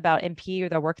questions about MPE or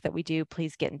the work that we do,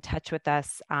 please get in touch with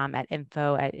us at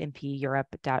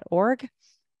info@mpeeurope.org.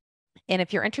 And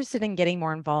if you're interested in getting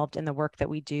more involved in the work that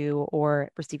we do or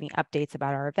receiving updates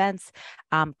about our events,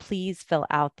 please fill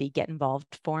out the Get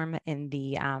Involved form in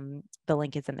the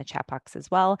link is in the chat box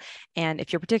as well. And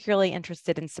if you're particularly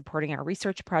interested in supporting our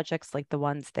research projects, like the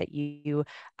ones that you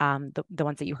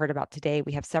heard about today,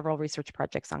 we have several research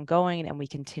projects ongoing, and we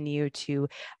continue to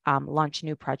launch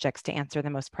new projects to answer the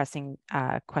most pressing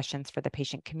questions for the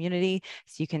patient community.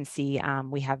 So you can see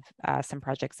we have some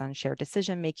projects on shared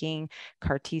decision making,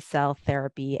 CAR T-cell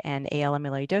therapy, and AL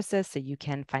amyloidosis. So you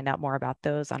can find out more about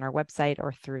those on our website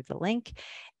or through the link.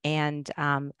 And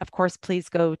of course, please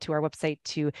go to our website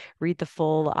to read the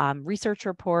full research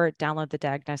report, download the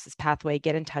diagnosis pathway,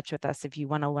 get in touch with us if you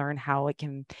want to learn how it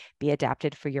can be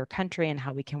adapted for your country and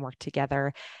how we can work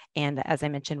together. And as I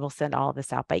mentioned, we'll send all of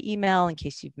this out by email in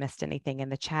case you've missed anything in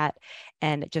the chat.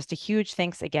 And just a huge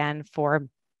thanks again for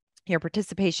your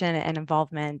participation and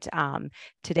involvement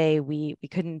today. We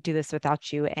couldn't do this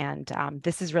without you, and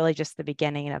this is really just the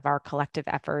beginning of our collective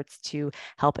efforts to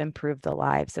help improve the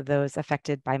lives of those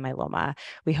affected by myeloma.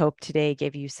 We hope today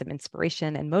gave you some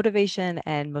inspiration and motivation,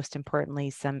 and most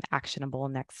importantly, some actionable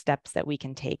next steps that we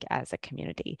can take as a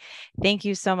community. Thank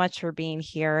you so much for being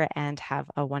here, and have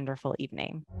a wonderful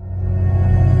evening.